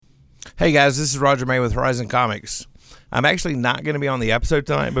Hey guys, this is Roger May with Horizon Comics. I'm actually not going to be on the episode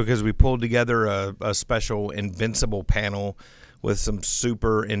tonight because we pulled together a special Invincible panel with some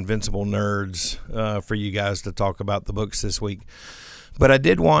super Invincible nerds for you guys to talk about the books this week. But I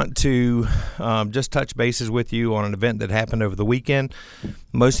did want to just touch bases with you on an event that happened over the weekend.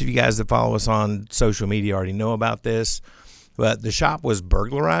 Most of you guys that follow us on social media already know about this, but the shop was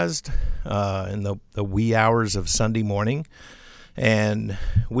burglarized in the wee hours of Sunday morning. And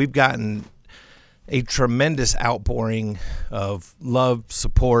we've gotten a tremendous outpouring of love,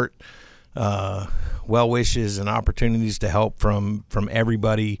 support, well wishes, and opportunities to help from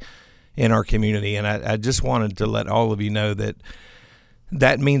everybody in our community. And I just wanted to let all of you know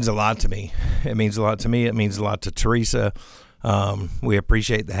that means a lot to me. It means a lot to me. It means a lot to Teresa. We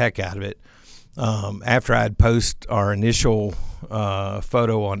appreciate the heck out of it. After I'd post our initial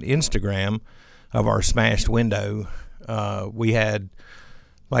photo on Instagram of our smashed window, we had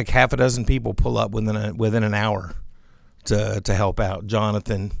like half a dozen people pull up within an hour to help out.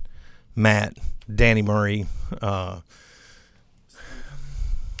 Jonathan, Matt, Danny Murray,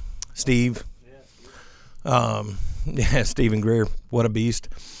 Steve. Stephen Greer, what a beast.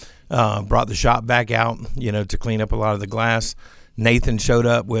 Brought the shop back out, to clean up a lot of the glass. Nathan showed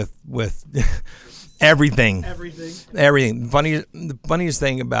up with everything. The funniest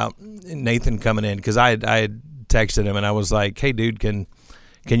thing about Nathan coming in, because I had texted him and I was like, hey dude, can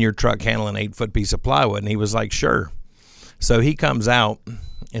your truck handle an 8-foot piece of plywood? And he was like, sure. So he comes out,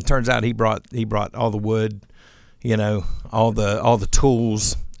 and turns out he brought all the wood, all the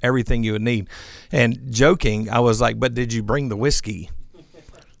tools, everything you would need. And joking, I was like, but did you bring the whiskey?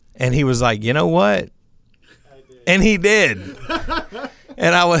 And he was like, you know what? I did. And he did.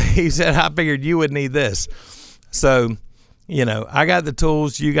 And he said, I figured you would need this. So I got the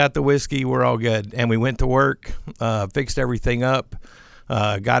tools, you got the whiskey, we're all good. And we went to work, fixed everything up,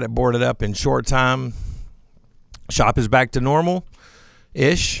 got it boarded up in short time. Shop is back to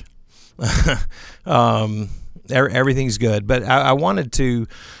normal-ish. Everything's good. But I wanted to,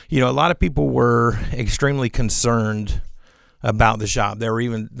 a lot of people were extremely concerned about the shop. There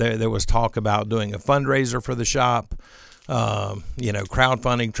was talk about doing a fundraiser for the shop,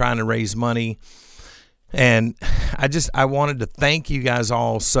 crowdfunding, trying to raise money. And I wanted to thank you guys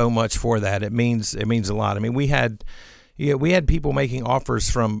all so much for that. It means a lot. I mean, we had people making offers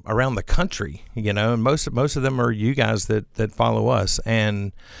from around the country, and most of them are you guys that follow us,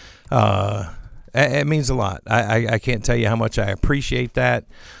 and it means a lot. I can't tell you how much I appreciate that.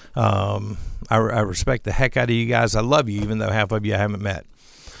 I respect the heck out of you guys. I love you, even though half of you I haven't met.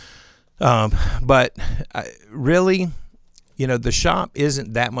 But really, the shop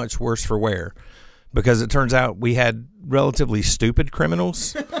isn't that much worse for wear. Because it turns out we had relatively stupid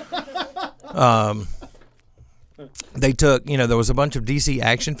criminals. They took, there was a bunch of DC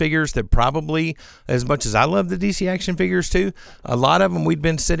action figures that probably, as much as I love the DC action figures too, a lot of them we'd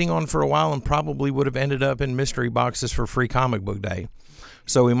been sitting on for a while and probably would have ended up in mystery boxes for Free Comic Book Day.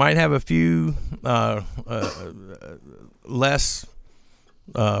 So we might have a few less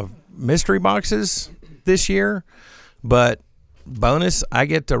mystery boxes this year, but bonus, I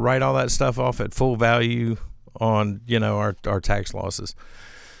get to write all that stuff off at full value on, our tax losses.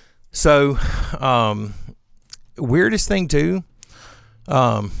 So, weirdest thing too,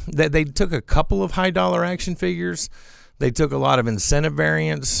 that they took a couple of high dollar action figures. They took a lot of incentive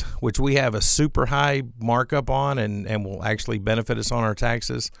variants, which we have a super high markup on and will actually benefit us on our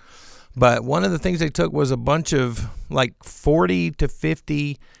taxes. But one of the things they took was a bunch of like 40 to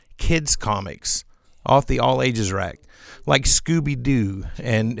 50 kids comics off the all ages rack. Like Scooby-Doo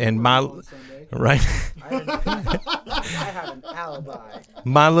and my right. I have an alibi.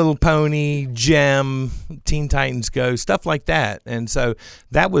 My Little Pony, Gem, Teen Titans Go, stuff like that. And so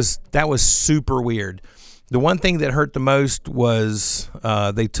that was super weird. The one thing that hurt the most was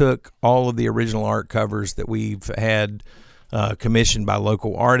they took all of the original art covers that we've had commissioned by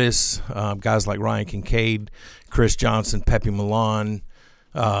local artists, guys like Ryan Kincaid, Chris Johnson, Pepe Milan,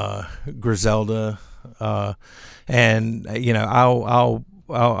 Griselda. And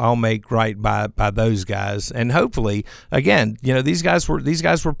I'll make right by those guys, and hopefully, again, these guys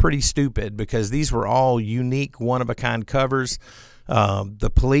were pretty stupid because these were all unique, one of a kind covers.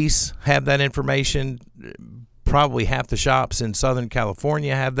 The police have that information. Probably half the shops in Southern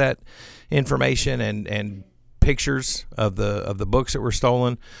California have that information and pictures of the books that were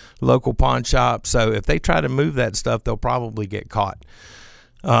stolen. Local pawn shops. So if they try to move that stuff, they'll probably get caught.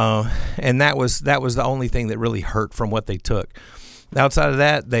 And that was the only thing that really hurt from what they took. Outside of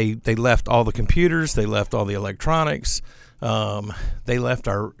that, they left all the computers, they left all the electronics, they left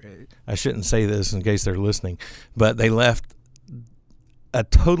I shouldn't say this in case they're listening, but they left a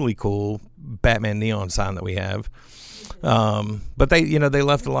totally cool Batman neon sign that we have. But they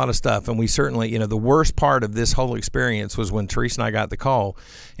left a lot of stuff, and we certainly, the worst part of this whole experience was when Teresa and I got the call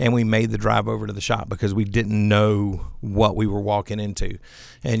and we made the drive over to the shop because we didn't know what we were walking into.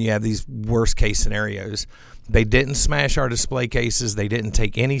 And you have these worst case scenarios. They didn't smash our display cases. They didn't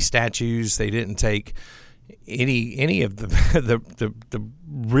take any statues. They didn't take any of the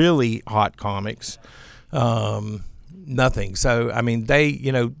really hot comics. Nothing. So, I mean, they,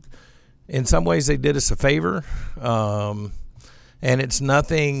 in some ways they did us a favor. And it's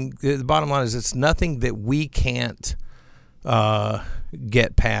nothing, the bottom line is it's nothing that we can't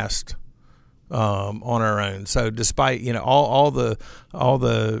get past on our own. So despite, all the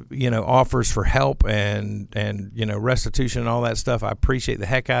offers for help and restitution and all that stuff, I appreciate the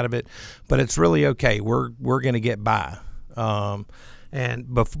heck out of it, but it's really okay. We're going to get by.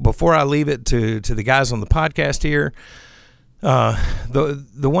 And before I leave it to the guys on the podcast here,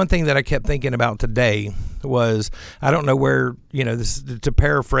 the one thing that I kept thinking about today was, I don't know where, this, to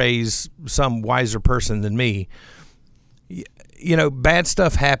paraphrase some wiser person than me, bad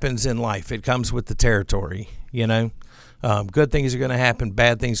stuff happens in life. It comes with the territory, good things are going to happen,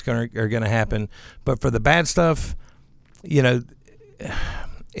 bad things are going to happen. But for the bad stuff, it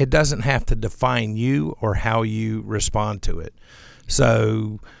doesn't have to define you or how you respond to it.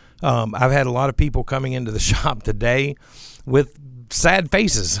 So I've had a lot of people coming into the shop today with sad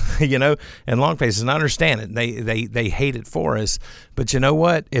faces, and long faces, and I understand it. They hate it for us, but you know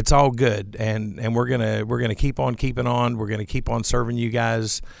what? It's all good, and we're gonna keep on keeping on. We're gonna keep on serving you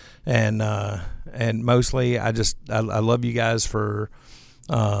guys, and mostly I love you guys for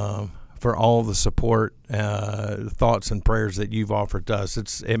all the support, thoughts and prayers that you've offered to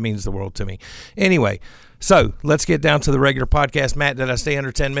us. It means the world to me. Anyway, so let's get down to the regular podcast. Matt, did I stay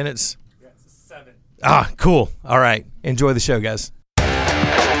under 10 minutes? That's 7. Cool. All right. Enjoy the show, guys.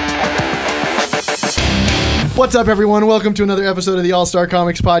 What's up, everyone? Welcome to another episode of the All-Star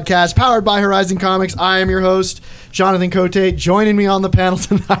Comics Podcast, powered by Horizon Comics. I am your host, Jonathan Cote. Joining me on the panel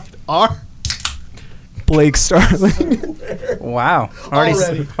tonight are Blake Starling. Wow.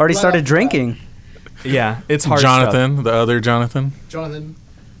 Already started drinking. Yeah, it's hard Jonathan, stuff. the other Jonathan. Jonathan.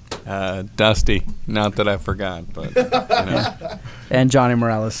 Dusty. Not that I forgot, but And Johnny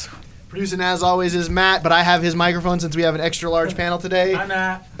Morales. Producing, as always, is Matt, but I have his microphone since we have an extra large panel today. Hi,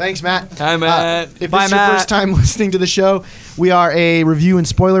 Matt. Thanks, Matt. Hi, Matt. If this is your first time listening to the show, we are a review and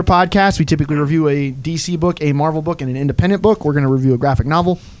spoiler podcast. We typically review a DC book, a Marvel book, and an independent book. We're going to review a graphic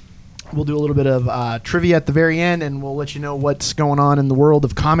novel. We'll do a little bit of trivia at the very end, and we'll let you know what's going on in the world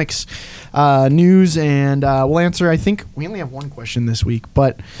of comics news, and we'll answer, I think, we only have one question this week.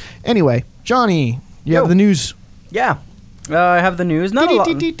 But anyway, Johnny, you have the news. Yeah. I have the news. Not a lot.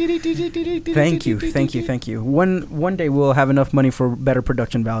 Thank you. One day we'll have enough money for better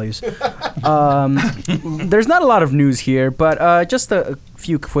production values. There's not a lot of news here, but just a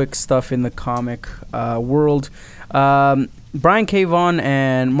few quick stuff in the comic world. Brian K. Vaughan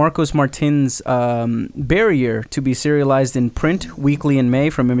and Marcos Martin's Barrier to be serialized in print weekly in May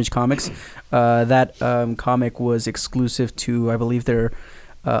from Image Comics. That comic was exclusive to, I believe, their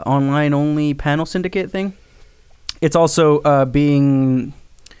online-only panel syndicate thing. It's also being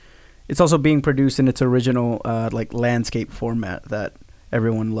produced in its original landscape format that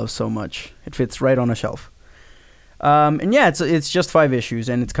everyone loves so much. It fits right on a shelf. And yeah, it's just 5 issues,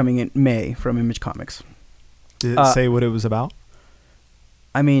 and it's coming in May from Image Comics. Did it say what it was about?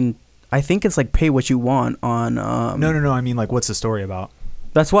 I mean, I think it's like pay what you want on. No. I mean, like, what's the story about?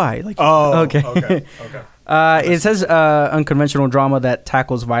 That's why. Okay. It says unconventional drama that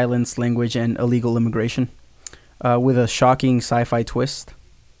tackles violence, language, and illegal immigration. With a shocking sci-fi twist.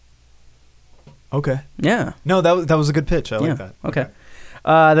 Okay. Yeah. No, that was a good pitch. I like that. Okay.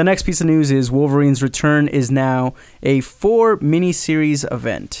 The next piece of news is Wolverine's return is now a 4 miniseries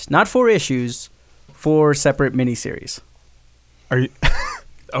event. Not 4 issues, 4 separate miniseries. Are you...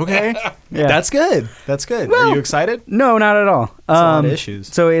 Okay. Yeah. That's good. Well, are you excited? No, not at all. It's a lot of issues.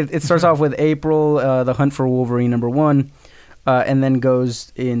 So it starts off with April, The Hunt for Wolverine #1. And then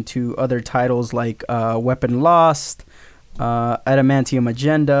goes into other titles like Weapon Lost, Adamantium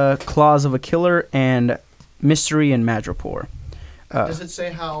Agenda, Claws of a Killer, and Mystery in Madripoor. Does it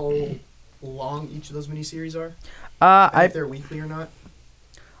say how long each of those miniseries are? If they're weekly or not?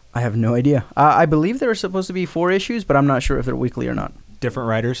 I have no idea. I believe there are supposed to be 4 issues, but I'm not sure if they're weekly or not. Different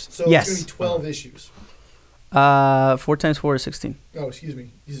writers? So yes. It's going to be 12 issues. 4 times 4 is 16. Oh, excuse me.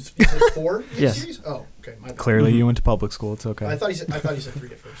 Is it 4 Yes. series? Oh, okay. My bad. Clearly, you went to public school. It's okay. I thought you said 3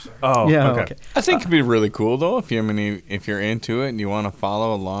 at first. Sorry. Oh, Yeah, okay. I think it'd be really cool though if you're into it and you want to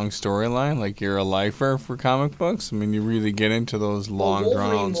follow a long storyline, like you're a lifer for comic books. I mean, you really get into those long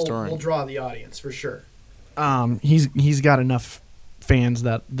drawn out stories. Will draw the audience for sure. He's got enough fans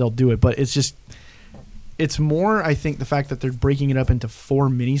that they'll do it, but it's more, I think, the fact that they're breaking it up into 4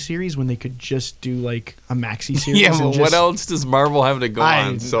 miniseries when they could just do like a maxi series. Yeah, but what else does Marvel have to go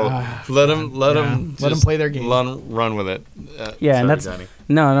on? So let them play their game. Let them run with it. Yeah, and sorry, that's Johnny.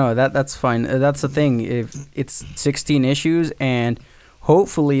 no, that's fine. That's the thing. If it's 16 issues and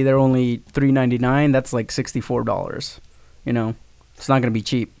hopefully they're only $3.99, that's like $64. You know, it's not going to be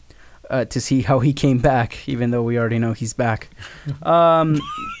cheap to see how he came back, even though we already know he's back.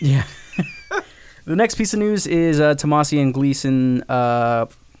 Yeah. The next piece of news is Tomasi and Gleason.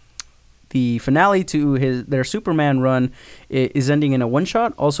 The finale to their Superman run is ending in a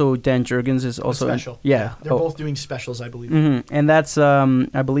one-shot. Also, Dan Jurgens is also special. Yeah, they're both doing specials, I believe. Mm-hmm. And that's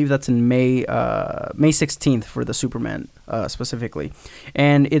I believe that's in May 16th for the Superman specifically,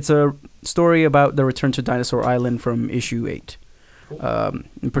 and it's a story about the return to Dinosaur Island from issue 8. I'm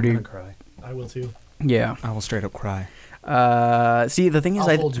gonna cry. I will too. Yeah. I will straight up cry. See, the thing is,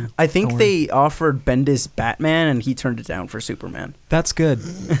 I think they offered Bendis Batman, and he turned it down for Superman. That's good.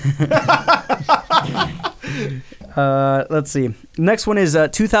 Let's see. Next one is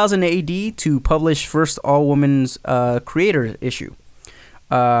 2000 AD to publish first all-women's creator issue.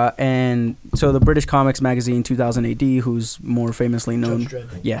 And so the British Comics magazine 2000 AD, who's more famously known,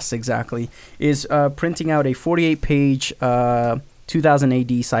 yes, exactly, is printing out a 48-page 2000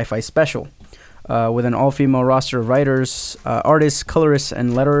 AD sci-fi special. With an all-female roster of writers, artists, colorists,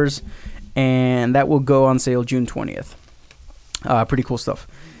 and letterers, and that will go on sale June 20th. Pretty cool stuff.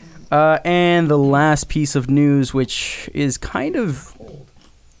 And the last piece of news, which is kind of...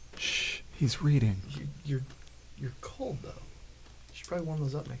 Shh, he's reading. You're cold, though. You should probably warm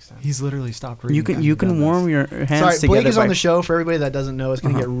those up next time. He's literally stopped reading. You can warm your hands Sorry, together. Blake is on the show. For everybody that doesn't know, it's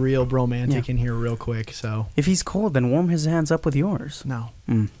going to get real bromantic Yeah. in here real quick. So If he's cold, then warm his hands up with yours. No,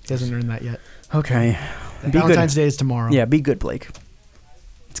 Mm. he hasn't earned that yet. Okay. Be Valentine's good. Day is tomorrow. Yeah, be good, Blake.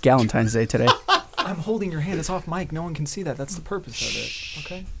 It's Galentine's Day today. I'm holding your hand. It's off mic. No one can see that. That's the purpose of it.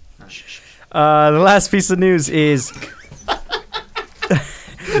 Okay? The last piece of news is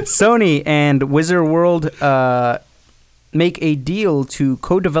Sony and Wizard World make a deal to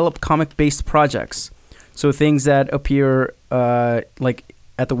co-develop comic-based projects. So things that appear like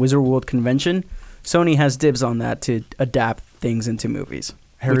at the Wizard World convention, Sony has dibs on that to adapt things into movies.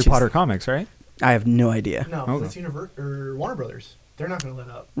 Harry Potter comics, right? I have no idea. No, Okay. it's or Warner Brothers. They're not going to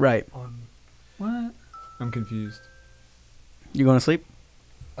let up. Right. On. What? I'm confused. You going to sleep?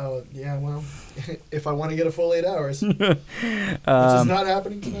 Oh yeah, well, if I want to get a full 8 hours, which is not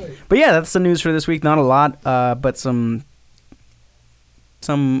happening tonight. But yeah, that's the news for this week. Not a lot, but some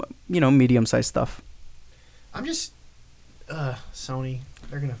medium-sized stuff. I'm just Sony.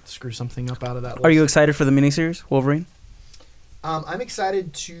 They're gonna screw something up out of that list. Are you excited for the miniseries, Wolverine? I'm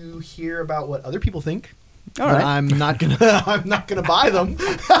excited to hear about what other people think. All but right. I'm not gonna buy them.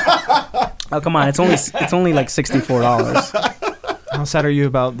 Oh come on! It's only like $64. How sad are you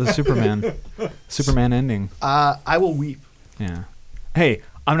about the Superman ending? I will weep. Yeah. Hey,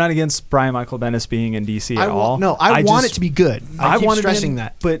 I'm not against Brian Michael Bendis being in DC at all. No, I want it to be good. I keep wanted stressing him,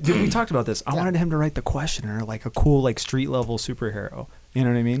 that. But dude, we talked about this. I wanted him to write the Questioner, like a cool, like street level superhero. You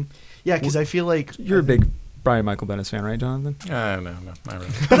know what I mean? Yeah, because I feel like You're a big Brian Michael Bendis fan, right, Jonathan? No, not really.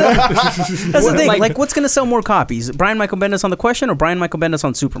 That's the thing. Like, what's going to sell more copies? Brian Michael Bendis on The Question or Brian Michael Bendis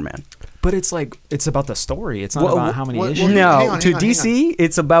on Superman? But it's like, it's about the story. It's not about how many issues. hang No, on, to hang on, DC,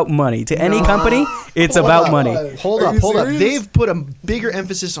 it's about money. To any company, it's about money. Hold up. They've put a bigger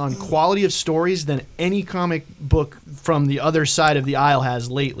emphasis on quality of stories than any comic book from the other side of the aisle has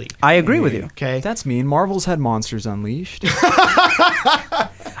lately. I agree with you. Okay, That's mean. Marvel's had Monsters Unleashed.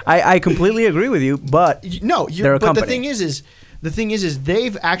 I completely agree with you, but no, they're a but company. the thing is,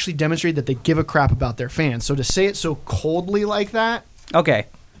 they've actually demonstrated that they give a crap about their fans. So to say it so coldly like that, okay.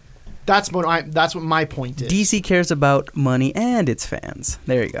 that's what my point is. DC cares about money and its fans.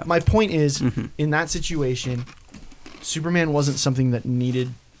 There you go. My point is, in that situation, Superman wasn't something that needed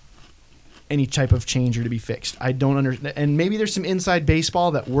any type of change or to be fixed. I don't understand, and maybe there's some inside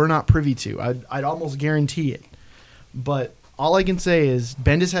baseball that we're not privy to. I'd almost guarantee it, but all I can say is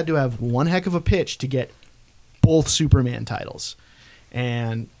Bendis had to have one heck of a pitch to get both Superman titles,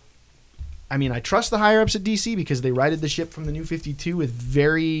 and I mean I trust the higher ups at DC because they righted the ship from the New 52 with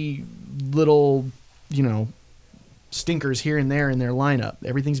very little, stinkers here and there in their lineup.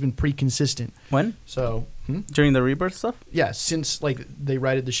 Everything's been pretty consistent. When? So During the rebirth stuff? Yeah, since like they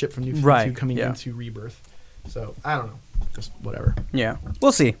righted the ship from New 52 Right, coming yeah. into rebirth. So I don't know, just whatever. Yeah.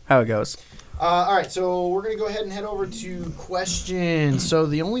 We'll see how it goes. All right, so we're gonna go ahead and head over to questions. So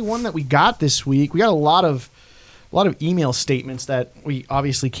the only one that we got this week, we got a lot of email statements that we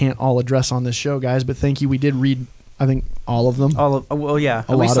obviously can't all address on this show, guys. But thank you. We did read, I think, all of them. Well, yeah.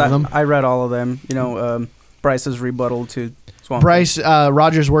 A lot of them. I read all of them. You know, Bryce's rebuttal to Swamp. Bryce,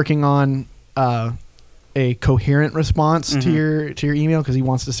 Roger's working on a coherent response to your email because he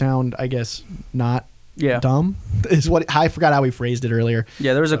wants to sound, I guess, not dumb. Is what I forgot how he phrased it earlier.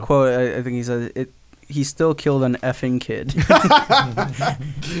 Yeah, there was a quote. I think he said he still killed an effing kid.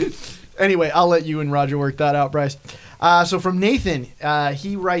 Anyway, I'll let you and Roger work that out, Bryce. So from Nathan,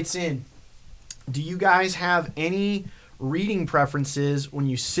 he writes in, do you guys have any reading preferences when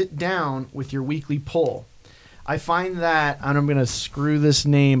you sit down with your weekly pull? I find that, and I'm going to screw this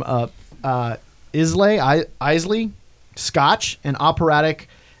name up, Isley, Scotch, and operatic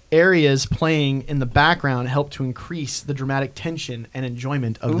areas playing in the background help to increase the dramatic tension and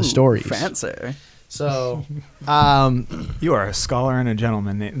enjoyment of the stories. Fancy. So, You are a scholar and a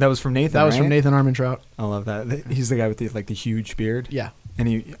gentleman. That was from Nathan. that was right? from Nathan Armentrout. I love that. He's the guy with the huge beard. Yeah.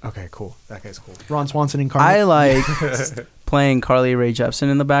 And okay, cool. That guy's cool. Ron Swanson incarnate. I like playing Carly Rae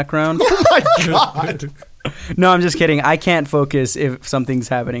Jepsen in the background. Oh my God. No, I'm just kidding. I can't focus if something's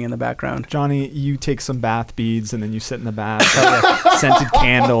happening in the background. Johnny, you take some bath beads and then you sit in the bath, scented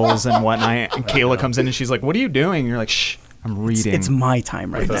candles and whatnot. And Kayla comes in and she's like, "What are you doing?" And you're like, "Shh, I'm reading." It's my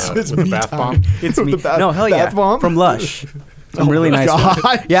time right now. With the bath bomb. It's me. the No, hell yeah. bath bomb? From Lush. Some really my nice God.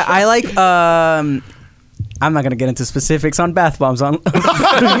 one. Yeah, I like. I'm not gonna get into specifics on bath bombs.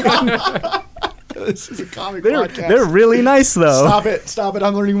 This is a comic They're podcast. really nice though. Stop it.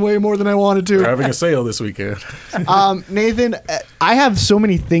 I'm learning way more than I wanted We're to. having a sale this weekend. Nathan, I have so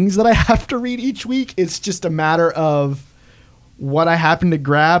many things that I have to read each week. It's just a matter of what I happen to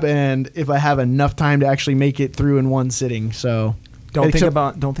grab and if I have enough time to actually make it through in one sitting. So Don't think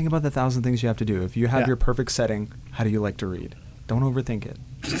about the 1,000 things you have to do. If you have your perfect setting, how do you like to read? Don't overthink it.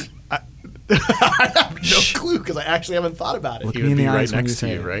 I have no clue because I actually haven't thought about it. Look He me would in be the right eyes when next you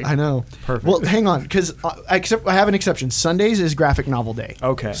to say you, it. right? I know. Perfect. Well, hang on, because I have an exception. Sundays is graphic novel day.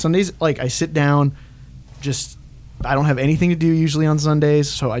 Okay. Sundays, like I sit down, I don't have anything to do usually on Sundays,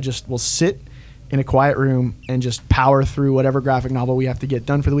 so I just will sit in a quiet room and just power through whatever graphic novel we have to get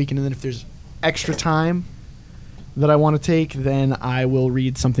done for the weekend. And then if there's extra time that I want to take, then I will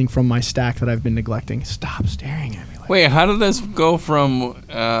read something from my stack that I've been neglecting. Stop staring at me. Wait, how did this go from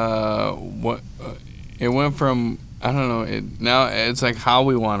it went from, I don't know, now it's like how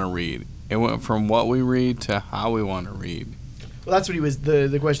we want to read. It went from what we read to how we want to read. Well, that's what he was.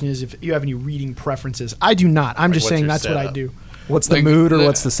 The question is if you have any reading preferences. I do not. I'm just what's saying your that's what I setup? do. What's the Like, mood or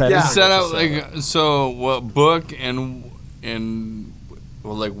what's the setting? Yeah. Set up so what book and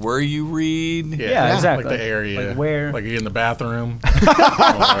well, like where you read. Yeah, exactly. Like the area. Like where? Like you in the bathroom.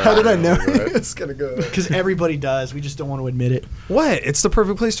 How did I know What? it's gonna go? Because everybody does. We just don't want to admit it. What? It's the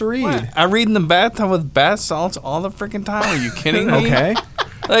perfect place to read. What? I read in the bathtub with bath salts all the freaking time. Are you kidding me? Okay.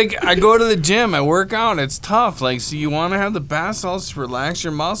 Like, I go to the gym, I work out, it's tough. Like, so you want to have the bath salts to relax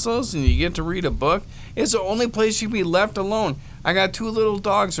your muscles and you get to read a book? It's the only place you can be left alone. I got 2 little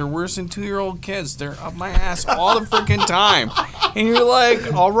dogs that are worse than 2-year-old kids. They're up my ass all the freaking time. And you're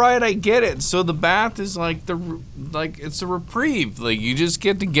like, all right, I get it. So the bath is like it's a reprieve. Like, you just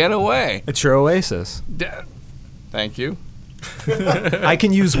get to get away. It's your oasis. Thank you. I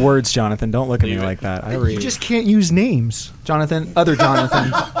can use words, Jonathan. Don't look at me like that. I read. You just can't use names. Jonathan, other Jonathan,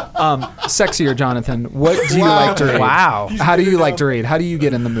 sexier Jonathan. What do you like to read? Wow. How do you like to read? How do you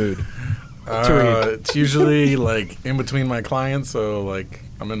get in the mood? It's usually like in between my clients, so like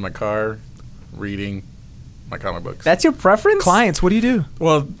I'm in my car reading my comic books. That's your preference? Clients, what do you do?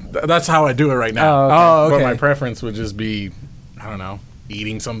 Well, that's how I do it right now. Oh, okay. But my preference would just be, I don't know,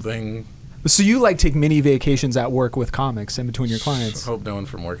 eating something. So you like take mini vacations at work with comics in between your clients? Hope no one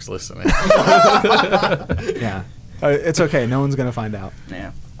from work's listening. Yeah. It's okay. No one's going to find out.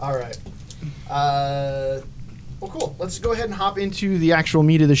 Yeah. All right. Well, cool. Let's go ahead and hop into the actual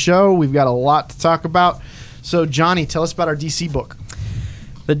meat of the show. We've got a lot to talk about. So, Johnny, tell us about our DC book.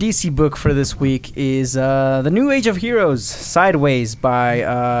 The DC book for this week is The New Age of Heroes, Sideways by,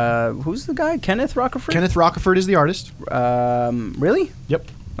 who's the guy? Kenneth Rocafort? Kenneth Rocafort is the artist. Really? Yep.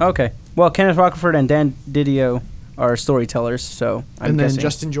 Okay. Well, Kenneth Rocafort and Dan Didio are storytellers, so I'm and then guessing.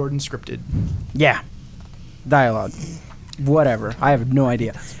 Justin Jordan scripted. Yeah. Dialogue. Whatever. I have no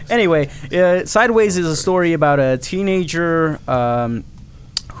idea. Anyway, Sideways is a story about a teenager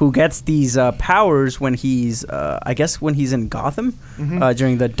who gets these powers when he's, I guess, when he's in Gotham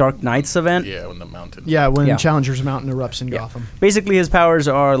during the Dark Knights event. Yeah, when the mountain. Yeah, when Challenger's Mountain erupts in Gotham. Basically, his powers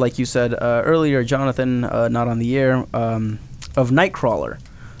are, like you said earlier, Jonathan, not on the air, of Nightcrawler.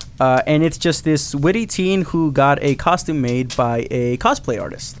 And it's just this witty teen who got a costume made by a cosplay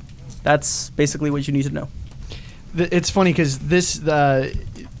artist. That's basically what you need to know. It's funny because this,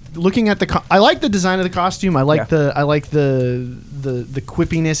 looking at I like the design of the costume. I like the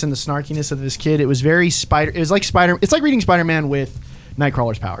quippiness and the snarkiness of this kid. It was very Spider. It was like Spider. It's like reading Spider-Man with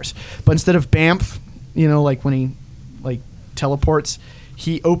Nightcrawler's powers, but instead of Bamf, like when he teleports,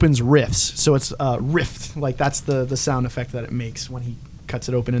 he opens rifts. So it's rift. Like that's the sound effect that it makes when he cuts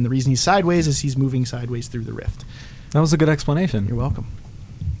it open. And the reason he's sideways is he's moving sideways through the rift. That was a good explanation. You're welcome.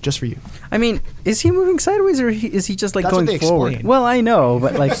 Just for you. I mean, is he moving sideways or is he just like That's going what they forward? explain. Well, I know,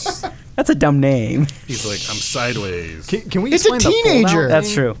 but like that's a dumb name. He's like, I'm sideways. Can we It's a explain the teenager. fold-out That's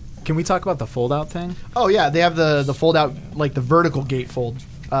thing? true. Can we talk about the fold-out thing? Oh yeah, they have the fold out, like the vertical gatefold,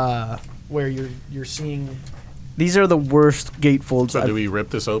 where you're seeing. These are the worst gatefolds. So do we rip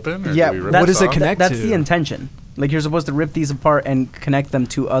this open? Or Yeah, do we rip that's- What does it off? connect That's to? the intention. Like you're supposed to rip these apart and connect them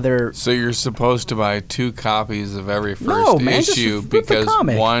to other. So you're supposed to buy 2 copies of every first No, man, just issue rip the because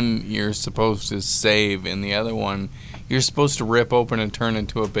comic. one you're supposed to save and the other one you're supposed to rip open and turn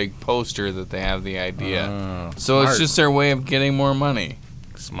into a big poster that they have the idea. So it's smart. just their way of getting more money.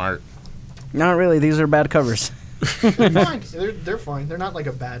 Smart. Not really. These are bad covers. Fine. They're fine. They're not like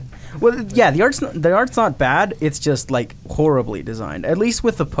a bad. Well, yeah, the art's not bad. It's just like horribly designed. At least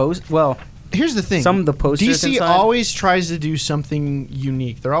with the post. Well, Here's the thing. Some of the posters DC inside- always tries to do something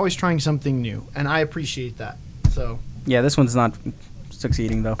unique. They're always trying something new, and I appreciate that. So yeah, this one's not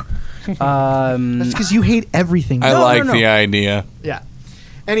succeeding though. that's because you hate everything. I No, like no. the idea. Yeah.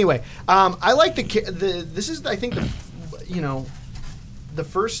 Anyway, I like the this is I think the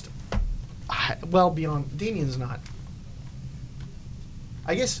first. Well, beyond Damien's not.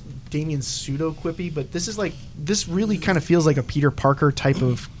 I guess Damien's pseudo quippy, but this really kind of feels like a Peter Parker type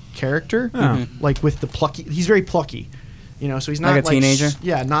of character, like with the plucky. He's very plucky, so he's not Like a teenager?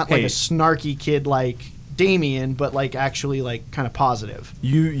 Not like Hey. a snarky kid like Damien, but like actually like kind of positive.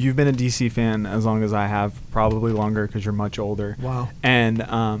 You've been a DC fan as long as I have, probably longer because you're much older. Wow. And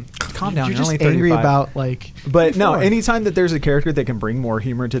calm down. You're You're just only 35. angry about like. But no, Before. anytime that there's a character that can bring more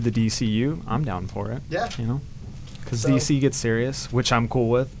humor to the DCU, I'm down for it. Yeah. Because So- DC gets serious, which I'm cool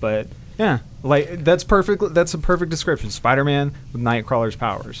with. But yeah, like that's perfect. That's a perfect description. Spider-Man with Nightcrawler's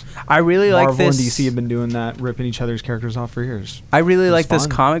powers. I really like Marvel this. and DC have been doing that, ripping each other's characters off for years. I really It's like this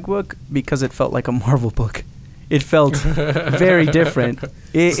fun. comic book because it felt like a Marvel book. It felt very different.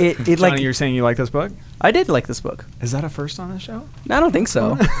 It Johnny, like you're saying you like this book? I did like this book. Is that a first on this show? I don't think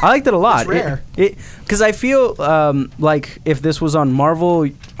so. I liked it a lot. It's rare. Because I feel like if this was on Marvel,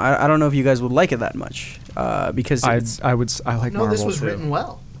 I don't know if you guys would like it that much. Because I it's, like No, Marvel this was too. written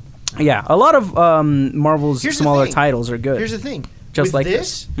well. yeah, a lot of Marvel's Here's the smaller thing. titles are good. Here's the thing. Just with like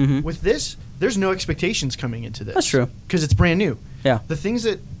this, this. Mhm. with this, there's no expectations coming into this. That's true. Because it's brand new. Yeah. The things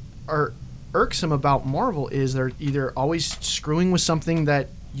that are irksome about Marvel is they're either always screwing with something that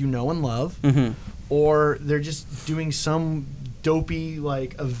you know and love, Mhm. or they're just doing some dopey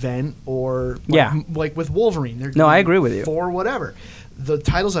like event, or like, Yeah. like with Wolverine. They're No, I doing agree with you. For whatever. The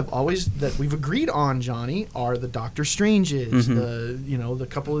titles that we've agreed on, Johnny, are the Doctor Stranges, Mm-hmm. the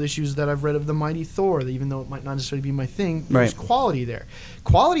couple of issues that I've read of the Mighty Thor, even though it might not necessarily be my thing, there's Right. quality there.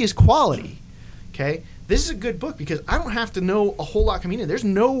 Quality is quality. Okay? This is a good book because I don't have to know a whole lot coming in. There's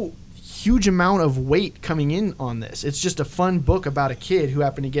no huge amount of weight coming in on this. It's just a fun book about a kid who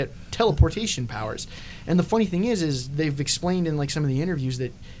happened to get teleportation powers. And the funny thing is they've explained in like some of the interviews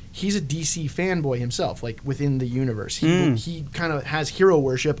that he's a DC fanboy himself, like within the universe. He kind of has hero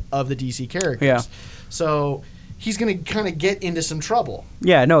worship of the DC characters. Yeah. So he's going to kind of get into some trouble.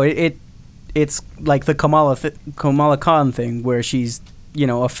 Yeah, no, it's like the Kamala Khan thing where she's a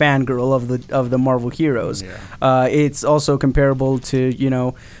fangirl of the Marvel heroes. Yeah. It's also comparable to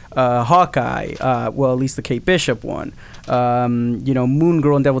Hawkeye. Well, at least the Kate Bishop one. Moon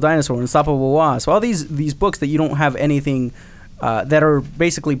Girl and Devil Dinosaur, Unstoppable Wasp. All these books that you don't have anything. That are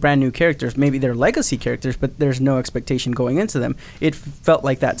basically brand new characters. Maybe they're legacy characters, but there's no expectation going into them. It felt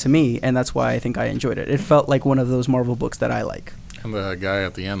like that to me, and that's why I think I enjoyed it. It felt like one of those Marvel books that I like. And the guy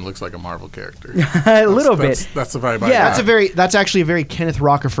at the end looks like a Marvel character. A little bit. That's the vibe I Yeah. got. That's actually a very Kenneth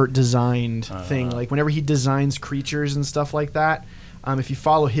Rocafort designed thing. Like whenever he designs creatures and stuff like that, if you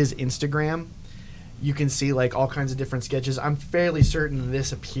follow his Instagram, you can see like all kinds of different sketches. I'm fairly certain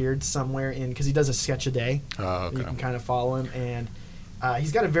this appeared somewhere because he does a sketch a day. Oh, okay. You can kind of follow him, and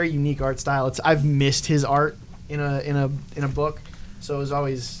he's got a very unique art style. I've missed his art in a book. So it's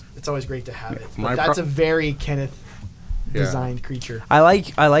always great to have it. My But that's pro- a very Kenneth Yeah. designed creature. I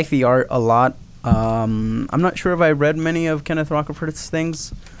like the art a lot. I'm not sure if I read many of Kenneth Rocafort's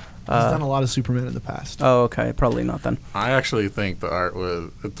things. He's done a lot of Superman in the past. Oh, okay, probably not then. I actually think the art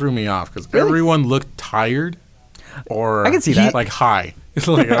it threw me off because everyone looked tired or I can see that. like high. It's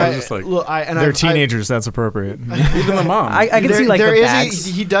like I was just like They're teenagers. That's appropriate. even the mom. I can see like there the is bats.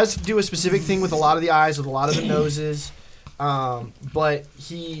 he does do a specific thing with a lot of the eyes, with a lot of the noses, but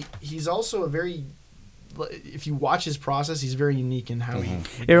he's also a very. If you watch his process, he's very unique in how he.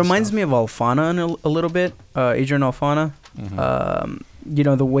 It reminds me of Alfana a little bit, Adrian Alfana. You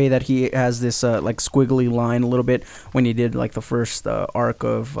know, the way that he has this like squiggly line a little bit when he did like the first arc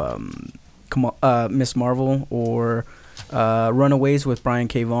of Miss Marvel or Runaways with Brian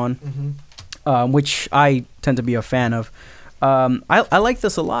K. Vaughan, which I tend to be a fan of. I like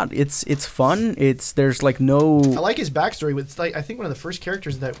this a lot. It's fun. There's like no. I like his backstory. It's like I think one of the first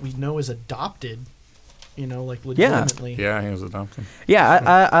characters that we know is adopted. You know, like legitimately. Yeah, he was adopted.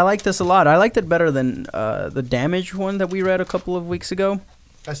 Yeah, I like this a lot. I liked it better than the Damage one that we read a couple of weeks ago.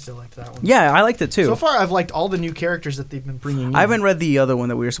 I still liked that one. Yeah, I liked it too. So far, I've liked all the new characters that they've been bringing in. I haven't read the other one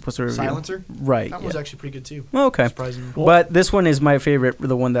that we were supposed to review. Silencer? Right. That was actually pretty good too. Okay. Surprisingly. But this one is my favorite,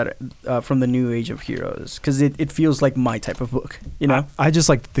 the one that from the New Age of Heroes, because it feels like my type of book. You know. I just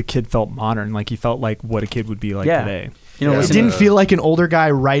like the kid felt modern. Like he felt like what a kid would be like Yeah. today. You know, Yeah. It listen didn't to- feel like an older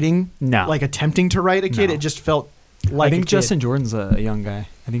guy writing. No. Like attempting to write a kid. No. It just felt like I think a kid. Justin Jordan's a young guy.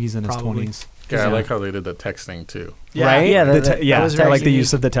 I think he's in his Probably. 20s. Yeah, I like how they did the texting too. Yeah. Right? Yeah, The that yeah. was I very like the unique.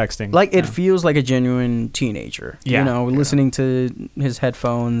 use of the texting. Like it Yeah. feels like a genuine teenager. Yeah. You know, listening to his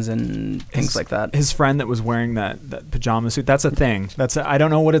headphones and things like that. His friend that was wearing that pajama suit. That's a thing. I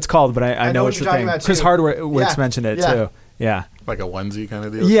don't know what it's called, but I know what it's you're a talking thing. about, Chris too. Hardwick Yeah. mentioned it Yeah. too. Yeah. Like a onesie kind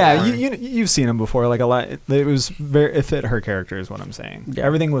of deal. Yeah, you've seen him before. Like a lot. It was very. It fit her character, is what I'm saying. Yeah.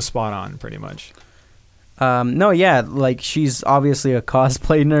 Everything was spot on, pretty much. No, yeah, like she's obviously a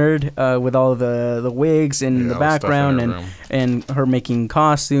cosplay nerd with all the wigs in the all the stuff in background her and room. and her making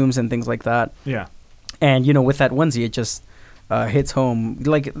costumes and things like that. Yeah. And you know, with that onesie, it just hits home.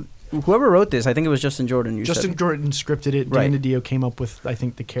 Like whoever wrote this, I think it was Justin Jordan. Justin Jordan scripted it. Right. Dan Didio came up with, I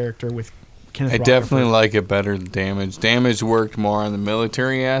think, the character with Kenneth I Rocafort. definitely like it better than Damage. Damage worked more on the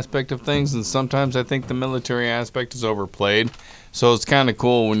military aspect of things, and sometimes I think the military aspect is overplayed. So it's kind of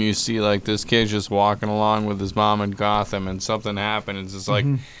cool when you see like this kid just walking along with his mom in Gotham, and something happened. It's just like,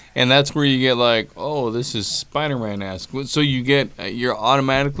 and that's where you get like, oh, this is Spider-Man-esque. So you're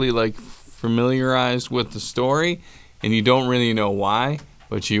automatically like familiarized with the story, and you don't really know why,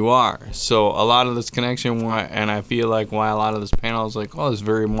 but you are. So a lot of this connection, and I feel like why a lot of this panel is like, oh, it's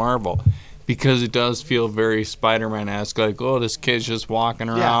very Marvel. Because it does feel very Spider-Man-esque, like, oh, this kid's just walking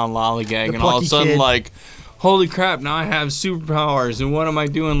around lollygagging, The and all of a plucky sudden, kid. like, holy crap, now I have superpowers, and what am I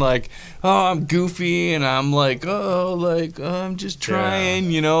doing? Like, oh, I'm goofy, and I'm like, I'm just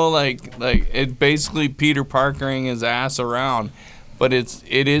trying, you know, like it basically Peter Parkering his ass around. But it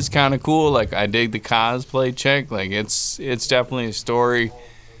is kind of cool. Like, I dig the cosplay check. Like, it's definitely a story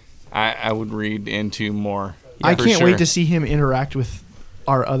I would read into more. I for can't sure. wait to see him interact with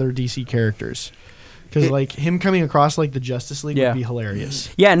our other DC characters. Because, like, him coming across, like, the Justice League Yeah. would be hilarious.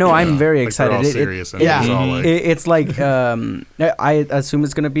 Yeah, no, I'm very Like, they're excited. all It- serious, and yeah. it's all like, it's like I assume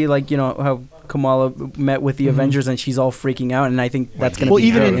it's gonna be like, you know, how Kamala met with the Avengers and she's all freaking out, and I think that's gonna Well, be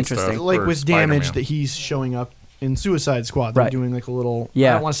even very in interesting. stuff. like Or with Damage, Spider-Man. that he's showing up in Suicide Squad. They're Right. doing like a little, I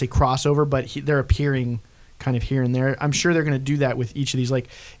Yeah. don't want to say crossover, but they're appearing kind of here and there. I'm sure they're going to do that with each of these. Like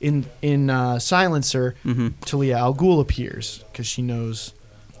in Silencer, Talia al Ghul appears because she knows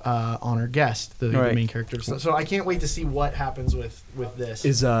Honor Guest, the Right. main character. So I can't wait to see what happens with this.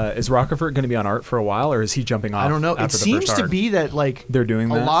 Is Rocafort going to be on art for a while, or is he jumping off? I don't know. It After the seems first to arc? be that like They're doing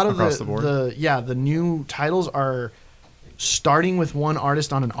a that lot of across the board? the new titles are starting with one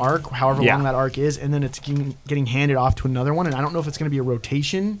artist on an arc, however Yeah. long that arc is, and then it's getting handed off to another one. And I don't know if it's going to be a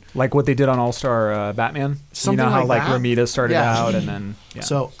rotation. Like what they did on All Star Batman. Something you know how like that? Ramita started Yeah. out, and then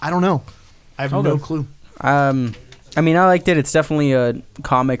So I don't know. I have Okay. no clue. I mean, I liked it. It's definitely a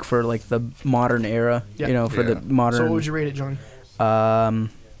comic for like the modern era. Yeah. You know, for the Yeah. modern. So what would you rate it, John?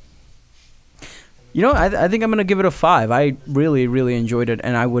 You know, I think I'm gonna give it a 5. I really, really enjoyed it,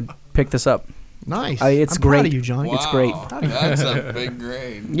 and I would pick this up. Nice. It's I'm great. Proud of you, Johnny. It's great. That's a big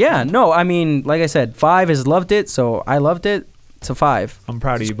grade. Yeah, no, I mean, like I said, 5 is loved it, so I loved it. It's a 5. I'm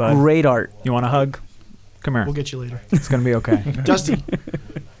proud of you, bud. Great art. You want a hug? Come here. We'll get you later. It's gonna be okay. Dusty.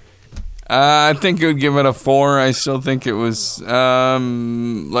 I think it would give it a 4. I still think it was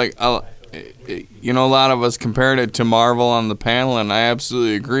you know, a lot of us compared it to Marvel on the panel, and I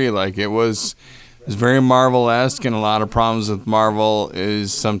absolutely agree. Like, it was It's very Marvel-esque, and a lot of problems with Marvel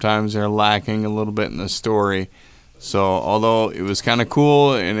is sometimes they're lacking a little bit in the story. So although it was kind of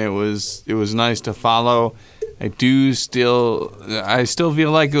cool and it was nice to follow, I still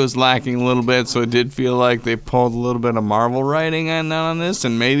feel like it was lacking a little bit. So it did feel like they pulled a little bit of Marvel writing on this,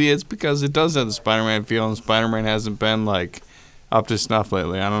 and maybe it's because it does have the Spider-Man feel, and Spider-Man hasn't been like up to snuff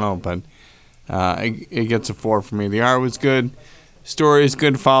lately. I don't know, but it gets a 4 for me. The art was good. Story is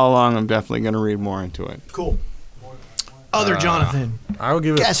good to follow along. I'm definitely going to read more into it. Cool. Other Jonathan. I would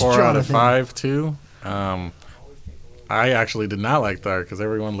give it Guess 4 out of Jonathan. 5 too. I actually did not like the art because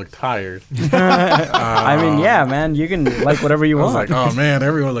everyone looked tired. I mean, yeah, man, you can like whatever you I was want. like, oh man,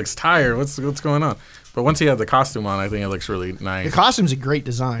 everyone looks tired. What's going on? But once he had the costume on, I think it looks really nice. The costume's a great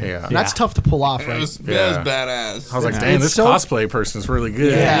design. Yeah. And that's tough to pull off, right? It was Yeah. badass. I was like, dang, It's this so- cosplay person's really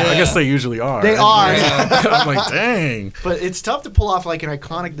good. Yeah. I guess they usually are. They are. I'm like, dang. But it's tough to pull off like an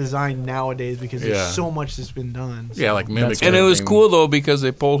iconic design nowadays because Yeah. there's so much that's been done. Yeah, like mimic. And it was everything. cool though because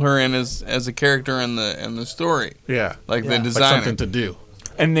they pulled her in as a character in the story, Yeah, like Yeah. the like designer. something to do.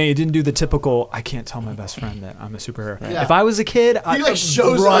 And they didn't do the typical, I can't tell my best friend that I'm a superhero. Yeah. If I was a kid, I'd like,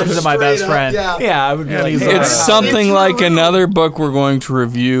 shows run up to my best straight up, friend. yeah. I would be Yeah, like, he's "Hey, like- It's It's something true. like another book we're going to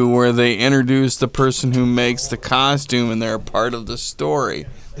review where they introduce the person who makes the costume and they're a part of the story.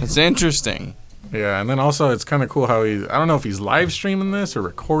 It's interesting. Yeah, and then also it's kind of cool how I don't know if he's live streaming this or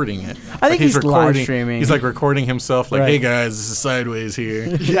recording it. I think he's live streaming. He's like recording himself, like, Right. hey guys, this is Sideways here.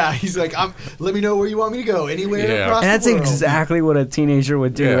 Yeah, he's like, let me know where you want me to go. Anywhere Yeah. across And that's the world. exactly what a teenager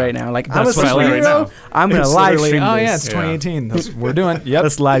would do Yeah. right now. Like, That's I'm a what I like right superhero. now. I'm going to It's live literally, stream oh this. yeah, it's Yeah. 2018. We're doing, yep,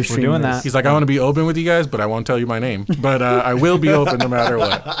 Let's live we're stream doing this. that. He's like, I want to be open with you guys, but I won't tell you my name. But I will be open no matter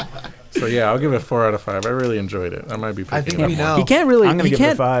what. So yeah, I'll give it 4 out of 5. I really enjoyed it. I might be picking I think it up we more. know. He can't really. I'm gonna he give it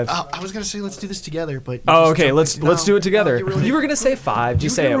a can't. 5. I was gonna say let's do this together, but you Oh, just okay. jumped Let's in. do it together. you ruined You it. were gonna say 5. Did you You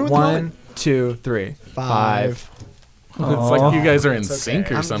say it? ruined the 1, moment. 2, 3. 5. It's like you guys are in sync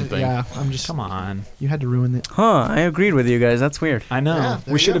or I'm just- something. yeah, I'm just. Come on. You had to ruin it. Huh? I agreed with you guys. That's weird. I know. Yeah, there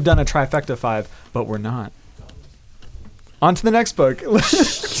We you should go. have done a trifecta 5, but we're not. On to the next book.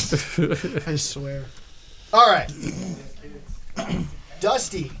 I swear. All right,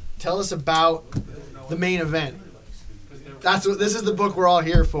 Dusty, tell us about the main event. This is the book we're all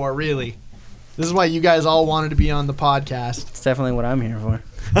here for, really. This is why you guys all wanted to be on the podcast. It's definitely what I'm here for.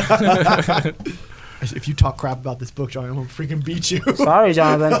 If you talk crap about this book, John, I'm gonna freaking beat you. Sorry,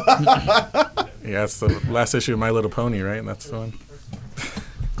 Jonathan. Yeah, it's the last issue of My Little Pony, right? That's the one.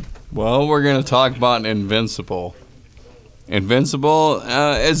 Well, we're going to talk about Invincible. Invincible,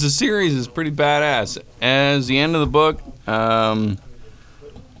 as a series, is pretty badass. As the end of the book, I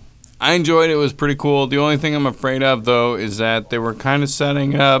enjoyed it. It was pretty cool. The only thing I'm afraid of, though, is that they were kind of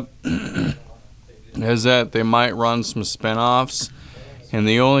setting up is that they might run some spinoffs. And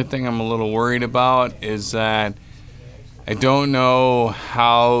the only thing I'm a little worried about is that I don't know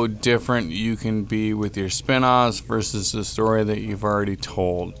how different you can be with your spinoffs versus the story that you've already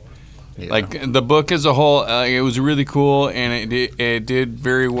told. Yeah. Like the book as a whole, it was really cool, and it did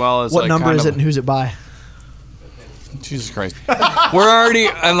very well. As What like number kind is of, it and who's it by? Jesus Christ, we're already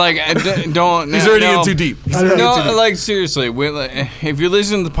don't. He's already no, in too deep. No, like seriously, if you're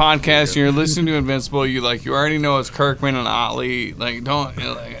listening to the podcast and you're listening to Invincible, you already know it's Kirkman and Otley. Like don't,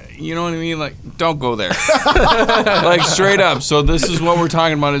 you know what I mean? Like don't go there. Like straight up. So this is what we're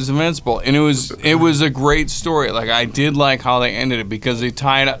talking about is Invincible, and it was a great story. Like I did like how they ended it because they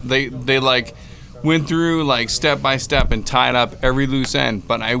tied up. They like went through like step by step and tied up every loose end.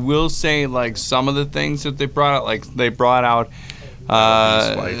 But I will say like some of the things that they brought out, like they brought out.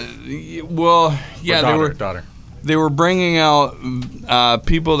 Well, yeah, daughter. They were bringing out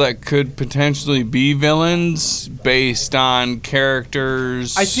people that could potentially be villains based on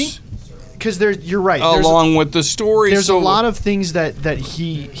characters. I think because you're right. There's along with the story. There's a lot of things that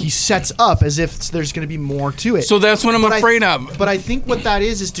he sets up as if there's going to be more to it. So that's what I'm But afraid of. But I think what that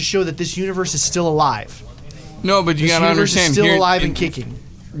is to show that this universe is still alive. No, but you This gotta universe understand. is still here- alive and kicking.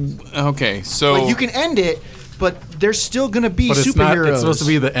 Okay, so Like you can end it, but there's still going to be But it's superheroes. not. It's supposed to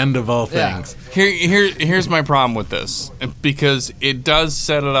be the end of all Yeah. things. here's my problem with this, because it does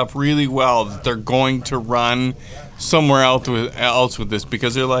set it up really well that they're going to run somewhere else with this,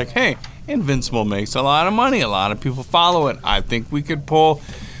 because they're like, hey, Invincible makes a lot of money, a lot of people follow it. I think we could pull,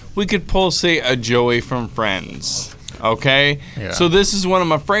 say, a Joey from Friends. Okay, Yeah. so this is what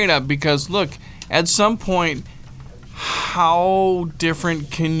I'm afraid of, because look, at some point, how different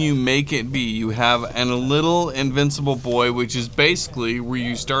can you make it be? You have a little invincible boy, which is basically where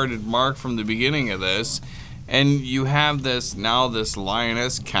you started Mark from the beginning of this, and you have this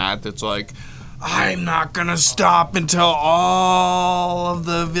lioness cat that's like, I'm not gonna stop until all of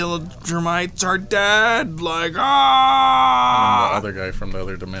the Villadrumites are dead. Like, And the other guy from the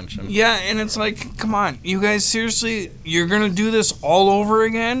other dimension. Yeah, and it's like, come on, you guys, seriously, you're gonna do this all over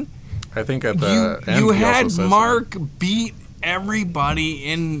again? I think at the end You he also had says Mark beat everybody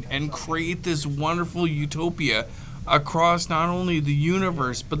in and create this wonderful utopia across not only the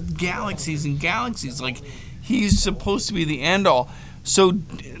universe but galaxies and galaxies. Like, he's supposed to be the end all. So,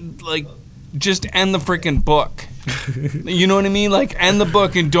 like, just end the freaking book. You know what I mean? Like, end the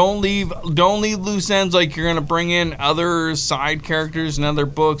book and don't leave loose ends. Like, you're gonna bring in other side characters and other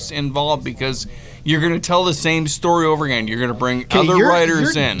books involved because you're gonna tell the same story over again. You're gonna bring other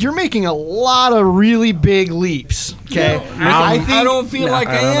writers in. You're making a lot of really big leaps. Okay, I don't feel like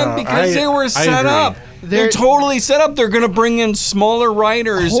I am because they were set up. They're totally set up. They're going to bring in smaller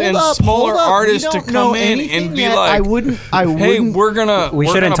writers and smaller artists to come in and be like, I wouldn't. Hey, we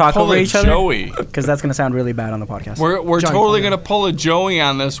shouldn't talk over each other Joey. because that's going to sound really bad on the podcast. We're totally going to pull a Joey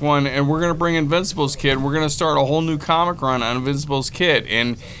on this one, and we're going to bring Invincible's kid. We're going to start a whole new comic run on Invincible's kid,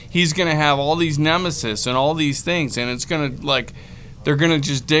 and he's going to have all these nemesis and all these things, and it's going to, like, they're going to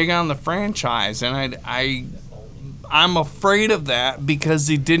just dig on the franchise, and I'm afraid of that because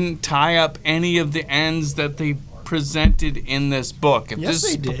they didn't tie up any of the ends that they presented in this book. Yes,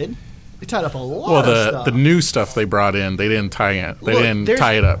 they did. They tied up a lot Well, of stuff. the new stuff they brought in, they didn't tie it. They didn't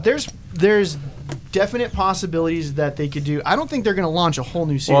tie it up. There's definite possibilities that they could do. I don't think they're going to launch a whole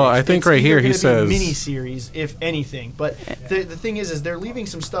new series. Well, I think right here he says mini series, if anything. But the thing is they're leaving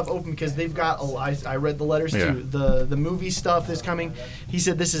some stuff open because they've got I read the letters too. The movie stuff is coming. He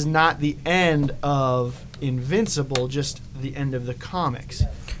said this is not the end of Invincible, just the end of the comics.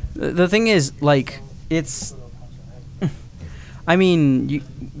 The thing is, like, it's. I mean,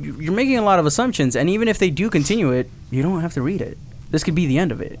 you're making a lot of assumptions, and even if they do continue it, you don't have to read it. This could be the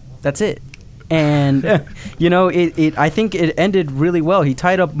end of it. That's it. And you know, I think it ended really well. He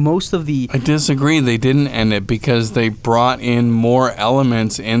tied up most of the. I disagree. They didn't end it because they brought in more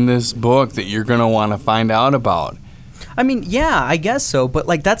elements in this book that you're going to want to find out about. I mean, yeah, I guess so, but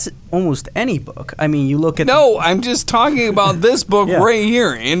like that's almost any book. I mean, you look at I'm just talking about this book right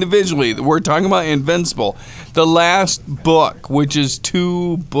here individually. We're talking about Invincible. The last book, which is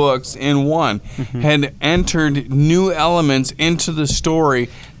 2 books in one, had entered new elements into the story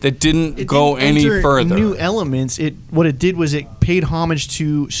that didn't go any further. New elements. What it did was it paid homage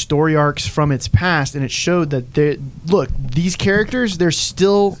to story arcs from its past, and it showed that these characters, they're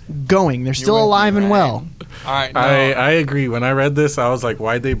still going. They're still alive and well. All right, I agree. When I read this, I was like,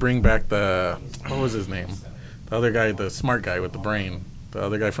 why'd they bring back what was his name? The other guy, the smart guy with the brain. The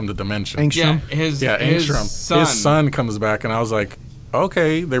other guy from the dimension. Angstrom. Angstrom. His son comes back, and I was like,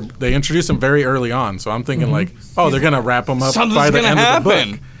 okay, they introduced him very early on, so I'm thinking like, they're gonna wrap him up by the end of the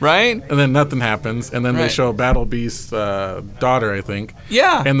book, right? And then nothing happens, and then they show Battle Beast's daughter, I think.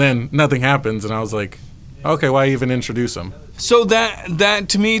 Yeah. And then nothing happens, and I was like, okay, why even introduce him? So that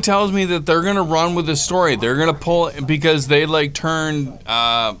to me tells me that they're gonna run with the story. They're gonna pull because they like turned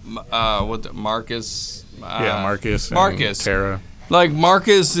Marcus. Marcus. And Tara. Like,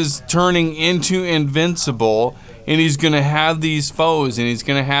 Marcus is turning into Invincible, and he's going to have these foes, and he's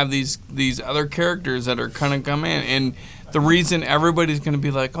going to have these other characters that are going to come in. And the reason everybody's going to be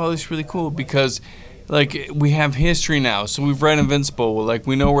like, oh, this is really cool, because, like, we have history now. So we've read Invincible. Like,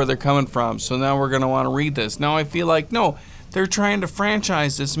 we know where they're coming from. So now we're going to want to read this. Now I feel like, no, they're trying to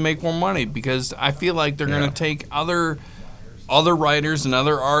franchise this and make more money, because I feel like they're going to take other writers and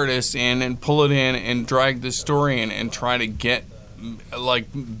other artists in and pull it in and drag the story in and try to get, like,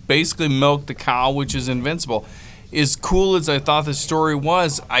 basically milk the cow, which is Invincible. As cool as I thought the story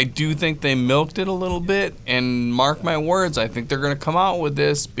was, I do think they milked it a little bit, and mark my words, I think they're going to come out with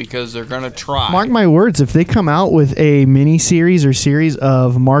this because they're going to try. Mark my words, if they come out with a mini-series or series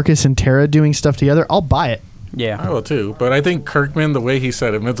of Marcus and Tara doing stuff together, I'll buy it. Yeah. I will too. But I think Kirkman, the way he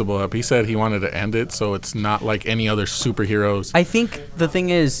set Invincible up, he said he wanted to end it so it's not like any other superheroes. I think the thing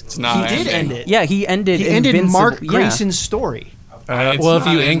is, it's not he did end it. Yeah, he ended Mark Grayson's story. Well, if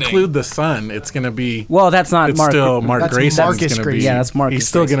you include the son, it's going to be... Well, that's not Mark. It's still Mark Grayson. Marcus Grayson. Yeah, that's Marcus He's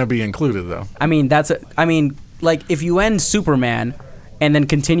still Grayson. going to be included, though. I mean, like, if you end Superman and then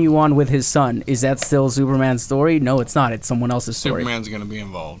continue on with his son, is that still Superman's story? No, it's not. It's someone else's story. Superman's going to be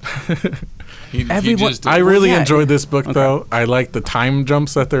involved. I really enjoyed this book, though. I like the time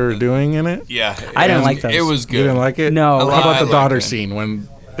jumps that they're doing in it. Yeah. I didn't like those. It was good. You didn't like it? No. How about I the daughter liked it. scene when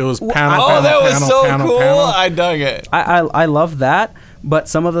it was panel, that was so panel, cool. panel? I dug it. I love that, but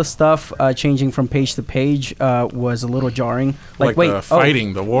some of the stuff changing from page to page was a little jarring. Like wait, the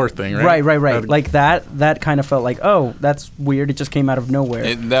fighting, the war thing, right? Right. Like that kind of felt like, oh, that's weird. It just came out of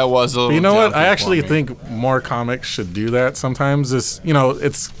nowhere. That was a little. But you know what? I jumpy actually for me. think more comics should do that. Sometimes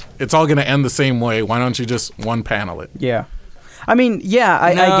it's all going to end the same way. Why don't you just one panel it? Yeah. I mean, yeah,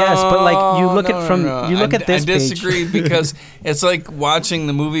 I guess, but like you look at this I disagree page. because it's like watching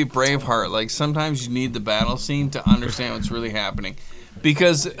the movie Braveheart. Like sometimes you need the battle scene to understand what's really happening,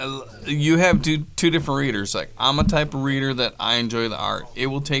 because you have two different readers. Like I'm a type of reader that I enjoy the art. It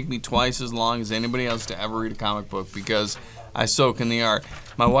will take me twice as long as anybody else to ever read a comic book because I soak in the art.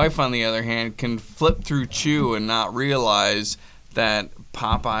 My wife, on the other hand, can flip through Chew and not realize that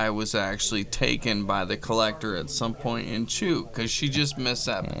Popeye was actually taken by the collector at some point in Chew because she just missed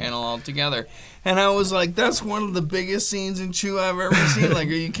that panel altogether. And I was like, that's one of the biggest scenes in Chew I've ever seen. Like,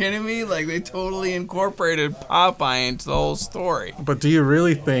 are you kidding me? Like, they totally incorporated Popeye into the whole story. But do you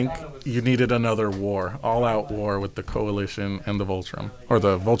really think you needed another war, all-out war with the Coalition and the Voltron, or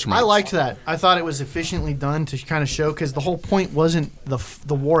the Vulture? I liked that. I thought it was efficiently done to kind of show, because the whole point wasn't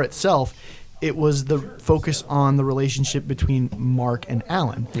the war itself. It was the focus on the relationship between Mark and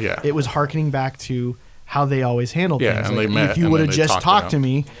Alan. Yeah. It was hearkening back to how they always handled things. and they met, if you and would then have they just talked talked it to out.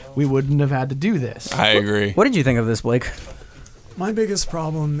 me, we wouldn't have had to do this. I agree. What did you think of this, Blake? My biggest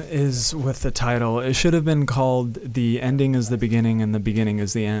problem is with the title. It should have been called The Ending is the Beginning and the Beginning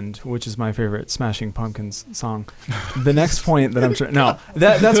is the End, which is my favorite Smashing Pumpkins song. The next point that I'm trying... No,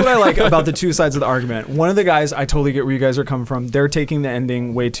 that's what I like about the two sides of the argument. One of the guys, I totally get where you guys are coming from. They're taking the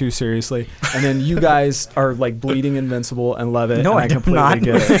ending way too seriously. And then you guys are like bleeding Invincible and love it. No, and I I do completely not.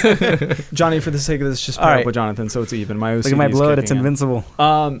 get it. Johnny, for the sake of this, just pair All up right. with Jonathan so it's even. My OCD Look at my is blood. kicking It's in. invincible.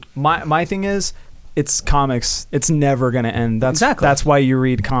 My thing is, it's comics. It's never going to end. That's why you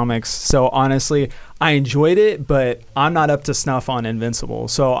read comics. So honestly, I enjoyed it, but I'm not up to snuff on Invincible.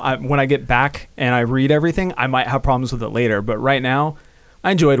 So when I get back and I read everything, I might have problems with it later. But right now,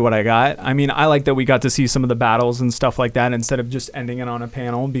 I enjoyed what I got. I mean, I like that we got to see some of the battles and stuff like that instead of just ending it on a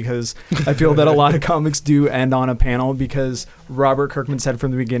panel, because I feel that a lot of comics do end on a panel because Robert Kirkman said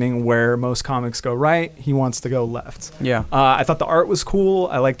from the beginning where most comics go right, he wants to go left. Yeah. I thought the art was cool.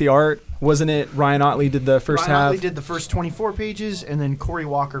 I like the art. Wasn't it Ryan Otley did the first Ryan half? Otley did the first 24 pages, and then Corey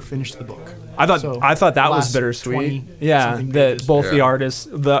Walker finished the book. I thought that was last bittersweet. 20 Yeah, something that pages. both the artist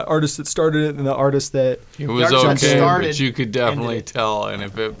that started it and the artist that It was The artist okay, started, but you could definitely ended it. tell. And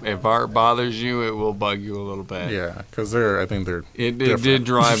if art bothers you, it will bug you a little bit. Yeah, because I think they're It different. did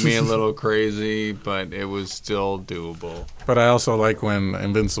drive me a little crazy, but it was still doable. But I also like when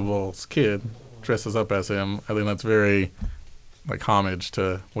Invincible's kid dresses up as him. I think that's very like homage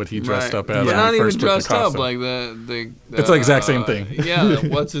to what he dressed up as But when not he even first put the dressed up costume. like the It's the exact same thing. Yeah,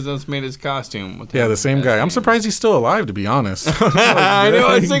 what's his that's made his costume? With Yeah, him the same as guy. I'm him. surprised he's still alive, to be honest. I know.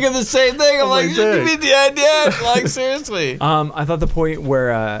 I was thinking the same thing. I'm like, my should day. be dead yet? Like seriously. I thought the point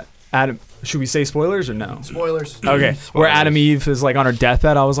where Adam, should we say spoilers or no? Spoilers. Okay, where Adam Eve is like on her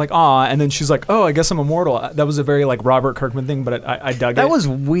deathbed, I was like, aw, and then she's like, oh, I guess I'm immortal. That was a very like Robert Kirkman thing, but I dug it. That was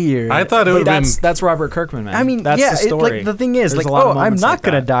weird. I thought it But would have been. that's Robert Kirkman, man. I mean, that's yeah, the story. like the thing is, There's like, a lot of oh, I'm moments not like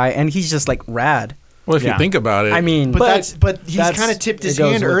gonna that. die, and he's just like rad. Well, if Yeah. you think about it, I mean, But he's that's- kind of tipped his it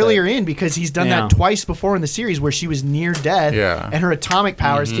goes hand with earlier it. in, because he's done Yeah. that twice before in the series where she was near death, Yeah. and her atomic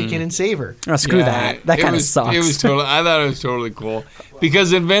powers kick in and save her. Oh, screw that. That it kind of was- sucks. It was totally. I thought it was totally cool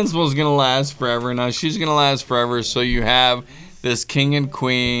because Invincible's gonna last forever. Now she's gonna last forever. So you have this king and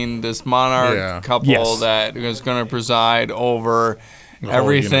queen, this monarch Yeah. couple Yes. that is gonna preside over The whole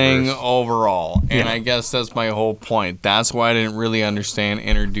everything universe. overall. And I guess that's my whole point. That's why I didn't really understand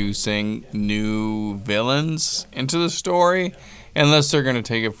introducing new villains into the story, unless they're gonna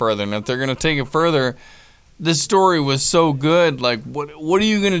take it further. And if they're gonna take it further, this story was so good. Like, what are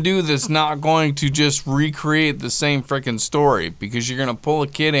you gonna do that's not going to just recreate the same freaking story? Because you're gonna pull a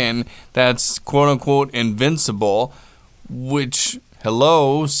kid in that's quote unquote invincible, which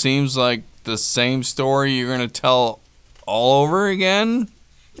seems like the same story you're gonna tell all over again.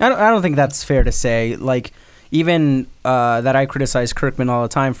 I don't think that's fair to say. Like, even that I criticize Kirkman all the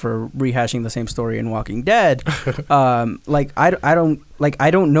time for rehashing the same story in Walking Dead. Like, I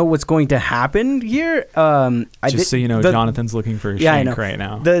don't know what's going to happen here. Just so you know, Jonathan's looking for a Yeah, I shank know. right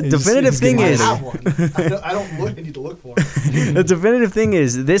now. The definitive thing getting is- ready. I don't need to look for it. The definitive thing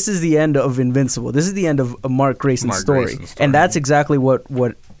is, this is the end of Invincible. This is the end of Mark Grayson's Mark story. Grayson's story. And that's exactly what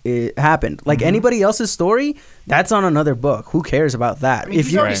it happened. Like, anybody else's story, that's on another book. Who cares about that? I mean,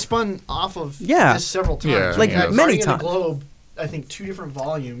 he's you already Right. spun off of Yeah. this several times. Yeah, Like, We had many Guardian of times. the Globe, I think 2 different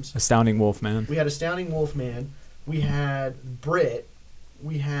volumes. Astounding Wolfman. We had Astounding Wolfman. We had Brit.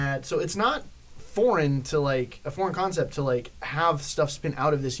 We had... So it's not foreign to like a foreign concept to like have stuff spin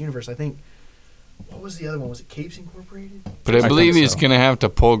out of this universe. I think. What was the other one? Was it Capes Incorporated? But I believe he's so. going to have to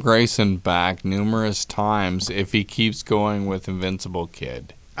pull Grayson back numerous times if he keeps going with Invincible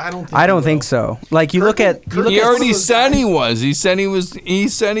Kid. I don't think so. Like you He look already said he was. He said he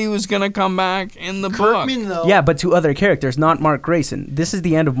was going to come back in the Kirkman, book. though. Yeah, but to other characters, not Mark Grayson. This is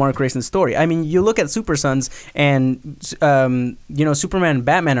the end of Mark Grayson's story. I mean, you look at Super Sons, and Superman and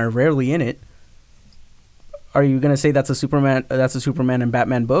Batman are rarely in it. Are you gonna say that's a Superman and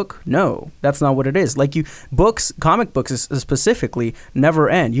Batman book? No, that's not what it is. Like comic books specifically never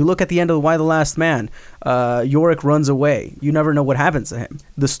end. You look at the end of Why the Last Man, Yorick runs away. You never know what happens to him.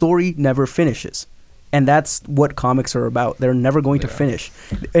 The story never finishes, and that's what comics are about. They're never going to finish.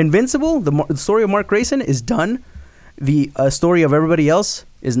 Invincible, the story of Mark Grayson is done. The story of everybody else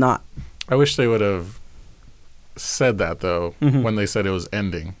is not. I wish they would have said that though when they said it was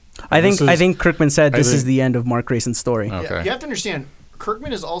ending. I think Kirkman said this is the end of Mark Grayson's story. Okay. Yeah, you have to understand,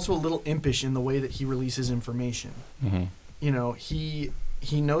 Kirkman is also a little impish in the way that he releases information. Mm-hmm. You know, he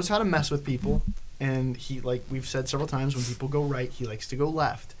knows how to mess with people, and he, like we've said several times, when people go right, he likes to go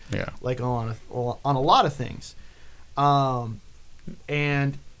left. Yeah. Like on a lot of things. And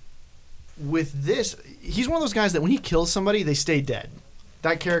with this, he's one of those guys that when he kills somebody, they stay dead.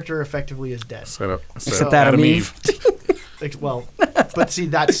 That character effectively is dead. Except Adam Eve. Well, but see,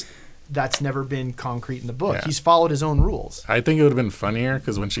 that's never been concrete in the book. Yeah. He's followed his own rules. I think it would have been funnier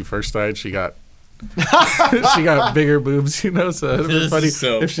because when she first died, she got bigger boobs, you know. So it'd been funny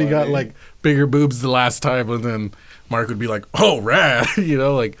if she got like bigger boobs the last time, and then Mark would be like, "Oh, rad," you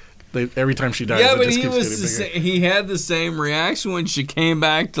know, like every time she dies. Yeah, but he had the same reaction when she came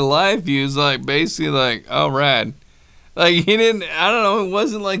back to life. He was like basically like, "Oh, rad." Like he didn't. I don't know. It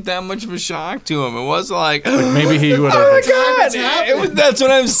wasn't like that much of a shock to him. It wasn't like maybe he would have. Oh my god! That's what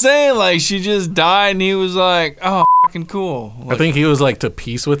I'm saying. Like she just died, and he was like, "Oh, fucking cool." Like, I think he was like to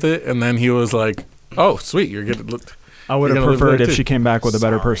peace with it, and then he was like, "Oh, sweet, you're gonna." I would have preferred if she came back with a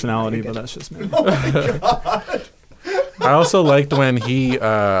better personality, but that's just me. Oh my god! I also liked when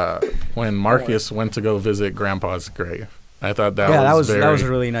when Marcus went to go visit Grandpa's grave. I thought that was that was a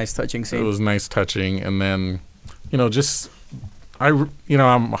really nice touching scene. It was nice touching, and then.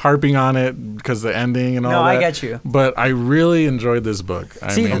 I'm harping on it because the ending and all that. No, I get you. But I really enjoyed this book.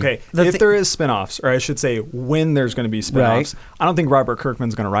 If there is spinoffs, or I should say when there's going to be spinoffs, I don't think Robert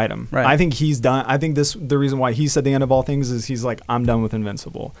Kirkman's going to write them. Right. I think he's done. I think the reason why he said the end of all things is he's like, I'm done with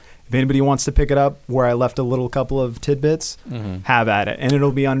Invincible. If anybody wants to pick it up where I left a little couple of tidbits, have at it. And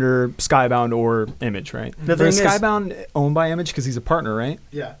it'll be under Skybound or Image, right? Is Skybound owned by Image because he's a partner, right?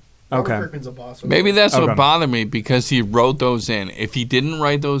 Yeah. Okay. Kirkman's a boss. Maybe that's what bothered me because he wrote those in. If he didn't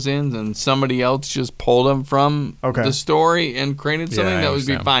write those in, then somebody else just pulled them from the story and created something that would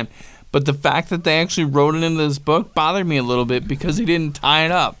be fine. But the fact that they actually wrote it into this book bothered me a little bit because he didn't tie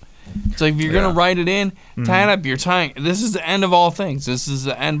it up. It's like if you're gonna write it in, tie it up. You're tying. This is the end of all things. This is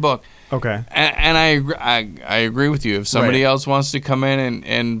the end book. Okay. And I agree with you. If somebody else wants to come in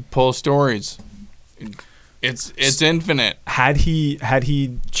and pull stories. It's infinite. Had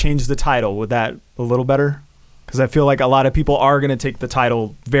he changed the title, would that a little better? Because I feel like a lot of people are going to take the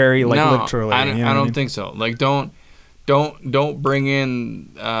title very literally. I don't think so. Like don't bring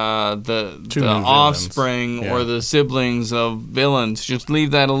in the offspring or the siblings of villains. Just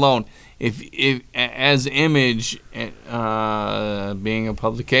leave that alone. If as Image being a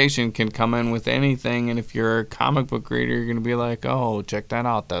publication can come in with anything, and if you're a comic book reader, you're gonna be like, oh, check that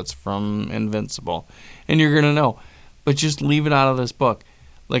out, that's from Invincible, and you're gonna know. But just leave it out of this book.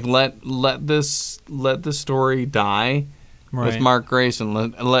 Like let this story die with Mark Grayson.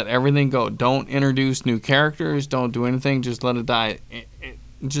 Let everything go. Don't introduce new characters. Don't do anything. Just let it die.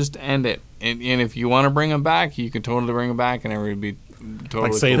 Just end it. And if you want to bring him back, you can totally bring him back, and everybody would be. Totally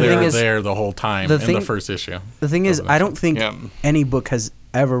like say they're there the whole time in the first issue. The thing is, I don't think any book has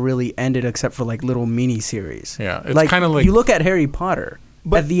ever really ended except for like little mini series. Yeah, it's kind of like you look at Harry Potter.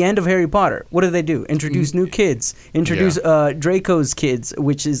 But at the end of Harry Potter, what do they do? Introduce new kids. Introduce Draco's kids,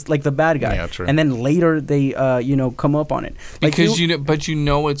 which is like the bad guy. Yeah, true. And then later they, come up on it. Like because but you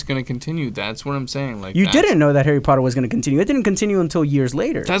know it's going to continue. That's what I'm saying. Like you didn't know that Harry Potter was going to continue. It didn't continue until years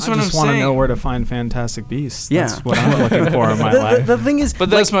later. That's what I'm saying. I just want to know where to find Fantastic Beasts. That's what I'm looking for in my life. The thing is, but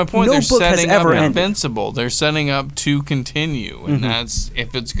that's my point. No They're setting up Invincible. Ended. They're setting up to continue, and that's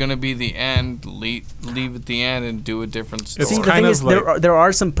if it's going to be the end, leave at the end and do a different story. See, the thing is, there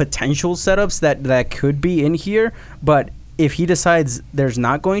are some potential setups that could be in here, but if he decides there's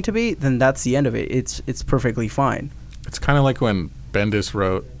not going to be, then that's the end of it. It's perfectly fine. It's kind of like when Bendis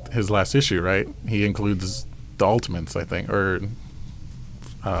wrote his last issue, right? He includes the Ultimates, I think, or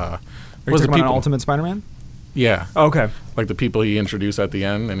you Was talking it about people? Ultimate Spider-Man? Yeah. Okay. Like the people he introduced at the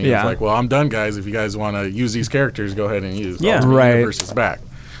end, and he was like, "Well, I'm done, guys. If you guys want to use these characters, go ahead and use Ultimate Right. Universe is back."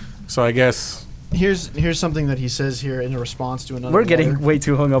 So I guess Here's something that he says here in a response to another. We're getting letter. way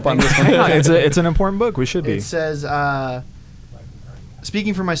too hung up on this one. Hang on, it's an important book. We should be. It says,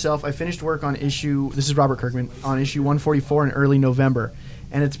 speaking for myself, I finished work on issue. This is Robert Kirkman on issue 144 in early November,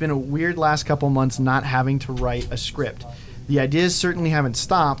 and it's been a weird last couple months not having to write a script. The ideas certainly haven't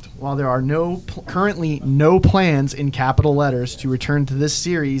stopped. While there are currently no plans in capital letters to return to this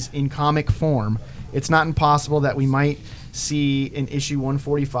series in comic form, it's not impossible that we might see in issue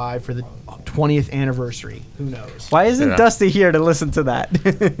 145 for the 20th anniversary. Who knows? Why isn't Dusty here to listen to that?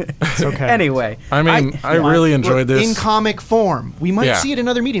 It's okay. Anyway, I mean, I really enjoyed this in comic form. We might Yeah. see it in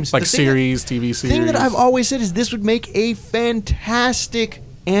other mediums, like The thing series, TV series. thing that I've always said is this would make a fantastic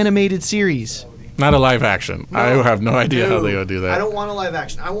animated series. Not a live action. I have no idea how they would do that. I don't want a live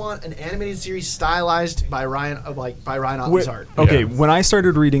action. I want an animated series stylized by Ryan Ottley's art. Okay, Yeah. when I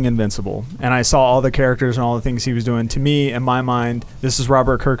started reading Invincible and I saw all the characters and all the things he was doing, to me, in my mind, this is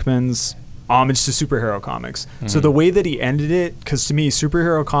Robert Kirkman's homage to superhero comics. So the way that he ended it, because to me,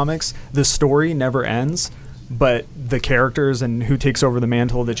 superhero comics, the story never ends, but the characters and who takes over the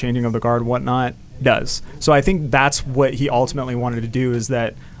mantle, the changing of the guard, whatnot, does. So I think that's what he ultimately wanted to do, is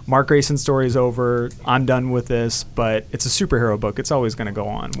that Mark Grayson's story is over, I'm done with this, but it's a superhero book. It's always going to go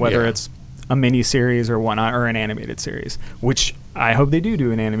on, whether it's a mini series or whatnot, or an animated series, which I hope they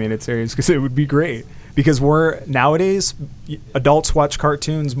do an animated series, because it would be great. Because nowadays, adults watch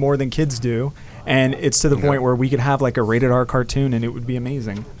cartoons more than kids do, and it's to the point where we could have like a rated R cartoon and it would be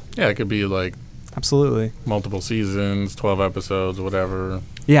amazing. Yeah, it could be like Absolutely. multiple seasons, 12 episodes, whatever.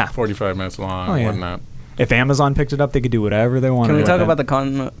 Yeah. 45 minutes long, Oh, yeah. whatnot. If Amazon picked it up, they could do whatever they wanted. can we with talk it. about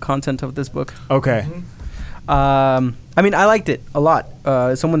the content of this book? Okay. I mean, I liked it a lot.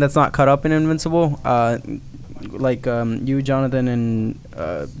 Someone that's not caught up in Invincible, like you, Jonathan, and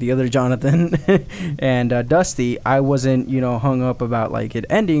the other Jonathan, and Dusty, I wasn't, hung up about like it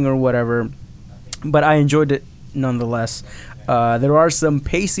ending or whatever, but I enjoyed it nonetheless. There are some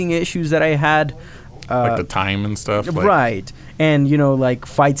pacing issues that I had. Like the time and stuff. Like, Right. And, like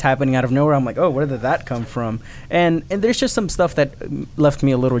fights happening out of nowhere. I'm like, oh, where did that come from? And there's just some stuff that left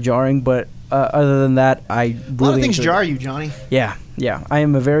me a little jarring. But other than that, I really A lot of things enjoyed jar it. you, Johnny. Yeah. I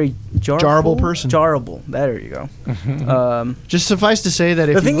am a very Jarable person. Jarable. There you go. Just suffice to say that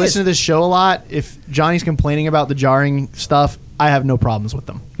if The you thing listen is- to this show a lot, if Johnny's complaining about the jarring stuff, I have no problems with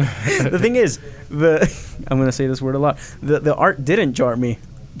them. The thing is, I'm going to say this word a lot. The art didn't jar me.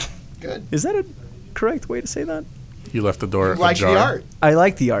 Good. Is that a correct way to say that? You left the door Like ajar. the art. I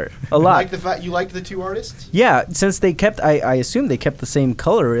like the art a You lot. like the fact you liked the two artists? Yeah, since they kept, I assume they kept the same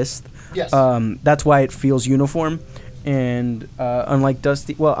colorist. Yes. That's why it feels uniform. And unlike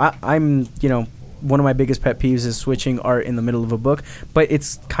Dusty, well, I'm, one of my biggest pet peeves is switching art in the middle of a book. But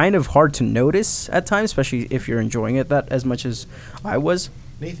it's kind of hard to notice at times, especially if you're enjoying it that as much as I was.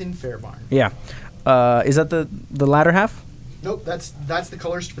 Nathan Fairbarn. Yeah. Is that the latter half? Nope, that's the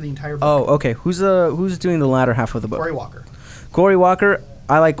colorist for the entire book. Oh, okay. Who's doing the latter half of the book? Corey Walker. Corey Walker.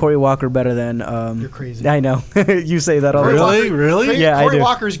 I like Corey Walker better than. You're crazy. I know. You say that all the time. Really? Really? Yeah, I Corey do.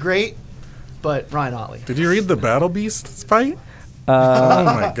 Walker's great, but Ryan Otley. Did you read the Battle Beasts fight? Oh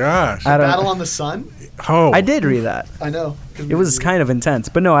my gosh. I don't. Battle on the Sun? Oh. I did read that. I know. It was kind of intense,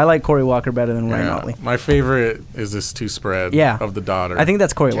 but no, I like Corey Walker better than Ryan Yeah. Otley. My favorite is this two spread Yeah. of the daughter. I think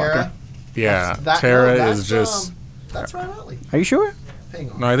that's Corey Tara. Walker. Yeah. That's- Tara no, is that's, just. That's Ryan Otley. Are you sure? Hang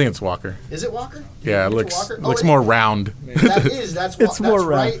on. No, I think it's Walker. Is it Walker? Yeah, it It's looks Walker? looks Oh, more round. That's It's more that's round.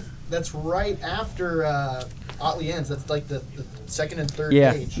 right. That's right after Otley ends. That's like the second and third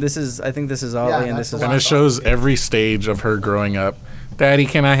Yeah. page. I think this is Otley, and that's this is. the And it shows every stage of her growing up. Daddy,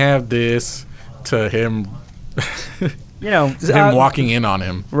 can I have this? To him, him walking in on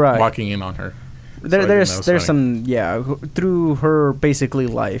him. Right. Walking in on her. There, So I there's think that was some through her basically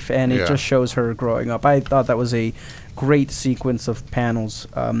life, and it Yeah. just shows her growing up. I thought that was a great sequence of panels,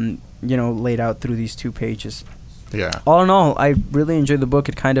 laid out through these 2 pages. Yeah. All in all, I really enjoyed the book.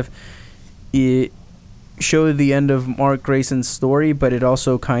 It showed the end of Mark Grayson's story, but it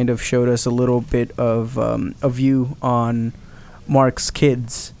also kind of showed us a little bit of a view on Mark's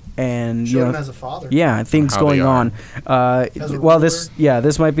kids and Showed him as a father. yeah, things How going they on. As a Well, ruler.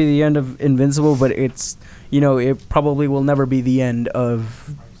 this might be the end of Invincible, but it's it probably will never be the end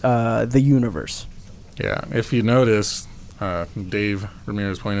of the universe. Yeah. If you notice, Dave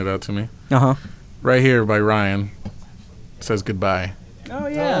Ramirez pointed out to me Uh huh. right here by Ryan. It says goodbye. Oh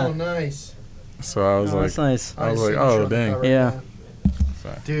Oh, nice. So I was like, that's nice. I was see like, the oh show dang. cover. Yeah.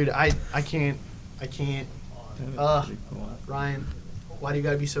 Dude, I can't. Ryan, why do you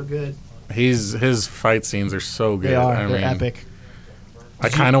gotta be so good? His fight scenes are so good. They are. I They're mean, epic. I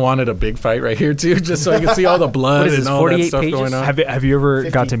kind of wanted a big fight right here too, just so I could see all the blood What is and this, all that 48 stuff pages? going on. Have you ever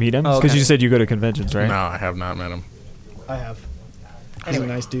 50. got to meet him? Oh, Because okay. you said you go to conventions, right? No, I have not met him. I have. He's a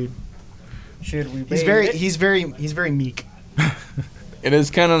nice dude. Should we? He's very meek. It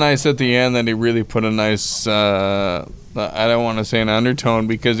is kind of nice at the end that he really put a nice, I don't want to say an undertone,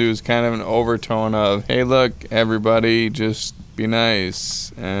 because it was kind of an overtone of, hey, look, everybody, just be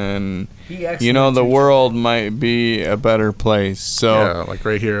nice. And, the world might be a better place. So, Yeah, like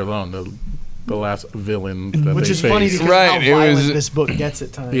right here alone, the last villain that Which they is funny faced. because Right, how it violent was- this book gets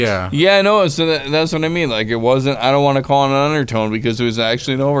at times. Yeah. yeah, no, so that's what I mean. Like, it wasn't, I don't want to call it an undertone, because it was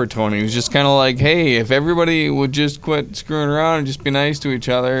actually an overtone. It was just kind of like, hey, if everybody would just quit screwing around and just be nice to each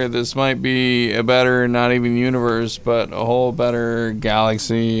other, this might be a better, not even universe, but a whole better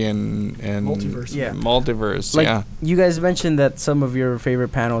galaxy and Multiverse. Yeah. multiverse. Like yeah. you guys mentioned that some of your favorite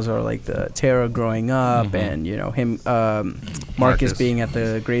panels are like the Terra growing up and him Marcus being at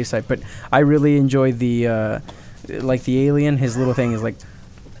the gravesite, but I really enjoyed the alien. His little thing is like,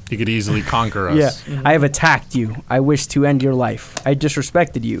 He could easily conquer us. yeah, I have attacked you. I wish to end your life. I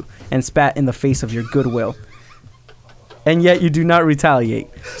disrespected you and spat in the face of your goodwill. And yet you do not retaliate.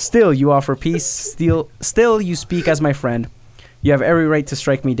 Still you offer peace. Still you speak as my friend. You have every right to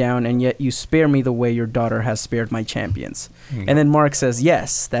strike me down, and yet you spare me the way your daughter has spared my champions. And then Mark says,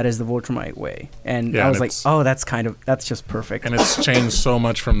 yes, that is the Viltrumite way. And Yeah, I was and like, it's- oh, that's just perfect. And it's changed so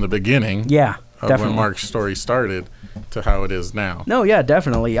much from the beginning Yeah, of definitely. when Mark's story started to how it is now. No, yeah,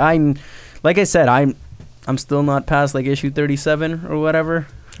 definitely. Like I said, I'm still not past like issue 37 or whatever.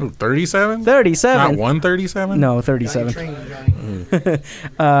 Ooh, 37? 37. Not 137? No, Got you 37. trained,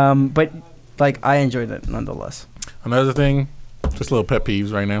 Johnny. But like I enjoyed it nonetheless. Another thing, just little pet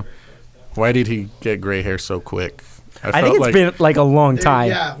peeves right now. Why did he get gray hair so quick? I think it's been like a long time.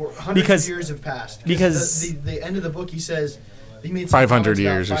 Yeah, hundreds Because- of years have passed. because- the end of the book, he says he made some 500 comments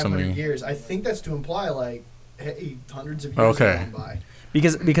about years or 500 something. Years. I think that's to imply like, hey, hundreds of years Okay. have gone by.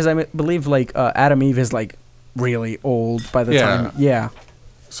 Because I believe like Adam Eve is like really old by the Yeah. time. Yeah.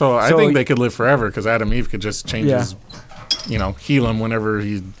 So I So- think they could live forever because Adam Eve could just change Yeah. his, heal him whenever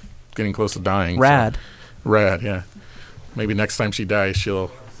he's getting close to dying. so- Rad. Rad, yeah. Maybe next time she dies,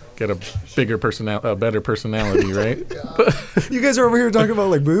 she'll get a better personality, right? You guys are over here talking about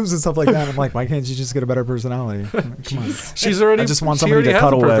like boobs and stuff like that. I'm like, why can't you just get a better personality? Come on. She's already. I just want she somebody already to has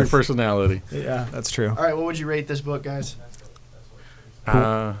cuddle a perfect with. personality. Yeah, that's true. All right, what would you rate this book, guys?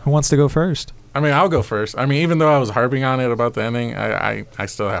 Who wants to go first? I mean, I'll go first. I mean, even though I was harping on it about the ending, I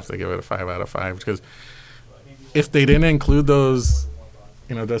still have to give it a 5 out of 5 because if they didn't include those,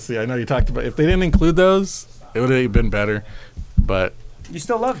 Dusty, I know you talked about. If they didn't include those, it would have been better. But You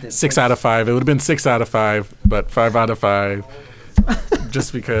still loved it. 6 out of 5. It would have been 6 out of 5, but 5 out of 5,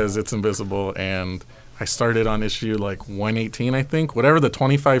 just because it's Invincible. And I started on issue like 118, I think, whatever the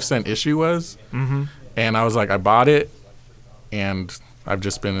 25-cent issue was. Mm-hmm. And I was like, I bought it, and I've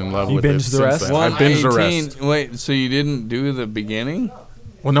just been in love You with it binged the since rest? then. I binged the 118 rest. Wait, so you didn't do the beginning?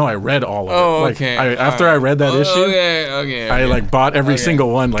 Well, no, I read all of Oh, it. Like, okay. After I read that issue, Okay. I like bought every Okay. single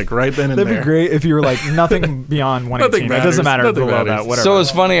one like right then and That'd there. be great if you were like nothing beyond 118. It matters. doesn't matter Nothing below matters. that. Whatever. So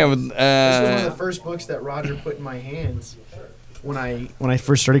it's funny. I would. This was one of the first books that Roger put in my hands when I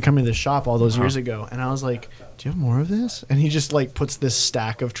first started coming to the shop all those years ago, and I was like, "Do you have more of this?" And he just like puts this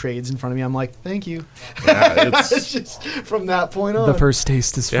stack of trades in front of me. I'm like, "Thank you." Yeah, It's just from that point on. the first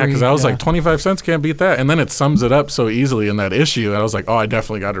taste is free. Yeah, because I was like, 25 cents can't beat that. And then it sums it up so easily in that issue. And I was like, oh, I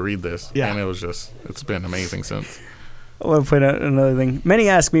definitely got to read this. Yeah. And it was just, it's been amazing since. I want to point out another thing. Many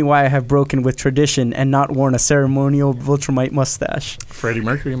ask me why I have broken with tradition and not worn a ceremonial Viltrumite mustache. Freddie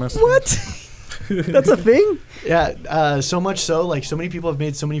Mercury must. What? That's a thing? Yeah, so much so, like, so many people have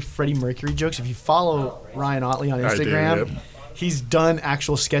made so many Freddie Mercury jokes. If you follow Ryan Otley on I do, Instagram, yep. he's done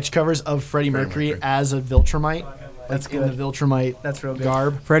actual sketch covers of Freddie Mercury Mercury. as a Viltrumite. That's in the Viltrumite That's real good.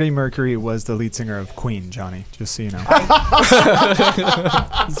 garb. Freddie Mercury was the lead singer of Queen, Johnny. Just so you know.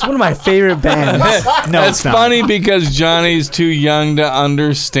 It's one of my favorite bands. No, That's it's not. funny because Johnny's too young to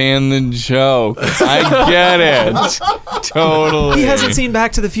understand the joke. I get it. Totally. He hasn't seen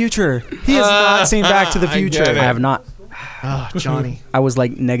Back to the Future. He has not seen Back to the I Future. get I have not. Oh, Johnny. I was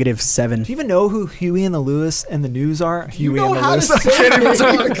like -7. Do you even know who Huey and the Lewis and the News are? Huey know and the how to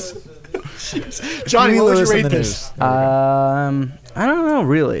Lewis. say it. Johnny, Huey what would Lewis you and rate the this? News. I don't know,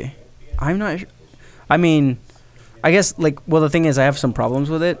 really. I'm not. I mean, I guess the thing is, I have some problems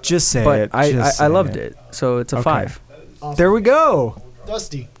with it. Just say but it. I Just I say loved it, so it's a Okay. 5. There we go.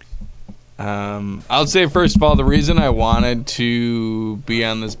 Dusty. I'll say, first of all, the reason I wanted to be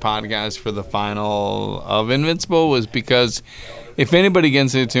on this podcast for the final of Invincible was because if anybody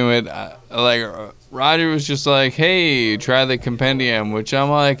gets into it, like Roger was just like, hey, try the compendium, which I'm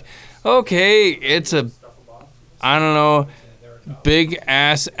like, okay, it's a, I don't know, big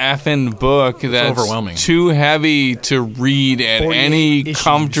ass effing book that's overwhelming, too heavy to read at any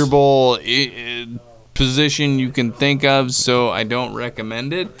comfortable position you can think of, so I don't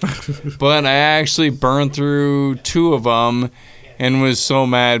recommend it. But I actually burned through 2 of them and was so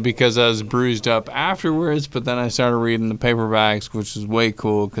mad because I was bruised up afterwards. But then I started reading the paperbacks, which is way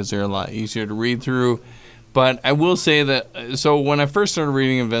cool because they're a lot easier to read through. But I will say that, so when I first started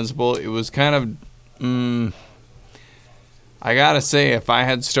reading Invincible, it was kind of I gotta say, if I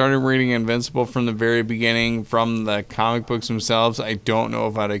had started reading Invincible from the very beginning, from the comic books themselves, I don't know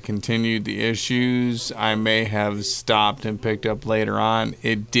if I'd have continued the issues. I may have stopped and picked up later on.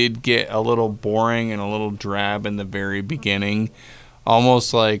 It did get a little boring and a little drab in the very beginning.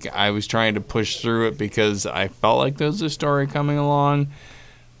 Almost like I was trying to push through it because I felt like there was a story coming along.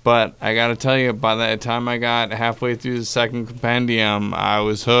 But I gotta tell you, by the time I got halfway through the second compendium, I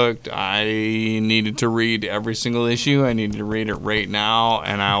was hooked. I needed to read every single issue. I needed to read it right now,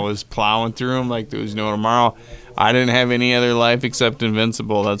 and I was plowing through them like there was no tomorrow. I didn't have any other life except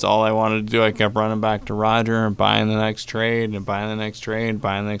Invincible. That's all I wanted to do. I kept running back to Roger and buying the next trade and buying the next trade and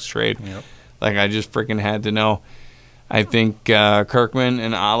buying the next trade. Yep. Like, I just freaking had to know. I think Kirkman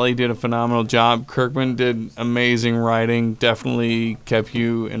and Ollie did a phenomenal job. Kirkman did amazing writing, definitely kept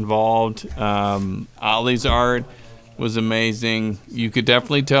you involved. Ollie's art was amazing. You could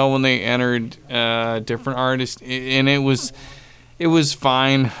definitely tell when they entered different artists, and it was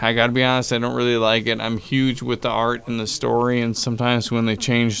fine. I got to be honest, I don't really like it. I'm huge with the art and the story, and sometimes when they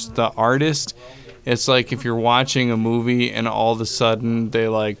change the artist, it's like if you're watching a movie and all of a sudden they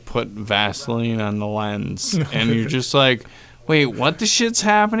like put Vaseline on the lens and you're just like, wait, what the shit's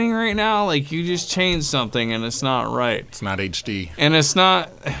happening right now? Like, you just changed something and it's not right. It's not HD. And it's not,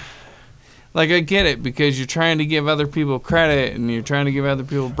 like, I get it because you're trying to give other people credit and you're trying to give other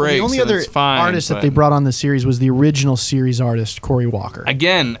people breaks. The only and other it's fine, artist that they brought on the series was the original series artist, Cory Walker.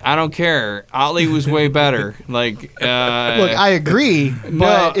 Again, I don't care. Ollie was way better. Like, look, I agree,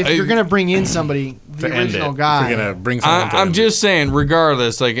 but if you're gonna bring in somebody, the original guy, if you're gonna bring someone I'm just saying,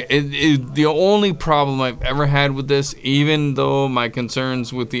 regardless, like, the only problem I've ever had with this, even though my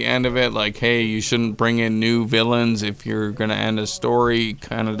concerns with the end of it, like, hey, you shouldn't bring in new villains if you're gonna end a story,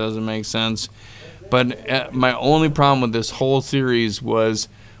 kind of doesn't make sense. But my only problem with this whole series was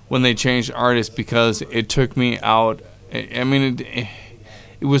when they changed artists, because it took me out. I mean,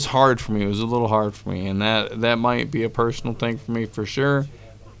 it was hard for me. It was a little hard for me, and that might be a personal thing for me for sure.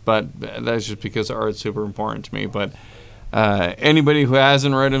 But that's just because art's super important to me. But anybody who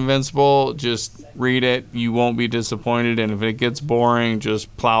hasn't read Invincible, just read it. You won't be disappointed. And if it gets boring,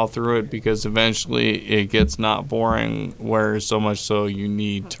 just plow through it, because eventually it gets not boring, where so much so you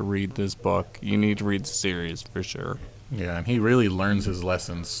need to read this book. You need to read the series for sure. Yeah, and he really learns his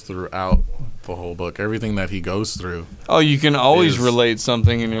lessons throughout the whole book. Everything that he goes through. Oh, you can always relate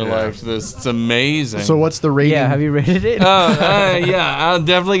something in your life to this. It's amazing. So what's the rating? Yeah, have you rated it? Yeah, I'll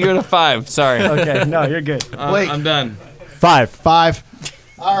definitely give it a 5. Sorry. Okay, no, you're good. Wait. I'm done. 5.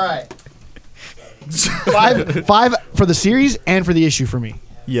 All right. 5 for the series and for the issue for me.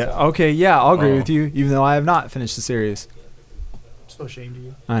 Yeah. Okay. Yeah, I'll agree with you, even though I have not finished the series. I'm so ashamed of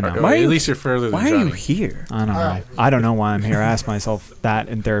you. I know. At least you're further than Why Johnny. are you here? I don't know. right. I don't know why I'm here. I ask myself that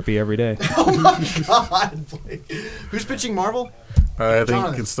in therapy every day. Oh my God! Who's pitching Marvel? I think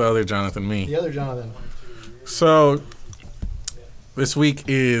Jonathan. it's the other Jonathan, me. The other Jonathan. So, this week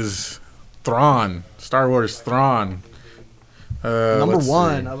is Thrawn, Star Wars Thrawn. Number let's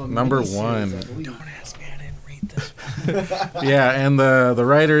one see. of a Number miniseries, one. I believe. Don't ask me. I didn't read this. Yeah, and the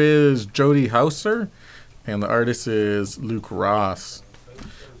writer is Jody Houser, and the artist is Luke Ross.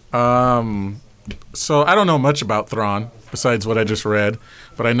 So I don't know much about Thrawn besides what I just read,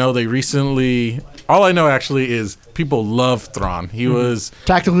 but I know they recently. All I know actually is people love Thrawn. He was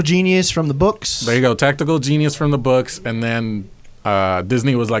Tactical genius from the books. there. You go, tactical genius from the books, and then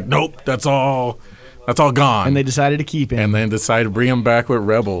Disney was like, nope, that's all gone. And they decided to keep him. and then decided to bring him back with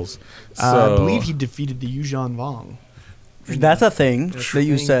Rebels. So I believe he defeated the Yuuzhan Vong. That's a thing that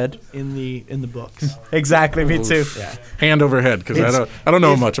you said. in the books. Exactly. Me too. hand over head, because I don't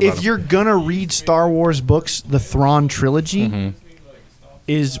know much about If him. you're gonna read Star Wars books, the Thrawn trilogy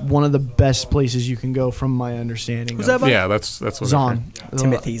is one of the best places you can go, from my understanding. Who's that about? Yeah, that's what I've Zahn. heard.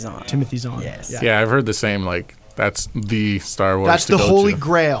 Timothy Zahn. Timothy Zahn. Yes. Yeah, I've heard the same. Like that's the Star Wars. That's the holy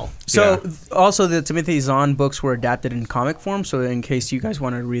grail. So also the Timothy Zahn books were adapted in comic form. So in case you guys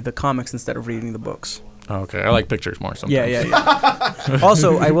wanted to read the comics instead of reading the books. Okay, I like pictures more sometimes. Yeah.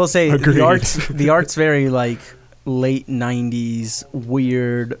 Also, I will say the art's very like late '90s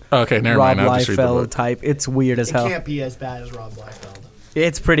weird. Okay, never Rob mind. I'll just read the Liefeld book. type. It's weird as hell. It can't be as bad as Rob Liefeld.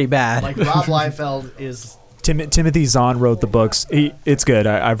 It's pretty bad. Like Rob Liefeld is. Timothy Zahn wrote the books. It's good.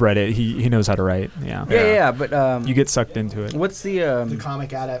 I've read it. He knows how to write. Yeah. But you get sucked into it. What's the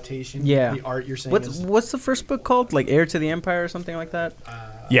comic adaptation? Yeah. The art you're saying. What's the first book called? Like Heir to the Empire or something like that?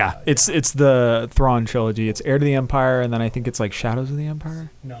 Yeah, it's the Thrawn trilogy. It's Heir to the Empire, and then I think it's like Shadows of the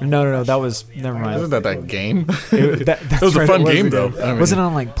Empire. No, that was never mind. Isn't that game? That was a fun game it though. Was it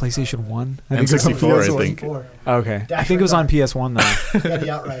on like PlayStation 1? And 64, I think. Okay, I think it was on PS1 though. Yeah,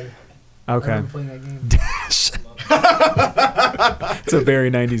 the Outrider. Okay. I remember playing that game. It's a very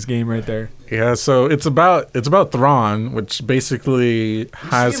 90s game right there. Yeah, so it's about Thrawn, which basically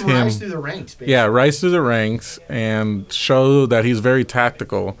has him rise through the ranks. Basically. Yeah, rise through the ranks and show that he's very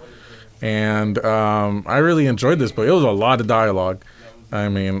tactical. And I really enjoyed this book. It was a lot of dialogue. I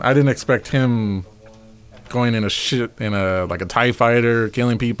mean, I didn't expect him going in a TIE fighter,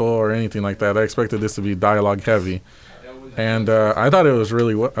 killing people or anything like that. I expected this to be dialogue heavy. And I thought it was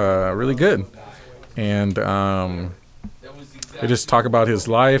really good. And they just talk about his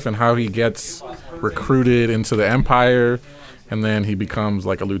life and how he gets recruited into the Empire, and then he becomes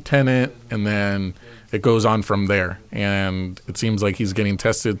like a lieutenant, and then it goes on from there. And it seems like he's getting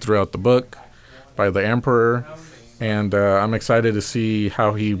tested throughout the book by the Emperor, and I'm excited to see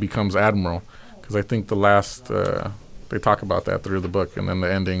how he becomes admiral, because I think the last they talk about that through the book, and then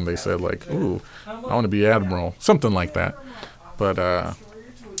the ending they said like, "Ooh, I want to be admiral," something like that. But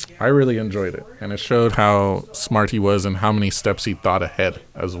I really enjoyed it, and it showed how smart he was and how many steps he thought ahead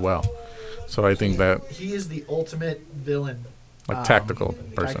as well. So I think that he is the ultimate villain, like tactical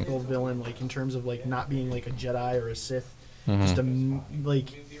person. Tactical villain, like in terms of like not being like a Jedi or a Sith. Mm-hmm. Just like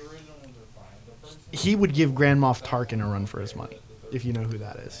he would give Grand Moff Tarkin a run for his money, if you know who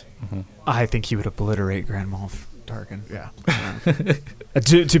that is. Mm-hmm. I think he would obliterate Grand Moff Tarkin. Yeah.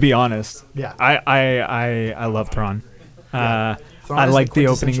 To be honest. Yeah. I love Thrawn. I like the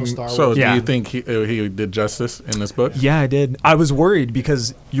opening. So do you think he did justice in this book? Yeah, I did. I was worried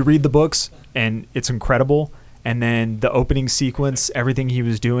because you read the books and it's incredible, and then the opening sequence, everything he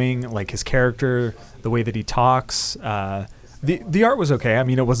was doing, like his character, the way that he talks, the art was okay. I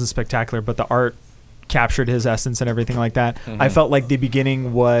mean, it wasn't spectacular, but the art captured his essence and everything like that. Mm-hmm. I felt like the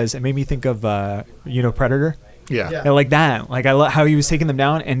beginning it made me think of Predator. Yeah. Like that. Like I love how he was taking them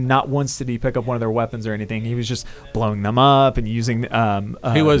down, and not once did he pick up one of their weapons or anything. He was just blowing them up and using.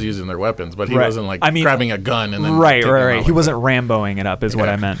 He was using their weapons, but he wasn't grabbing a gun and then. Right. He wasn't Ramboing it up, is what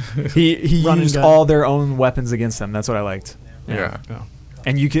I meant. He used all their own weapons against them. That's what I liked. Yeah.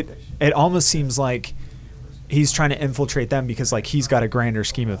 And it almost seems like he's trying to infiltrate them because like he's got a grander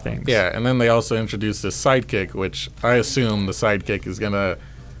scheme of things. Yeah, and then they also introduced this sidekick, which I assume the sidekick is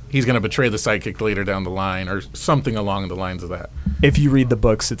he's gonna betray the sidekick later down the line, or something along the lines of that. If you read the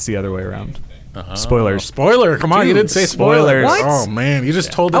books, it's the other way around. Spoilers. Spoiler! Come on, you didn't say spoilers. What? Oh man, you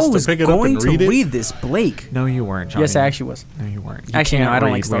just told us to pick it up and read it. I was going to read this, Blake. No, you weren't, Johnny. Yes, I actually was. No, you weren't. Actually, no, I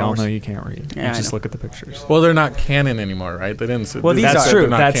don't like Star Wars. We all know you can't read. Yeah, you just look at the pictures. Well, they're not canon anymore, right? They didn't. Well, that's true.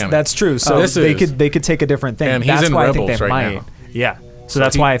 That's true. So they could take a different thing. And he's that's in why Rebels I think they right might. now. Yeah. So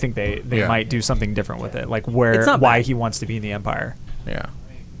that's why I think they might do something different with it, like why he wants to be in the Empire. Yeah.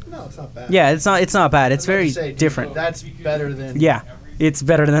 No, it's not bad. Yeah, it's not bad. It's very different. That's better than. Yeah, it's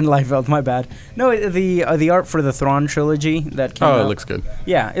better than Liefeld. My bad. No, the art for the Thrawn trilogy that came out. Oh, it looks good.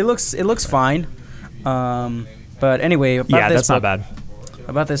 Yeah, it looks fine. But anyway, that's not bad.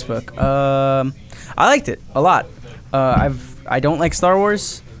 About this book, I liked it a lot. I don't like Star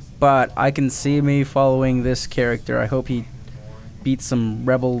Wars, but I can see me following this character. I hope he beats some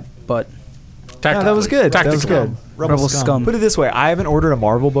rebel butt. Yeah, that was good. That was good. Rebel scum. Put it this way: I haven't ordered a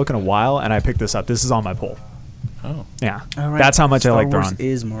Marvel book in a while, and I picked this up. This is on my pull. Oh. Yeah. All right. That's how much Star I like Wars Thrawn.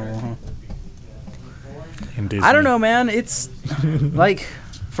 is Marvel, huh? And Disney. I don't know, man. It's like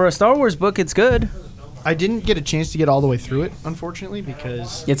for a Star Wars book, it's good. I didn't get a chance to get all the way through it, unfortunately,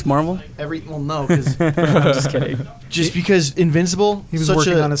 because It's Marvel. no, because I'm just kidding. just because Invincible. He was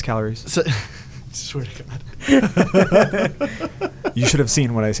working on his calories. Swear to God. You should have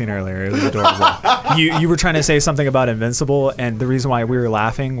seen what I seen earlier. It was adorable. You were trying to say something about Invincible, and the reason why we were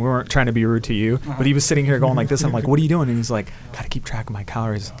laughing, we weren't trying to be rude to you, but he was sitting here going like this. I'm like, what are you doing? And he's like, gotta keep track of my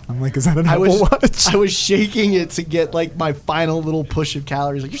calories. I'm like, is that an Apple Watch? I was shaking it to get like my final little push of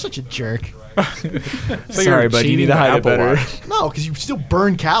calories. Like, you're such a jerk. Sorry, but you need to hide it better. No, because you still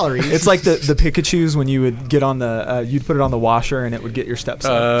burn calories. It's like the Pikachus when you would get on the you'd put it on the washer and it would get your steps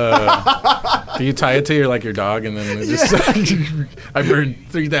up. Do you tie it to your dog and then it just I burned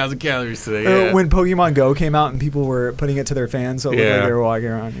 3,000 calories today. Yeah. When Pokemon Go came out and people were putting it to their fans, so it looked like they were walking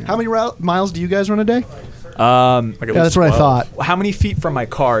around. How many miles do you guys run a day? That's what I thought. How many feet from my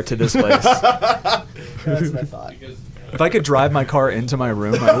car to this place? That's what I thought. If I could drive my car into my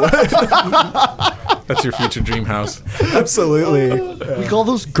room, I would. That's your future dream house. Absolutely. We call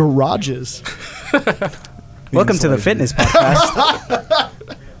those garages. Welcome to the fitness podcast.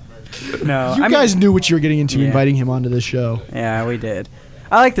 No, you guys knew what you were getting into inviting him onto this show. Yeah, we did.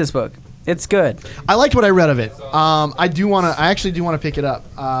 I like this book. It's good. I liked what I read of it. I actually do want to pick it up.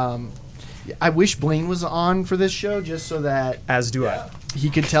 I wish Blaine was on for this show just so that As do I. he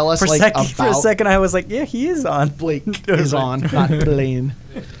could tell us For a second, I was like, yeah, he is on. Blake is on, not Blaine.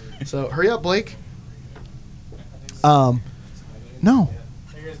 So hurry up, Blake. No.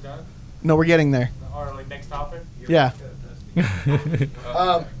 No, we're getting there. Or like next topic? Yeah.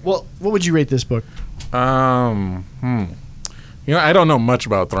 Well, what would you rate this book? I don't know much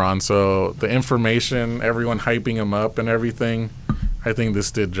about Thrawn, so the information, everyone hyping him up and everything, I think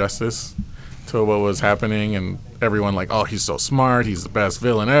this did justice to what was happening, and everyone like, oh, he's so smart, he's the best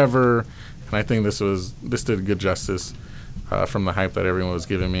villain ever, and I think this did good justice from the hype that everyone was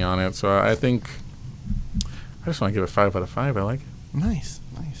giving me on it. So I think I just want to give it 5 out of 5. I like it. Nice.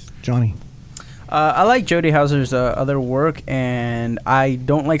 Johnny. I like Jody Houser's other work, and I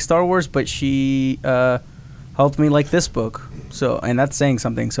don't like Star Wars, but she helped me like this book. So, and that's saying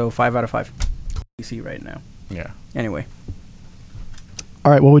something. So 5 out of 5. You see right now. Yeah. Anyway.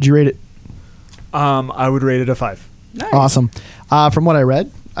 All right, what would you rate it? I would rate it a 5. Nice. Awesome. From what I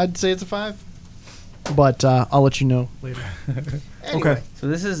read, I'd say it's a 5. But I'll let you know later. Anyway. Okay. So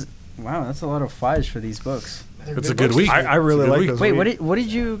this is that's a lot of 5s for these books. It's a good week. I really like this. Wait, what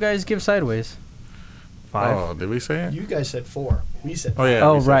did you guys give Sideways? 5. Oh, did we say it? You guys said 4. We said 5. Oh, yeah.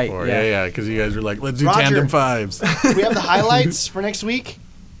 Oh, we said right, 4. yeah. Yeah, because you guys were like, let's do Roger. tandem 5s. We have the highlights for next week.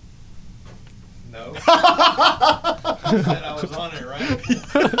 No. I said I was on it, right?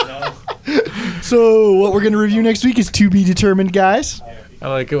 No. So what we're going to review next week is to be determined, guys. I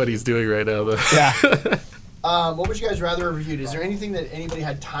like what he's doing right now, though. Yeah. What would you guys rather have reviewed? Is there anything that anybody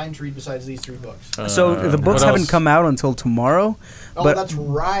had time to read besides these 3 books? So the books what haven't else? come out until tomorrow. Oh, but, that's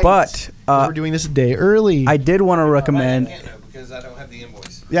right. But we're doing this a day early. I did want to I recommend. can't know because I don't have the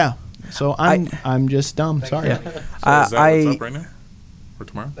invoice. Yeah. So I'm just dumb. Sorry. Yeah. So is that what's up right now? Or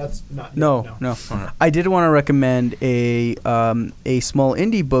tomorrow? That's not. No. Alright. I did want to recommend a small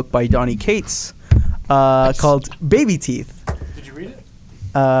indie book by Donnie Cates called Baby Teeth. Did you read it?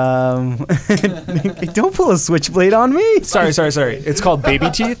 Don't pull a switchblade on me. Sorry. It's called Baby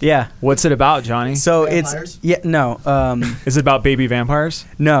Teeth? Yeah. What's it about, Johnny? So Vampires? Is it about baby vampires?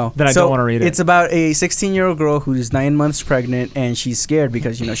 No. Then I So don't wanna read it. It's about a 16-year-old girl who's 9 months pregnant, and she's scared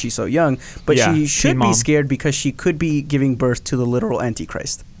because she's so young. But Yeah, she teen should be mom. scared because she could be giving birth to the literal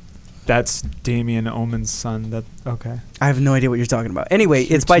Antichrist. That's Damien Omen's son. Okay. I have no idea what you're talking about. Anyway,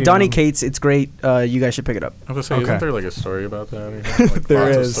 You're it's by too Donnie young. Cates. It's great. You guys should pick it up. I was going to say, Okay. isn't there like a story about that? Or something? Like There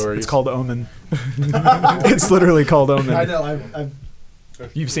lots of is. stories? It's called Omen. It's literally called Omen. I know. I've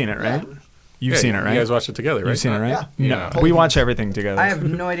You've seen it, right? You've Yeah, seen it, right? You guys watched it together, right? You've seen it, right? Yeah. No, we watch everything together. I have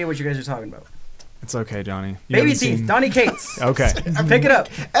no idea what you guys are talking about. It's okay, Johnny. You Baby haven't Teeth, seen- Donnie Cates. Okay. Pick it up.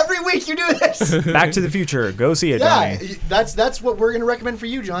 every week you do this. Back to the Future. Go see it, Yeah, Johnny. that's what we're gonna recommend for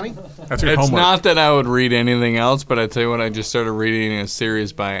you, Johnny. That's your It's homework. not that I would read anything else, but I tell you what, I just started reading a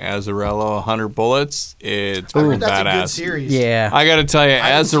series by Azzarello, 100 Bullets. It's I pretty heard that's a good badass. series. Yeah. I got to tell you,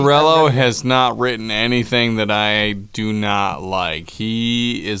 haven't seen- I've Azzarello never- has not written anything that I do not like.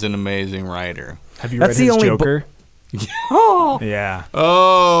 He is an amazing writer. Have you That's read the his only Joker? Oh, Yeah.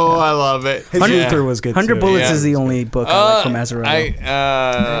 I love it. His Luther was good 100 too. Bullets Yeah. is the only book I like from Azzarello.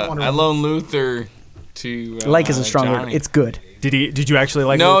 I loan Luther to Like is a strong word. Johnny. It's good. Did you actually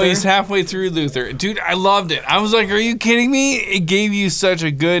like No, Luther? he's halfway through Luther. Dude, I loved it. I was like, are you kidding me? It gave you such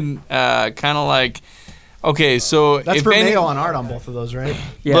a good kind of like, okay, so That's if for any, Mayo on art on both of those, right?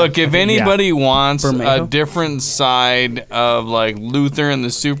 Yeah. look, if anybody wants a Bermejo. different side of like Luther and the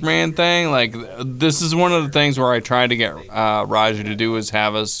Superman thing, like this is one of the things where I tried to get Roger to do is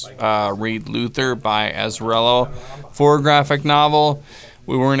have us read Luther by Azzarello for a graphic novel.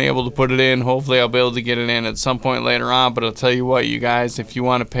 We weren't able to put it in. Hopefully I'll be able to get it in at some point later on. But I'll tell you what, you guys, if you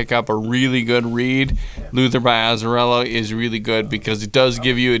want to pick up a really good read, Luther by Azzarello is really good because it does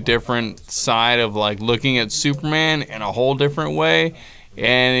give you a different side of like looking at Superman in a whole different way.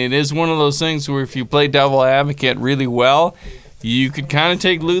 And it is one of those things where if you play devil advocate really well, You could kind of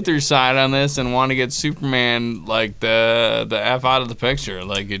take Luther's side on this and want to get Superman like the F out of the picture.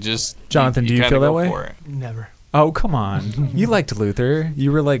 Like it just. Jonathan, do you feel that way? For it. Never. Oh, come on. You liked Luther.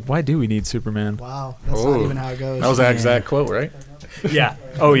 You were like, why do we need Superman? Wow, that's not even how it goes. That was that exact quote, right? Yeah.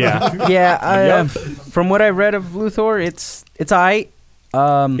 Oh, yeah. Yeah. From what I read of Luthor, it's aight.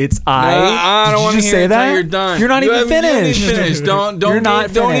 It's I don't want to say that. You're done. You're not even finished. Don't You're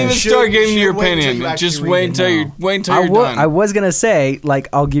even start giving your wait until opinion. you Just actually wait read until it you're done. I was gonna say like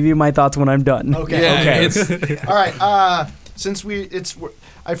I'll give you my thoughts when I'm done. Okay. Yeah, Okay. All right. Since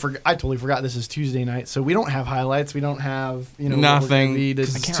I totally forgot this is Tuesday night, so we don't have highlights. We don't have nothing.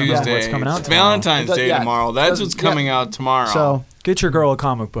 It's can't remember what's coming out It's tomorrow. Valentine's Day tomorrow. That's what's coming out tomorrow. So Get your girl a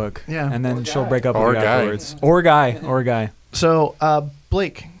comic book. Yeah. And then she'll break up Or with you guy. afterwards. Or a guy. So,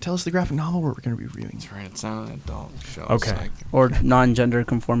 Blake, tell us the graphic novel we're going to be reviewing. That's right. It's not an adult show. Okay. Or non-gender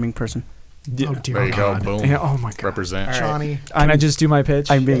conforming person. Oh, dear There you God. go. Boom. Yeah, oh my God. Represent. Johnny. Can I just do my pitch?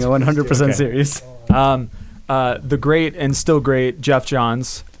 I'm being 100% Okay. serious. The great and still great Geoff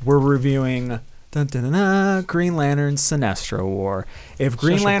Johns. We're reviewing Green Lantern Sinestro War. If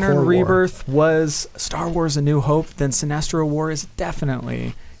Green Sinestro Lantern Corps War. Rebirth was Star Wars A New Hope, then Sinestro War is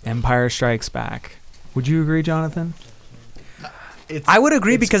definitely Empire Strikes Back. Would you agree, Jonathan? I would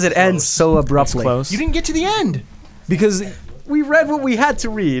agree because it ends so abruptly. Close. You didn't get to the end. Because We read what we had to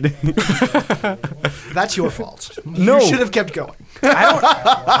read. That's your fault. No. You should have kept going.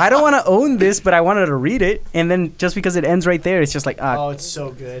 I don't want to own this, but I wanted to read it, and then just because it ends right there, it's just like, Oh, it's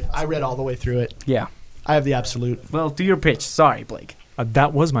so good. I read all the way through it. yeah. I have the absolute. Well, do your pitch. Sorry, Blake.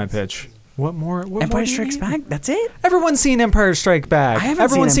 that was my pitch. What more? What Empire more do you Strikes need? Back. That's it. Everyone's seen Empire Strike Back. I haven't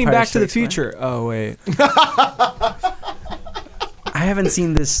Everyone's seen seen Empire Back to the Strikes Future. Oh wait. I haven't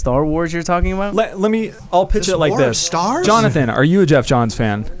seen this Star Wars you're talking about. Let me. I'll pitch This it like War of this. Stars? Jonathan, are you a Geoff Johns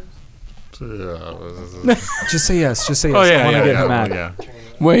fan? Just say yes. Just say yes. Oh I yeah, want to yeah, get yeah, him mad. yeah.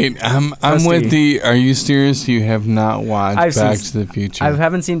 Wait, I'm Rusty. with the. Are you serious? You have not watched I've Back seen- to the Future. I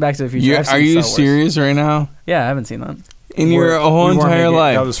haven't seen Back to the Future. I've seen Are you Star Wars. serious right now? Yeah, I haven't seen that. In your whole We weren't entire making-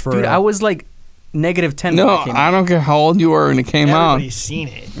 life? That was for Dude, I was like -10 when No, it came I out. don't care how old you were when it came out. Everybody's seen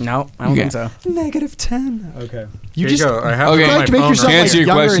it. No, I don't Okay. think so. -10. Okay. You Here just you go. I have Okay. it on like my to make phone yourself right To like answer your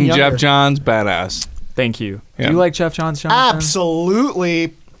younger and question, younger. Geoff Johns, badass. Thank you. Yeah. Do you like Geoff Johns, Jonathan?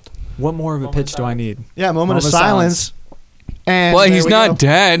 absolutely. What more of a pitch do I need? Yeah, moment of silence. And Well, there he's we not go.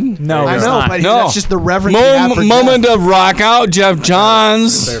 dead. No, I it's know, not. but No. that's just the reverence you have for Moment Geoff. of rock out, Geoff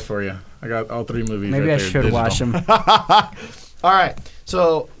Johns. there for you. I got all three movies. Maybe right I there, should digital. watch them. All right.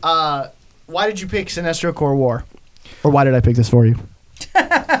 So, why did you pick Sinestro Corps War? Or why did I pick this for you?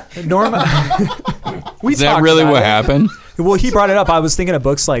 Norma. We Is that talked really about what it. happened? Well, he brought it up. I was thinking of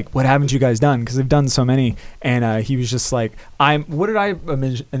books like, what haven't you guys done? Because they've done so many. And he was just like, what did I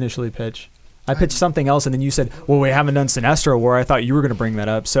initially pitch? I pitched something else, and then you said, well, we haven't done Sinestro War. I thought you were going to bring that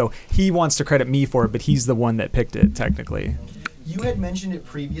up. So he wants to credit me for it, but he's the one that picked it, technically. You had mentioned it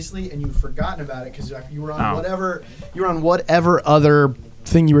previously, and you'd forgotten about it because you were on Oh. whatever other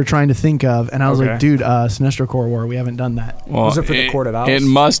thing you were trying to think of, and I was Okay. like, dude, Sinestro Corps War, we haven't done that. Well, Was it for the Court of Owls? It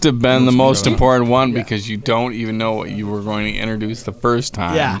must have been the most Yeah. important one because you don't even know what you were going to introduce the first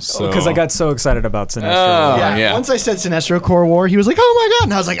time. Yeah. so. Because I got so excited about Sinestro Oh, War. yeah. Once I said Sinestro Corps War, he was like, oh my god,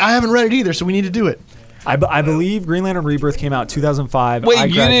 and I was like, I haven't read it either, so we need to do it. I believe Green Lantern Rebirth came out 2005. Wait, I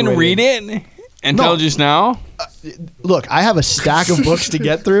you didn't read graduated. it until No. just now? Look, I have a stack of books to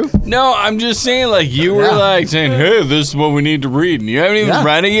get through. No, I'm just saying, like, you were Yeah. like saying, hey, this is what we need to read. And you haven't even Yeah.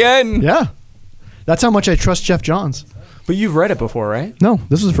 read it yet? Yeah, that's how much I trust Geoff Johns. But you've read it before, right? No,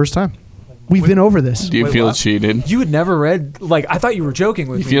 this was the first time. We've been over this. Do you Wait, feel what? cheated? You had never read, like, I thought you were joking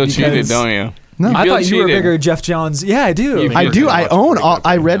with You me. feel because cheated, don't you? No. I feel thought you were a cheated. bigger Geoff Johns. Yeah, I do. You I feel do. cheated. I own all.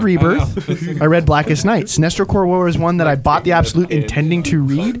 I read Rebirth. I read Blackest Night. Sinestro Corps War is one that I bought the absolute intending to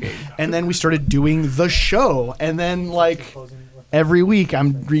read, and then we started doing the show, and then like every week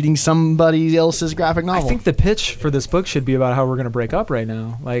I'm reading somebody else's graphic I novel. think the pitch for this book should be about how we're going to break up right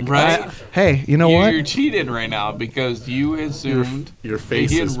now. Like, Right? Hey, you know You're what? cheated right now because you assumed Your that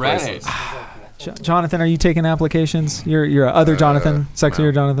face he had is read priceless. it. Jonathan, are you taking applications? You're a other Jonathan,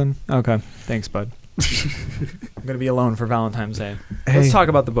 sexier Jonathan. Okay, thanks, bud. I'm gonna be alone for Valentine's Day. Hey, Let's talk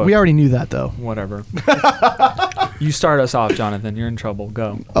about the book. We already knew that though. Whatever. You start us off, Jonathan. You're in trouble.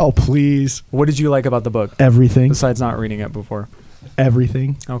 Go. Oh please, What did you like about the book everything, besides not reading it before?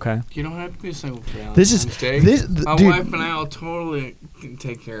 everything. Okay. You don't have to be single for Valentine's This is Day. this, My dude. wife and I will totally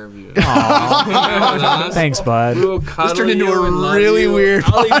take care of you. Thanks, bud. We will cuddle turned into you a and love really you. weird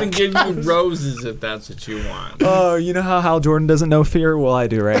I'll even give you roses if that's what you want. Oh, you know how Hal Jordan doesn't know fear? Well, I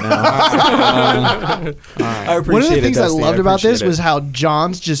do right now. I appreciate One of the it, things I Dusty. loved about this appreciate was how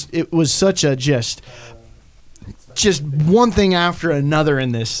John's it was such a just one thing after another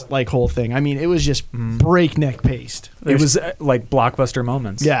in this like whole thing. I mean, it was just breakneck paced. It was like blockbuster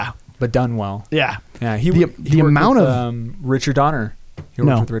moments. Yeah, but done well. Yeah, yeah. He the amount with, of Richard Donner. He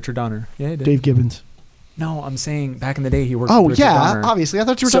worked with Richard Donner. Yeah, he did. Dave Gibbons. No, I'm saying back in the day he worked. Oh with Richard Donner. Obviously. I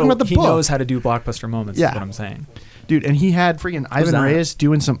thought you were talking about the he book. He knows how to do blockbuster moments. Yeah, is what I'm saying. Dude, and he had freaking Ivan Reyes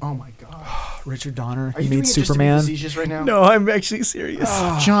doing some. Oh my god, Richard Donner. Are he you made doing Superman. It just to be facetious right now? No, I'm actually serious.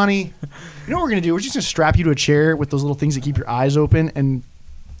 Johnny, you know what we're gonna do? We're just gonna strap you to a chair with those little things that keep your eyes open and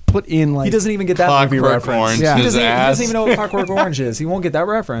put in like. He doesn't even get that movie reference. Orange, yeah. He doesn't even know what Clockwork Orange is. He won't get that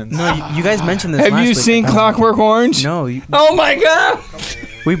reference. No, you guys mentioned this. Have last you week. seen Clockwork Orange? No. Oh my god!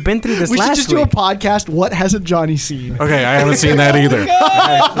 We've been through this we should last just week. do a podcast. What hasn't Johnny seen? Okay, I haven't seen that either.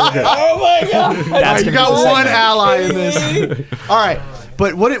 Oh my god! All right, you got one ally in this. All right,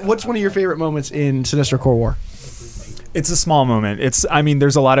 but what's one of your favorite moments in Sinestro Core War? It's a small moment.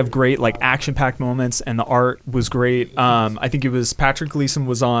 There's a lot of great like action-packed moments, and the art was great. I think it was Patrick Gleason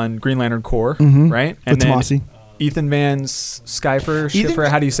was on Green Lantern Corps, right? And With Tomasi. Ethan Van Sciver,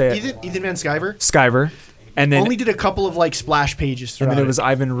 how do you say it? Ethan Van Sciver. Sciver. And then only did a couple of like splash pages throughout. And then it was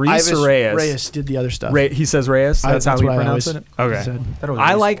Ivan Reis or Reyes. Reyes did the other stuff. He says Reyes. That's how he what I pronounces always it. Okay. said.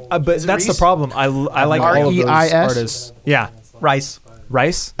 I like, but that's the Reis? problem. I like all of those R-E-I-S? artists. Yeah, Rice.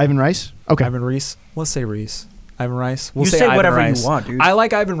 Ivan Rice. Okay. Ivan Reis. Let's say Reis. Ivan Rice. We'll You say say Ivan whatever Rice. you want, dude. I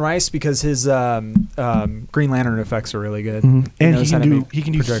like Ivan Rice because his Green Lantern effects are really good. And knows he how to can do make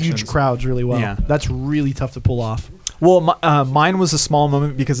huge projections. crowds really well. Yeah. That's really tough to pull off. Well, mine was a small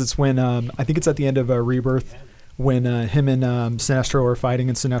moment because it's when I think it's at the end of Rebirth when him and Sinestro are fighting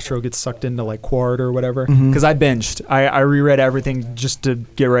and Sinestro gets sucked into like Quard or whatever. Because I binged. I reread everything just to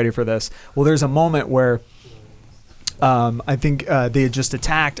get ready for this. Well, there's a moment where I think they had just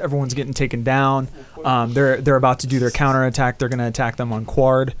attacked. Everyone's getting taken down. They're about to do their counterattack. They're going to attack them on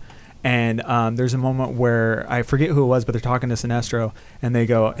Quard. And there's a moment where I forget who it was, but they're talking to Sinestro, and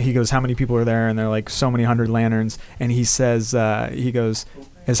he goes, how many people are there? And they're like, so many 100 lanterns. And he says, he goes,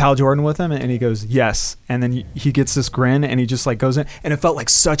 is Hal Jordan with him? And he goes, yes. And then he gets this grin, and he just like goes in, and it felt like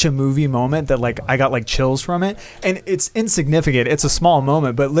such a movie moment that like I got like chills from it. And it's insignificant. It's a small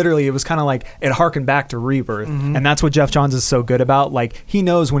moment, but literally it was kind of like it harkened back to Rebirth. And that's what Geoff Johns is so good about. Like he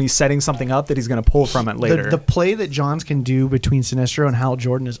knows when he's setting something up that he's going to pull from it later. The play that Johns can do between Sinestro and Hal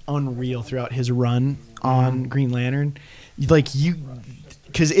Jordan is unreal throughout his run on Green Lantern.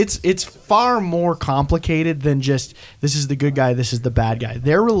 Because it's far more complicated than just this is the good guy, this is the bad guy.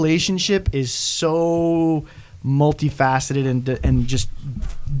 Their relationship is so multifaceted and just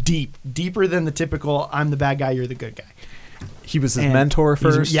deeper than the typical I'm the bad guy, you're the good guy. He was his mentor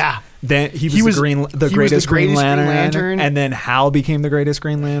first. Then he was the greatest Green Lantern, and then Hal became the greatest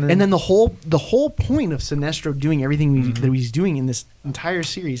Green Lantern. And then the whole point of Sinestro doing everything that he's doing in this entire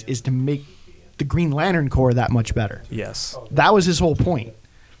series is to make the Green Lantern Corps that much better. Yes, that was his whole point.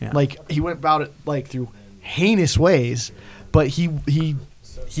 Yeah. Like he went about it like through heinous ways, but he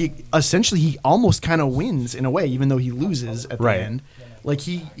essentially he almost kind of wins in a way, even though he loses at the end. Like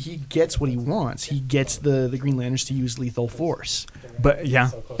he gets what he wants. He gets the Green Lanterns to use lethal force. But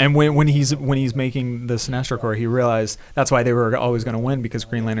yeah, and when he's making the Sinestro Corps, he realized that's why they were always going to win, because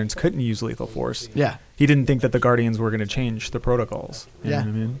Green Lanterns couldn't use lethal force. Yeah, he didn't think that the Guardians were going to change the protocols. You know what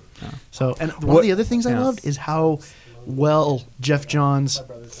I mean? Yeah. So, and one of the other things I loved is how well Geoff Johns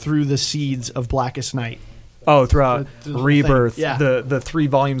threw the seeds of Blackest Night. Oh, throughout the Rebirth, thing. Yeah. the 3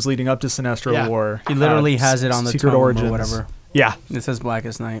 volumes leading up to Sinestro War. He literally has it on the Secret tome Origins or whatever. Yeah, it says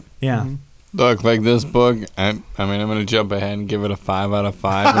Blackest Night. Yeah. Look, like this book, I mean, I'm going to jump ahead and give it a 5 out of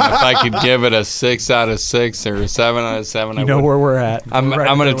 5. And if I could give it a 6 out of 6 or a 7 out of 7, you know where we're at. I'm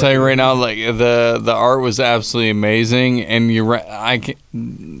going to tell you right now, like the art was absolutely amazing, and you're right. Like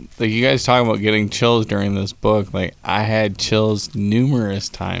you guys talking about getting chills during this book. Like I had chills numerous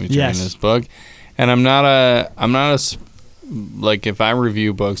times during this book, and I'm not a like if I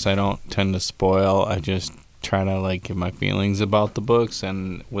review books, I don't tend to spoil. I just try to like give my feelings about the books,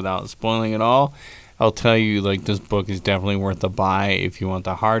 and without spoiling it all, I'll tell you like this book is definitely worth a buy. If you want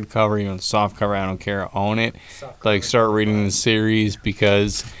the hardcover, you want the softcover, I don't care, own it. Like start reading the series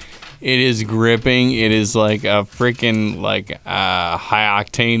because it is gripping. It is like a freaking like high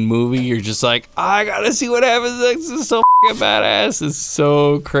octane movie. You're just like, I gotta see what happens next. This is so fucking badass. It's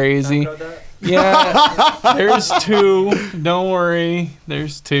so crazy. Yeah, there's 2. Don't worry,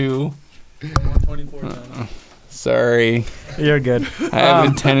 there's 2. 124. Sorry. You're good. I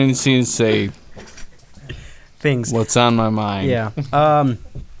have a tendency to say things. What's on my mind? Yeah.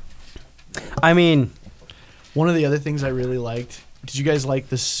 I mean, one of the other things I really liked. Did you guys like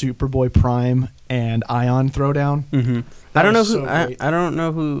the Superboy Prime and Ion throwdown? I don't know who. I don't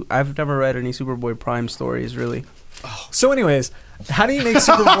know who. I've never read any Superboy Prime stories really. So, anyways, how do you make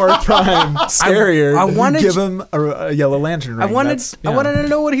Superboy Prime scarier? I wanted give him a Yellow Lantern ring. I wanted to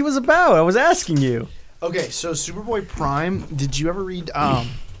know what he was about. I was asking you. Okay, so Superboy Prime. Did you ever read?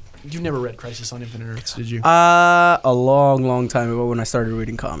 You've never read Crisis on Infinite Earths, did you? A long time ago when I started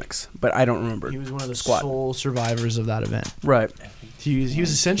reading comics, but I don't remember. He was one of the sole survivors of that event. Right. He was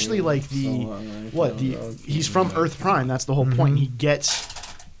essentially like he's from Earth Prime. That's the whole point. He gets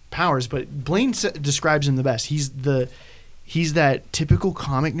powers, but Blaine describes him the best. He's that typical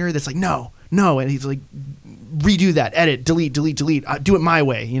comic nerd that's like, no, and he's like, redo that, edit, delete, do it my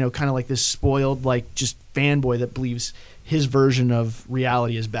way. Kind of like this spoiled, like just fanboy that believes his version of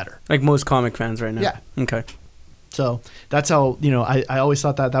reality is better. Like most comic fans right now. Yeah. Okay. So that's how I always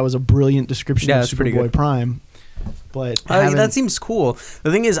thought that was a brilliant description of Superboy Prime. But that seems cool.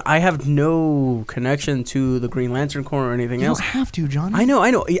 The thing is, I have no connection to the Green Lantern Corps or anything else. You don't have to, Johnny. I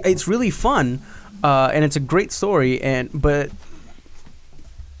know. It's really fun, and it's a great story. But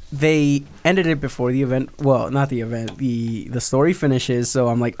they ended it before the event. Well, not the event. The story finishes. So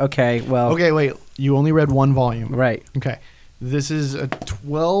I'm like, okay, well. Okay, wait. You only read one volume, right? Okay. This is a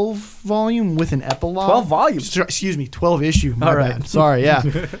 12 volume with an epilogue. 12 volumes. Excuse me, 12 issue. My All right. bad. Sorry, yeah.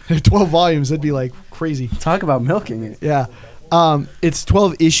 12 volumes, that'd be like crazy. Talk about milking it. Yeah. It's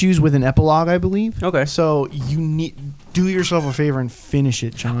 12 issues with an epilogue, I believe. Okay. So you do yourself a favor and finish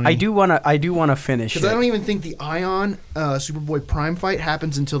it, Johnny. I do want to finish it. Because I don't even think the Ion Superboy Prime fight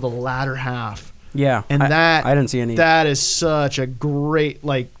happens until the latter half. Yeah. And I didn't see any. That is such a great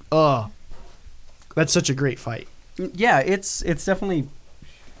that's such a great fight. Yeah, it's definitely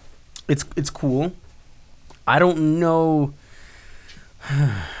it's cool. I don't know.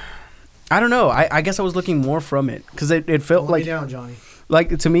 I guess I was looking more from it because it felt like down, Johnny.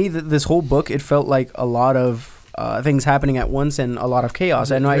 Like to me, this whole book, it felt like a lot of things happening at once and a lot of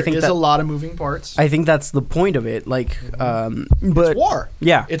chaos. And I think there's a lot of moving parts. I think that's the point of it. Like, but it's war.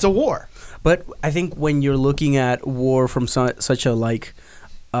 Yeah, it's a war. But I think when you're looking at war from such a like.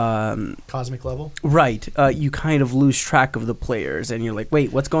 Cosmic level, right? You kind of lose track of the players, and you're like,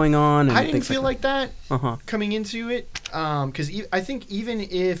 "Wait, what's going on?" And I didn't feel like that coming into it, because I think even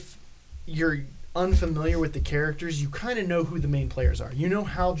if you're unfamiliar with the characters, you kind of know who the main players are. You know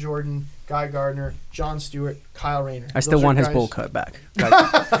Hal Jordan, Guy Gardner, John Stewart, Kyle Rayner. I still want his bowl cut back.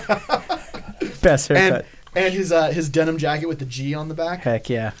 Best haircut. And his denim jacket with the G on the back. Heck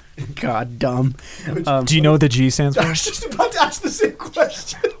yeah. God dumb. Do you know what the G stands for? I was just about to ask the same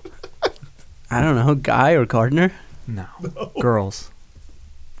question. I don't know. Guy or Gardner? No. Girls.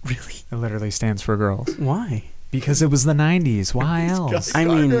 Really? It literally stands for girls. Why? Because it was the 90s. Why else? I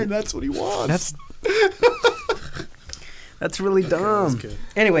mean, and that's what he wants. That's really dumb.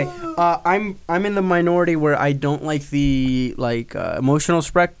 Anyway, I'm in the minority where I don't like the emotional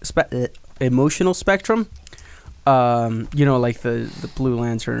spectrum. Like the blue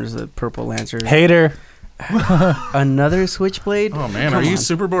lanterns, the purple lanterns. Hater. Another switchblade. Oh man, are you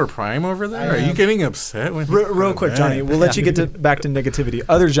Superboy Prime over there? Are you getting upset with real quick, Johnny? We'll let you get back to negativity.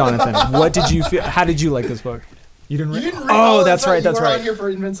 Other Jonathan, what did you feel? How did you like this book? You didn't read. Oh, that's right. That's right. On here for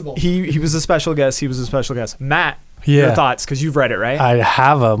Invincible. He was a special guest. Matt, your thoughts, because you've read it, right? I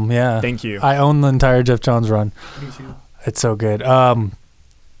have them. Yeah. Thank you. I own the entire Geoff Johns run. Me too. It's so good.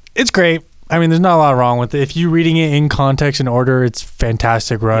 It's great. I mean, there's not a lot wrong with it. If you're reading it in context and order, it's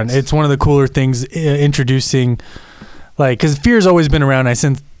fantastic run. Yes. It's one of the cooler things introducing, because fear's always been around.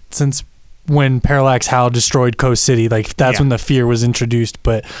 Since when Parallax Hal destroyed Coast City, that's when the fear was introduced.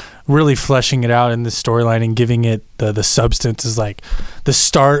 But really fleshing it out in this storyline and giving it the substance is the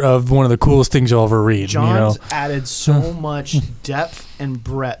start of one of the coolest things you'll ever read. John's added so much depth and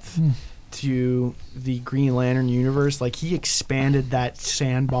breadth to the Green Lantern universe. He expanded that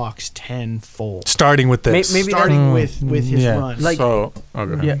sandbox tenfold. Starting with this. Starting with his run. Go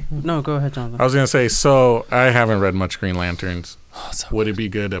ahead. Yeah. No, go ahead, Jonathan. I was going to say, so I haven't read much Green Lanterns. Would it be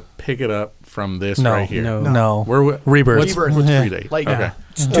good to pick it up from this right here? No. Rebirth. What's the free date? Okay.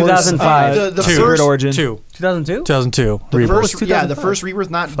 2005. The first Origin. 2002? 2002. The first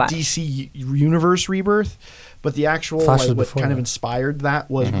Rebirth, not Flash. DC Universe Rebirth, but the actual what kind of inspired that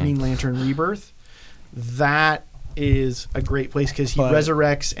was Green Lantern Rebirth. That is a great place because he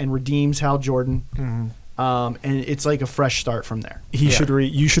resurrects and redeems Hal Jordan. And it's like a fresh start from there. You should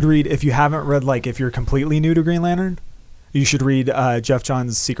read, if you haven't read, if you're completely new to Green Lantern, you should read Geoff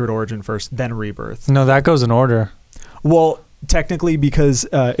Johns' Secret Origin first, then Rebirth. No, that goes in order. Well, technically, because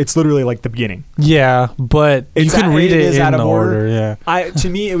it's literally the beginning. Yeah, but you can read it in the order. Yeah. To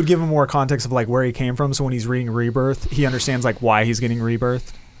me, it would give him more context of where he came from. So when he's reading Rebirth, he understands why he's getting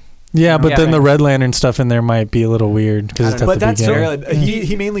Rebirth. Yeah, but Yeah. then the Red Lantern stuff in there might be a little weird because it's at But the that's beginning.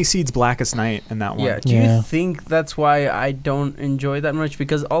 he mainly seeds Blackest Night in that one. Yeah. Do Yeah. you think that's why I don't enjoy that much?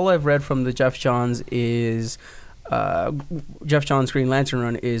 Because all I've read from the Geoff Johns is Geoff Johns' Green Lantern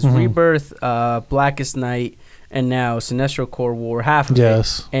run is Rebirth, Blackest Night, and now Sinestro Corps War, half of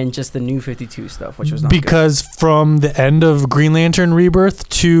it, and just the New 52 stuff, which was not because good. From the end of Green Lantern Rebirth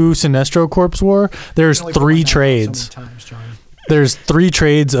to Sinestro Corps War, there's 3 trades. There's 3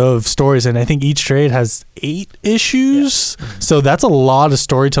 trades of stories, and I think each trade has 8 issues. Yeah. So that's a lot of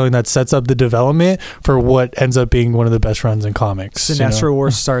storytelling that sets up the development for what ends up being one of the best runs in comics. Sinestro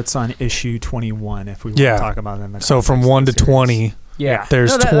War starts on issue 21, if we want to talk about it in the So from 1 to 20,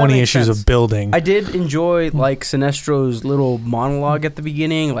 there's 20 issues of building. I did enjoy like Sinestro's little monologue at the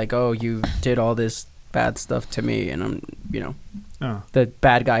beginning, like, "Oh, you did all this bad stuff to me," and I'm, the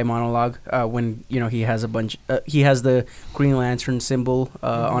bad guy monologue when he has a bunch. He has the Green Lantern symbol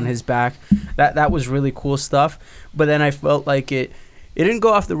on his back. That was really cool stuff. But then I felt like it didn't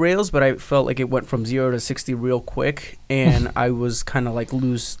go off the rails, but I felt like it went from 0 to 60 real quick, and I was kind of like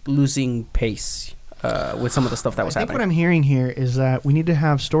losing pace with some of the stuff that was happening. I think what I'm hearing here is that we need to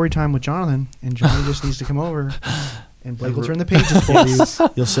have story time with Jonathan, and Johnny just needs to come over. And Blake will turn the pages for you.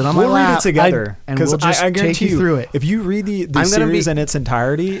 You'll sit on my lap. We'll read it together. And we'll just I take you through it. If you read the series in its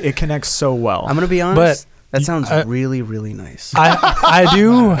entirety, it connects so well. I'm going to be honest. That sounds really, really nice. I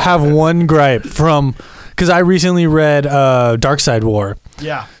do have one gripe because I recently read Dark Side War.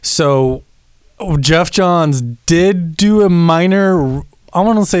 Yeah. So Geoff Johns did do a minor... I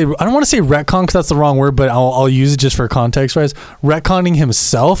don't want to say retcon because that's the wrong word, but I'll use it just for context wise. Retconning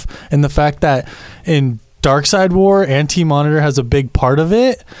himself and the fact that in Dark Side War, Anti-Monitor has a big part of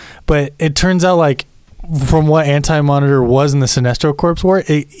it, but it turns out like from what Anti-Monitor was in the Sinestro Corps War,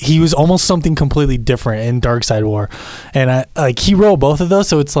 he was almost something completely different in Dark Side War, and he wrote both of those,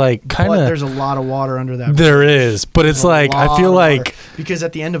 so it's like kind of there's a lot of water under that. There is, but it's like I feel like because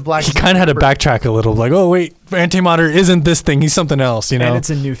at the end of Black, he kind of had to backtrack a little, like, oh wait, Anti-Monitor isn't this thing; he's something else, And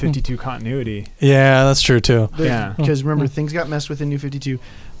it's in New 52 continuity. Yeah, that's true too. Because remember, things got messed with in New 52.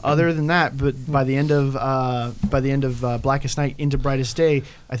 Other than that, but by the end of Blackest Night into Brightest Day,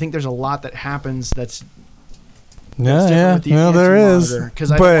 I think there's a lot that happens that's different with the there is.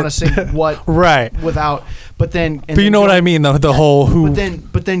 Because I don't want to say what right without, but then. But you know what I mean, the whole who.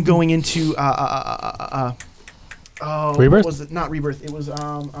 But then going into Rebirth? What was it? Not Rebirth. It was when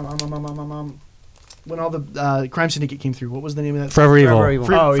all the Crime Syndicate came through. What was the name of that? Forever Evil.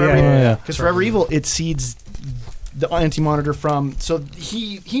 Forever Evil. Because Forever Evil, it seeds the Anti-Monitor from, so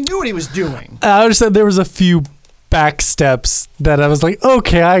he knew what he was doing. I just said there was a few back steps that I was like,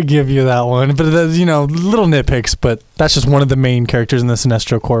 okay, I give you that one, but little nitpicks, but that's just one of the main characters in the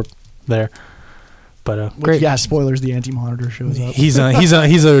Sinestro Corps there. But great. Yeah, spoilers. The Anti-Monitor shows up. He's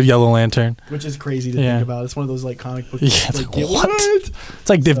a Yellow Lantern, which is crazy to think about. It's one of those like comic books. Yeah, it's like, what? It's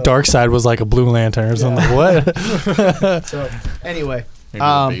like if Darkseid was like a Blue Lantern or something. What? So anyway, maybe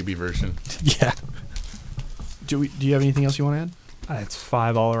a baby version. Yeah. Do you have anything else you want to add? It's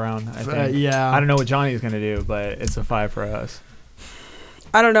 5 all around. I think. Yeah. I don't know what Johnny's gonna do, but it's a 5 for us.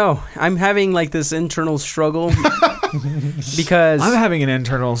 I don't know. I'm having like this internal struggle because I'm having an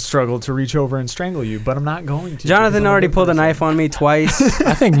internal struggle to reach over and strangle you, but I'm not going to. Jonathan already pulled a knife on me twice.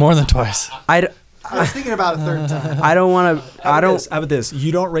 I think more than twice. I was thinking about a third time. I don't want to. How about this?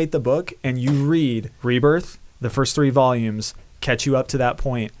 You don't rate the book, and you read Rebirth, the first 3 volumes, catch you up to that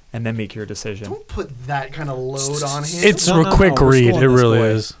point, and then make your decision. Don't put that kind of load on him. It's a quick read. It really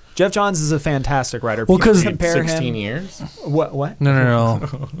is. Geoff Johns is a fantastic writer. Well, because 16 years. What? No.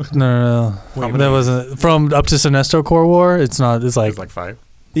 That wasn't from up to Sinestro Corps War. It's not. It's like 5.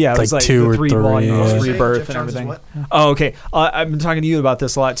 Yeah, it was like 2 or 3 3 volumes, Rebirth and everything. Oh, okay. I've been talking to you about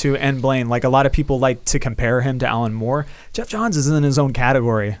this a lot too, and Blaine. Like a lot of people like to compare him to Alan Moore. Geoff Johns is in his own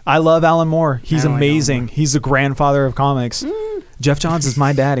category. I love Alan Moore. He's amazing. He's the grandfather of comics. Geoff Johns is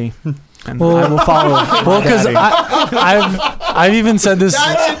my daddy. And I will follow. Well, because I've even said this.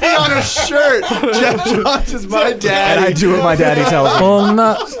 That should be on a shirt. Geoff Johns is my dad. And I do what my daddy tells me.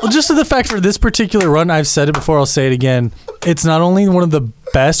 Well, just to the fact for this particular run, I've said it before. I'll say it again. It's not only one of the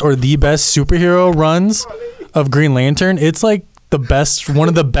best or the best superhero runs of Green Lantern. It's like one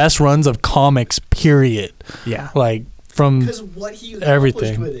of the best runs of comics. Period. Yeah. Like from because what he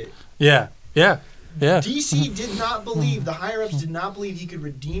everything with it. Yeah. DC did not believe, the higher-ups did not believe he could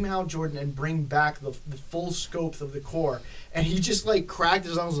redeem Hal Jordan and bring back the full scope of the Corps. And he just, like, cracked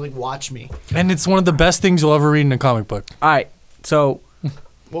his arms like, watch me. And it's one of the best things you'll ever read in a comic book. All right, so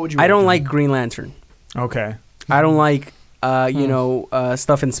what would you? I don't like Green Lantern. Okay. I don't like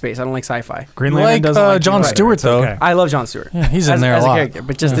stuff in space. I don't like sci-fi. Green Lantern like doesn't like Jon Green Stewart Lantern. though. It's okay. I love Jon Stewart. Yeah, he's in there as a lot. character,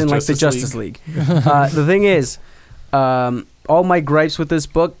 but just in like the Justice Justice League. The thing is, all my gripes with this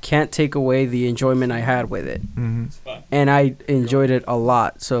book can't take away the enjoyment I had with it, and I enjoyed it a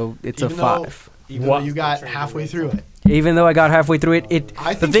lot. So it's Even a though- 5. Even though you got halfway through it. Even though I got halfway through it,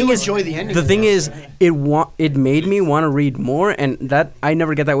 I the think thing you'll is, enjoy the ending. the thing is, it made me want to read more, and that I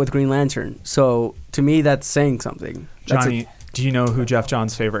never get that with Green Lantern. So to me, that's saying something. That's Johnny, do you know who Geoff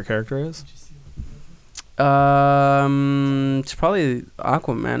John's favorite character is? it's probably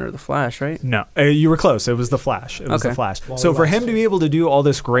Aquaman or the Flash, right? No, you were close. It was the Flash. It was the Okay. Flash. So for him to be able to do all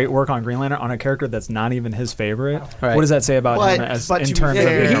this great work on Green Lantern on a character that's not even his favorite, Right. what does that say about him But as to in be terms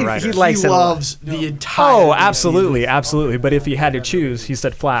fair, of being a he writer? likes he it a lot. loves the entire. Oh, DC. absolutely, absolutely. But if he had to choose, he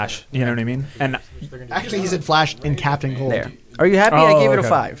said Flash. You know what I mean? And Actually, he said Flash in Captain Cold. There. Are you happy? I Oh, gave it a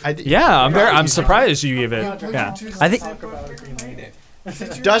okay. 5. yeah, I'm surprised you gave it. Yeah. I think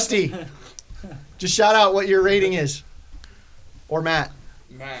Dusty, just shout out what your rating is, or Matt,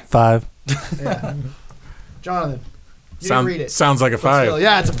 5. Jonathan. You didn't read it. Sounds like a 5.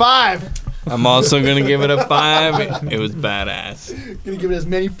 Yeah, it's a 5. I'm also gonna give it a 5. It was badass. Gonna give it as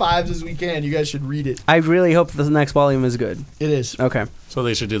many 5s as we can. You guys should read it. I really hope the next volume is good. It is. Okay. So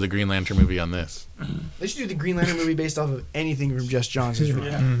they should do the Green Lantern movie on this. They should do the Green Lantern movie based off of anything from Just Johns.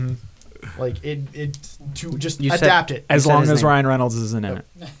 Like it to just You said- adapt it. As said long his as name. Ryan Reynolds isn't in it.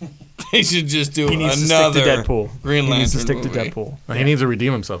 They should just do He needs another to stick to Deadpool. Green He needs to Lantern stick to movie. Deadpool. Well, he needs to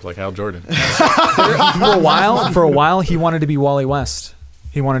redeem himself like Hal Jordan. For a while, he wanted to be Wally West.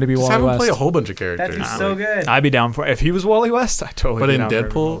 He wanted to be Just Wally have him West. play a whole bunch of characters. good. I'd be down for if he was Wally West. I totally. But be in down for him to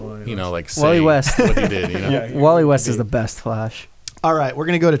be Deadpool, Wally you know, like Wally say West. what he did. You know? Wally West is the best Flash. All right, we're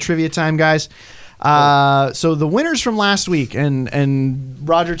gonna go to trivia time, guys. So the winners from last week, and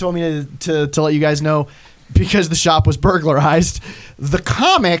Roger told me to let you guys know, because the shop was burglarized, the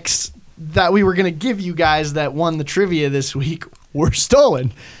comics that we were gonna give you guys that won the trivia this week were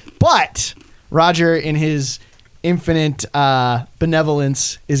stolen. But Roger, in his infinite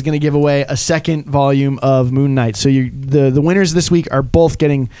benevolence, is going to give away a second volume of Moon Knight. So the winners this week are both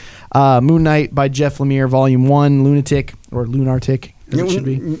getting Moon Knight by Jeff Lemire, Volume 1, Lunatic, or Lunartic, as it should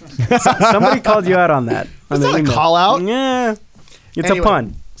be. Somebody called you out on that. It's not a call out. Yeah. It's Anyway. a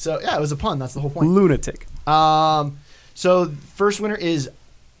pun. So, yeah, it was a pun. That's the whole point. Lunatic. So, first winner is,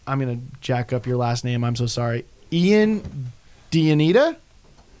 I'm going to jack up your last name. I'm so sorry. Ian Dionita?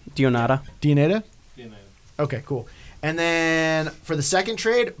 Dionata. Okay, cool. And then for the second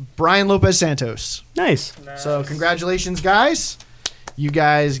trade, Brian Lopez Santos. Nice. So congratulations, guys. You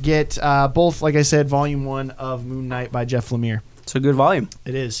guys get both, like I said, Volume 1 of Moon Knight by Jeff Lemire. It's a good volume.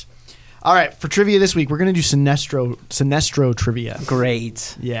 It is. All right, for trivia this week, we're going to do Sinestro trivia.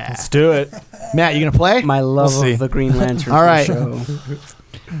 Great. Yeah. Let's do it. Matt, you going to play? My love We'll see. of the Green Lantern All right. show.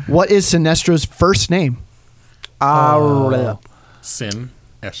 What is Sinestro's first name? Sin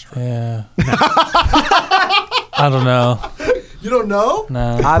Estro. Yeah. I don't know. You don't know?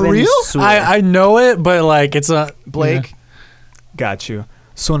 No. For real? I know it, but like it's a Blake? Got you.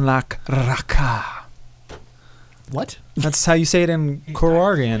 Sunlak Raka. What? That's how you say it in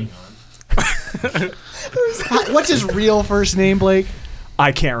Korarian. What's his real first name, Blake?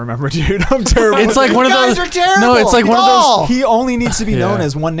 I can't remember, dude. I'm terrible. It's like one of guys those. are terrible. No, it's like one of those. He only needs to be known Yeah.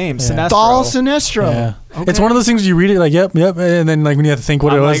 as one name, Yeah. Sinestro. Thal Sinestro. Yeah. It's one of those things you read it like yep, and then like when you have to think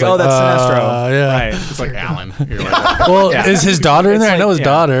what I'm it was. like, oh, that's Sinestro. Yeah. Right. It's like Alan. You're like, Well, Yeah. is his daughter in It's there? I know like- his yeah.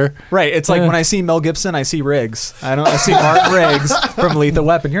 daughter. Right. It's like Yeah. when I see Mel Gibson, I see Riggs. I see Mark Riggs from Lethal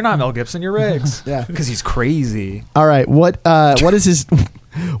Weapon. You're not Mel Gibson. You're Riggs. Yeah. Because he's crazy. All right. What is his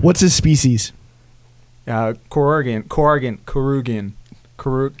what's his species? Korugan.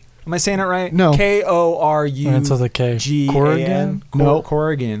 Am I saying it right? No. Korugan. It's with a K. Corrigan? No.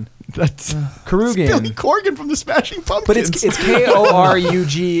 Korugan. That's Billy Korugan. Corgan from the Smashing Pumpkins. But it's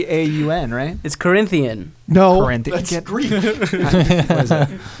Korugaun, right? It's Corinthian. no, Corinthian. that's Get- Greek. What is it?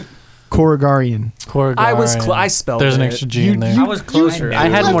 Corrigarian. I was I spelled There's an it. extra G in there. I was closer. I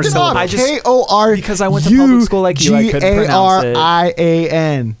had left more it off. syllables. I just- K-O-R because I went to public school like you, I couldn't pronounce it.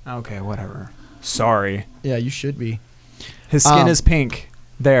 G-A-R-I-A-N. Okay, whatever. Sorry. Yeah, you should be. His skin is pink.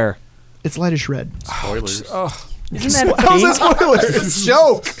 There. It's lightish red. spoilers. Isn't that How's pink? that spoiler? It's a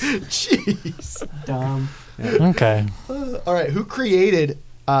joke. Jeez. Dumb. Okay. All right, who created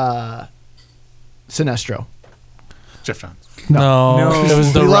Sinestro? Jeff Johns. No, No. it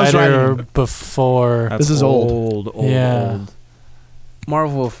was the He loves writer writing. before. That's This is old. Yeah. old.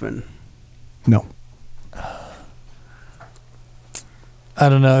 Marv Wolfman. No. I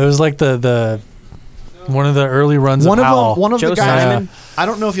don't know. It was like the one of the early runs One of of Howl. them. One of Joe the guys. Simon. I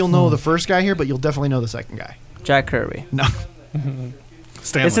don't know if you'll know the first guy here, but you'll definitely know the second guy. Jack Kirby. No.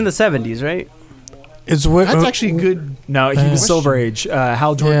 Stanley. It's in the 70s, right? It's what, That's actually a good. No, he was Silver Age.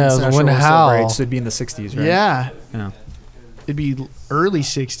 Hal Jordan Yeah, Sinestro when was Hal- Silver Age, so it'd be in the 60s, right? Yeah. Yeah. It'd be early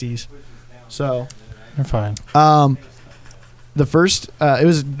 60s. So. You're fine. The first,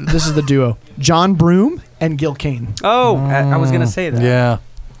 this is the duo, John Broome and Gil Kane. Oh, I was going to say that. Yeah.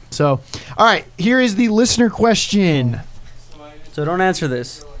 So, all right, here is the listener question. So don't answer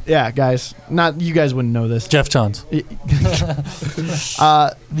this. Yeah, guys, you guys wouldn't know this. Geoff Johns. The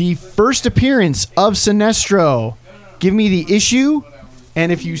first appearance of Sinestro. Give me the issue,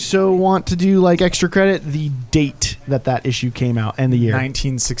 and if you so want to do like extra credit, the date that issue came out and the year.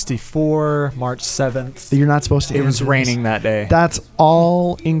 1964, March 7th. You're not supposed to. It was answer raining that day. That's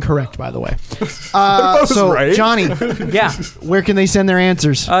all incorrect, by the way. So, right. Johnny, Yeah. where can they send their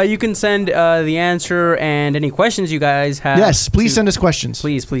answers? You can send the answer and any questions you guys have. Yes, please send us questions.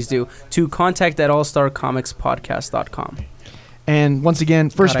 Please do. To contact@allstarcomicspodcast.com. And once again,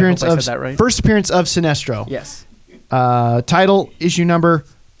 first God, I appearance hope I of said that right. Sinestro. Yes. Title, issue number,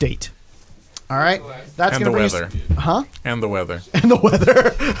 date. All right, that's And gonna the bring weather. us, huh? And the weather. And the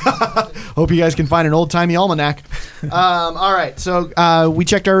weather. Hope you guys can find an old timey almanac. All right, so we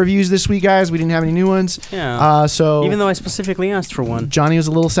checked our reviews this week, guys. We didn't have any new ones. Yeah. So Even though I specifically asked for one. Johnny was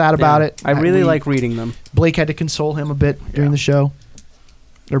a little sad about Yeah. it. I really like reading them. Blake had to console him a bit during the show,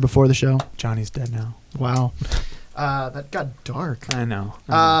 or before the show. Johnny's dead now. Wow. That got dark. I know.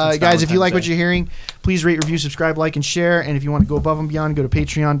 Guys, if you like what you're hearing, please rate, review, subscribe, like, and share. And if you want to go above and beyond, go to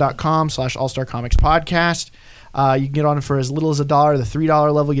patreon.com/allstarcomicspodcast. You can get on it for as little as $1. The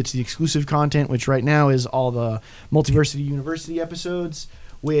 $3 level gets the exclusive content, which right now is all the Multiversity University episodes,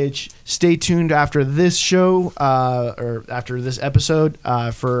 which stay tuned after this show, or after this episode,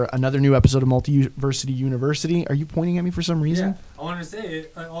 for another new episode of Multiversity University. Are you pointing at me for some reason? Yeah, I wanted to say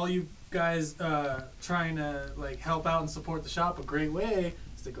it. All you guys trying to help out and support the shop, a great way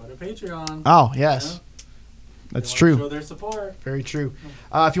is to go to Patreon. Oh, yes. That's true. Show their support. Very true.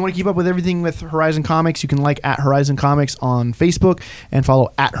 If you want to keep up with everything with Horizon Comics, you can like @Horizon Comics on Facebook and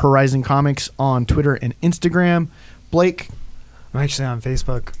follow @Horizon Comics on Twitter and Instagram. Blake? I'm actually on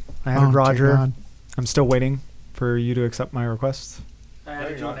Facebook. I added Oh, Roger. dear God. I'm still waiting for you to accept my request. I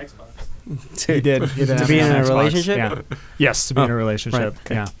had it on Xbox. He did. To be in a relationship? Yeah. Yes, to be in a relationship. right,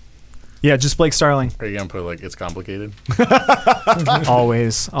 okay. Yeah. Yeah, just Blake Starling. Are you going to put it's complicated?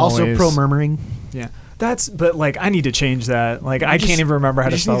 Always. Also pro-murmuring. Yeah. But I need to change that. I can't even remember how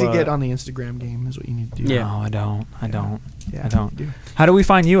You to just spell need to it. get on the Instagram game is what you need to do. Yeah. No, I don't. Yeah, I don't. you do. How do we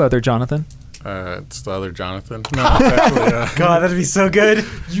find you, other Jonathan? It's the other Jonathan. No, it's actually, God, that'd be so good.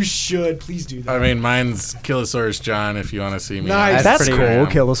 You should. Please do that. I mean, mine's Kilosaurus John if you want to see me. Nice. on That's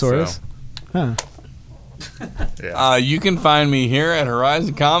Instagram, cool, Kilosaurus. so, Huh. yeah. You can find me here at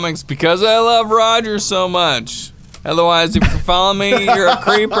Horizon Comics because I love Roger so much. Otherwise, if you follow me, you're a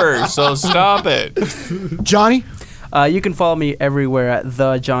creeper. So stop it. Johnny? You can follow me everywhere at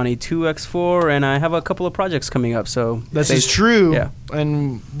thejohnny2x4, and I have a couple of projects coming up. So This is true. Yeah.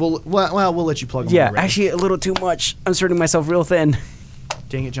 And we'll let you plug them. Yeah, when you're ready. actually a little too much. I'm starting myself real thin.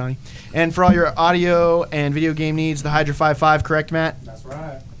 Dang it, Johnny. And for all your audio and video game needs, the Hydra 55, correct, Matt? That's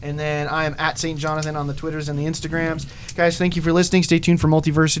right. And then I am at St. Jonathan on the Twitters and the Instagrams. Guys, thank you for listening. Stay tuned for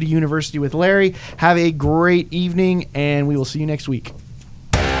Multiversity University with Larry. Have a great evening, and we will see you next week.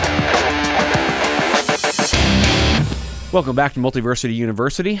 Welcome back to Multiversity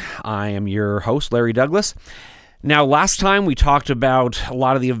University. I am your host, Larry Douglas. Now, last time we talked about a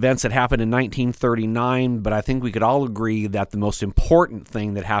lot of the events that happened in 1939, but I think we could all agree that the most important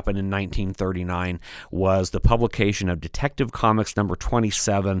thing that happened in 1939 was the publication of Detective Comics number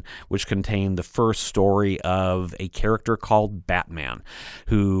 27, which contained the first story of a character called Batman,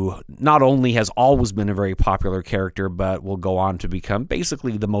 who not only has always been a very popular character, but will go on to become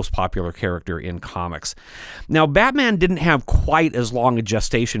basically the most popular character in comics. Now, Batman didn't have quite as long a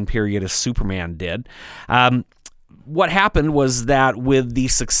gestation period as Superman did. What happened was that with the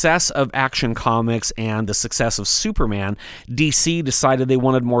success of Action Comics and the success of Superman, DC decided they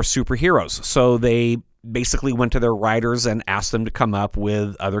wanted more superheroes. So they basically went to their writers and asked them to come up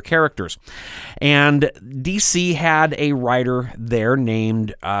with other characters. And DC had a writer there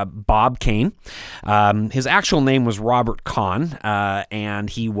named Bob Kane. His actual name was Robert Kahn, and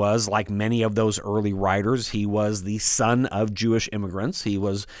he was, like many of those early writers, he was the son of Jewish immigrants. He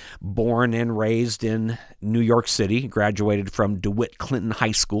was born and raised in New York City, graduated from DeWitt Clinton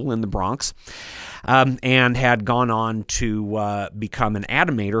High School in the Bronx, and had gone on to become an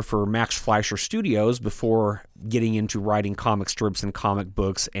animator for Max Fleischer Studios before getting into writing comic strips and comic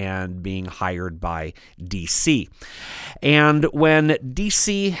books and being hired by DC. And when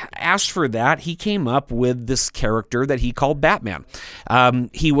DC asked for that, he came up with this character that he called Batman.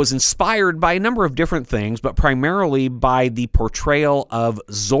 He was inspired by a number of different things, but primarily by the portrayal of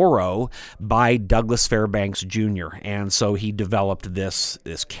Zorro by Douglas Fairbanks Jr., and so he developed this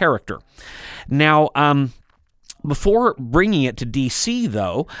character. Now, before bringing it to DC,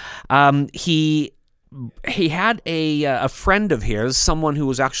 though, he had a friend of his, someone who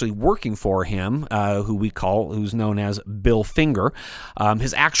was actually working for him, who's known as Bill Finger.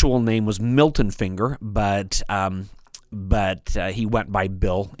 His actual name was Milton Finger, but he went by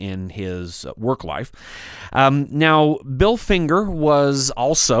Bill in his work life. Now, Bill Finger was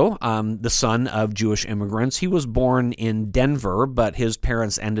also the son of Jewish immigrants. He was born in Denver, but his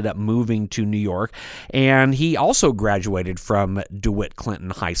parents ended up moving to New York, and he also graduated from DeWitt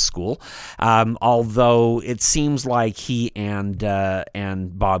Clinton High School, although it seems like he and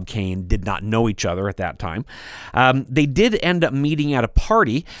Bob Kane did not know each other at that time. They did end up meeting at a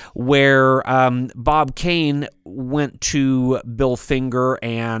party where Bob Kane went to Bill Finger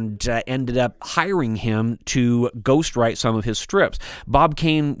and ended up hiring him to ghostwrite some of his strips. Bob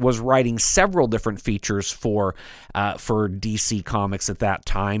Kane was writing several different features for DC Comics at that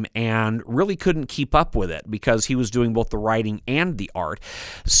time and really couldn't keep up with it because he was doing both the writing and the art.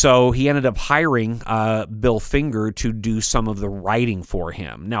 So he ended up hiring Bill Finger to do some of the writing for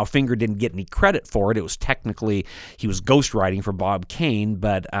him. Now, Finger didn't get any credit for it. It was technically, he was ghostwriting for Bob Kane,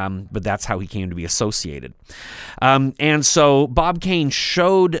 but that's how he came to be associated. And so Bob Kane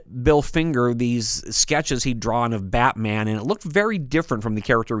showed Bill Finger these sketches he'd drawn of Batman, and it looked very different from the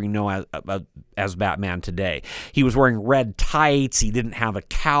character we know as Batman today. He was wearing red tights. He didn't have a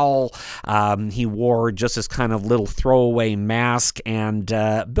cowl. He wore just this kind of little throwaway mask, and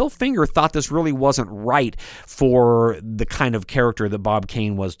Bill Finger thought this really wasn't right for the kind of character that Bob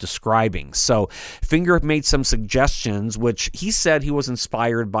Kane was describing. So Finger made some suggestions, which he said he was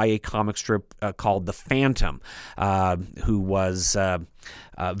inspired by a comic strip called The Phantom, who was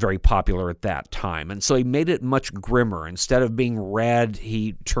very popular at that time. And so he made it much grimmer. Instead of being red,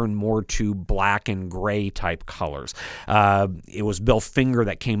 he turned more to black and gray type colors. It was Bill Finger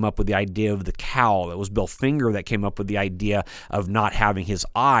that came up with the idea of the cowl. It was Bill Finger that came up with the idea of not having his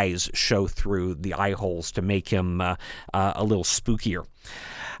eyes show through the eye holes to make him a little spookier.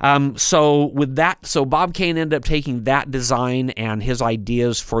 So Bob Kane ended up taking that design and his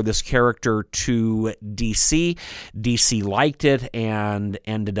ideas for this character to DC. DC liked it and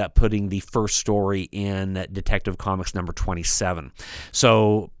ended up putting the first story in Detective Comics number 27.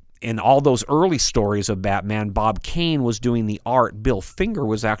 So in all those early stories of Batman, Bob Kane was doing the art. Bill Finger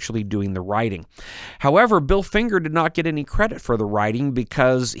was actually doing the writing. However, Bill Finger did not get any credit for the writing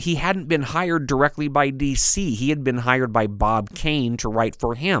because he hadn't been hired directly by DC. He had been hired by Bob Kane to write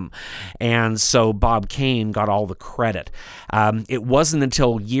for him. And so Bob Kane got all the credit. It wasn't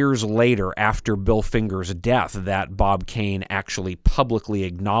until years later, after Bill Finger's death, that Bob Kane actually publicly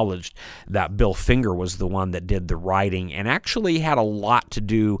acknowledged that Bill Finger was the one that did the writing and actually had a lot to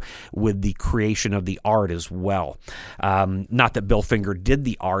do with the creation of the art as well. Not that Bill Finger did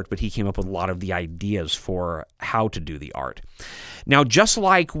the art, but he came up with a lot of the ideas for how to do the art. Now, just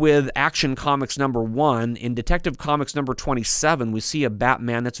like with Action Comics number 1, in Detective Comics number 27, we see a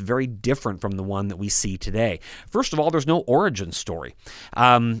Batman that's very different from the one that we see today. First of all, there's no origin story.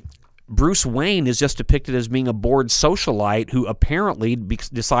 Bruce Wayne is just depicted as being a bored socialite who apparently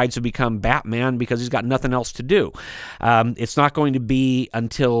decides to become Batman because he's got nothing else to do. It's not going to be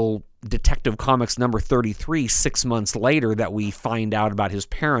until Detective Comics number 33, 6 months later, that we find out about his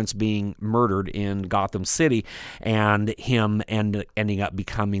parents being murdered in Gotham City and him ending up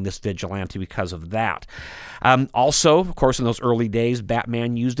becoming this vigilante because of that. Also, of course, in those early days,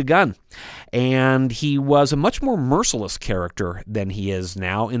 Batman used a gun, and he was a much more merciless character than he is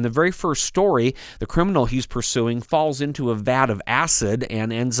now. In the very first story, the criminal he's pursuing falls into a vat of acid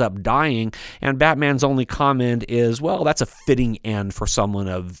and ends up dying, and Batman's only comment is, well, that's a fitting end for someone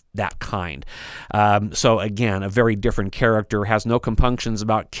of that kind. So again, a very different character, has no compunctions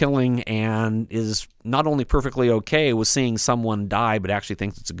about killing, and is not only perfectly okay with seeing someone die, but actually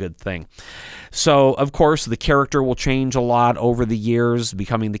thinks it's a good thing. So, of course, the character will change a lot over the years,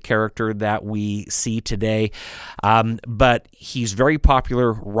 becoming the character that we see today. But he's very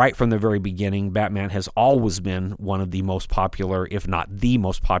popular right from the very beginning. Batman has always been one of the most popular, if not the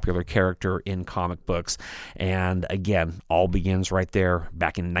most popular character in comic books. And again, all begins right there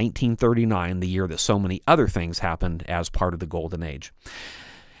back in 1939, the year that so many other things happened as part of the Golden Age.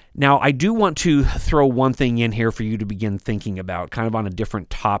 Now, I do want to throw one thing in here for you to begin thinking about, kind of on a different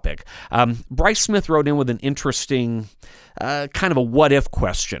topic. Bryce Smith wrote in with an interesting kind of a what-if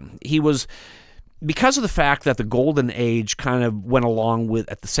question. Because of the fact that the Golden Age kind of went along with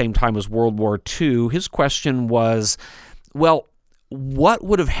at the same time as World War II, his question was, well, what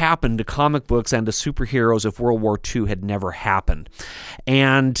would have happened to comic books and to superheroes if World War II had never happened?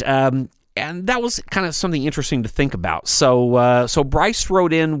 And that was kind of something interesting to think about. So Bryce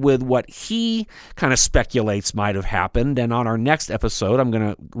wrote in with what he kind of speculates might have happened, and on our next episode, I'm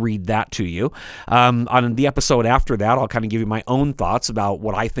going to read that to you. On the episode after that, I'll kind of give you my own thoughts about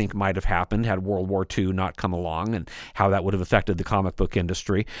what I think might have happened had World War II not come along and how that would have affected the comic book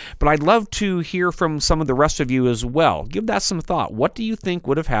industry. But I'd love to hear from some of the rest of you as well. Give that some thought. What do you think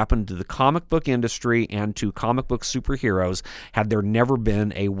would have happened to the comic book industry and to comic book superheroes had there never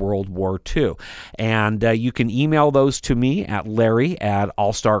been a World War II? And you can email those to me at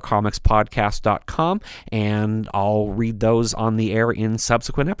larry@allstarcomicspodcast.com, and I'll read those on the air in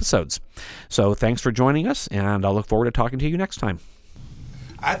subsequent episodes. So thanks for joining us, and I'll look forward to talking to you next time.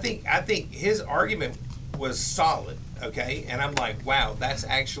 I think his argument was solid, okay? And I'm like, wow, that's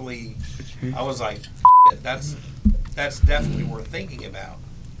actually, I was like, that's definitely worth thinking about.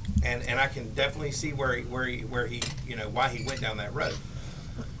 And I can definitely see where he why he went down that road.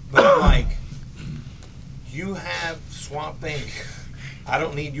 But I'm like, you have Swamp Thing. I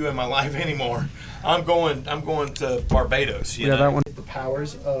don't need you in my life anymore. I'm going to Barbados. You know? That one. The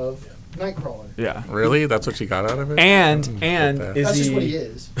powers of Nightcrawler. Yeah. Really? That's what you got out of it? And is That's he? just what he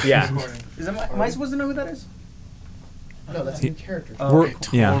is. Yeah. Am I supposed to know who that is? No, that's a new character. We're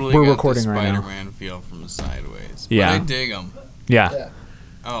Totally we're got recording the right now. Spider-Man feel from the Sideways. Yeah. But I dig him. Yeah. Yeah.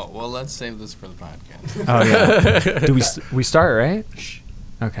 Oh, well, let's save this for the podcast. Oh yeah. Do we start right?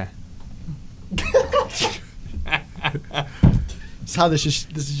 Okay. That's how this is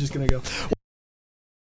just gonna go.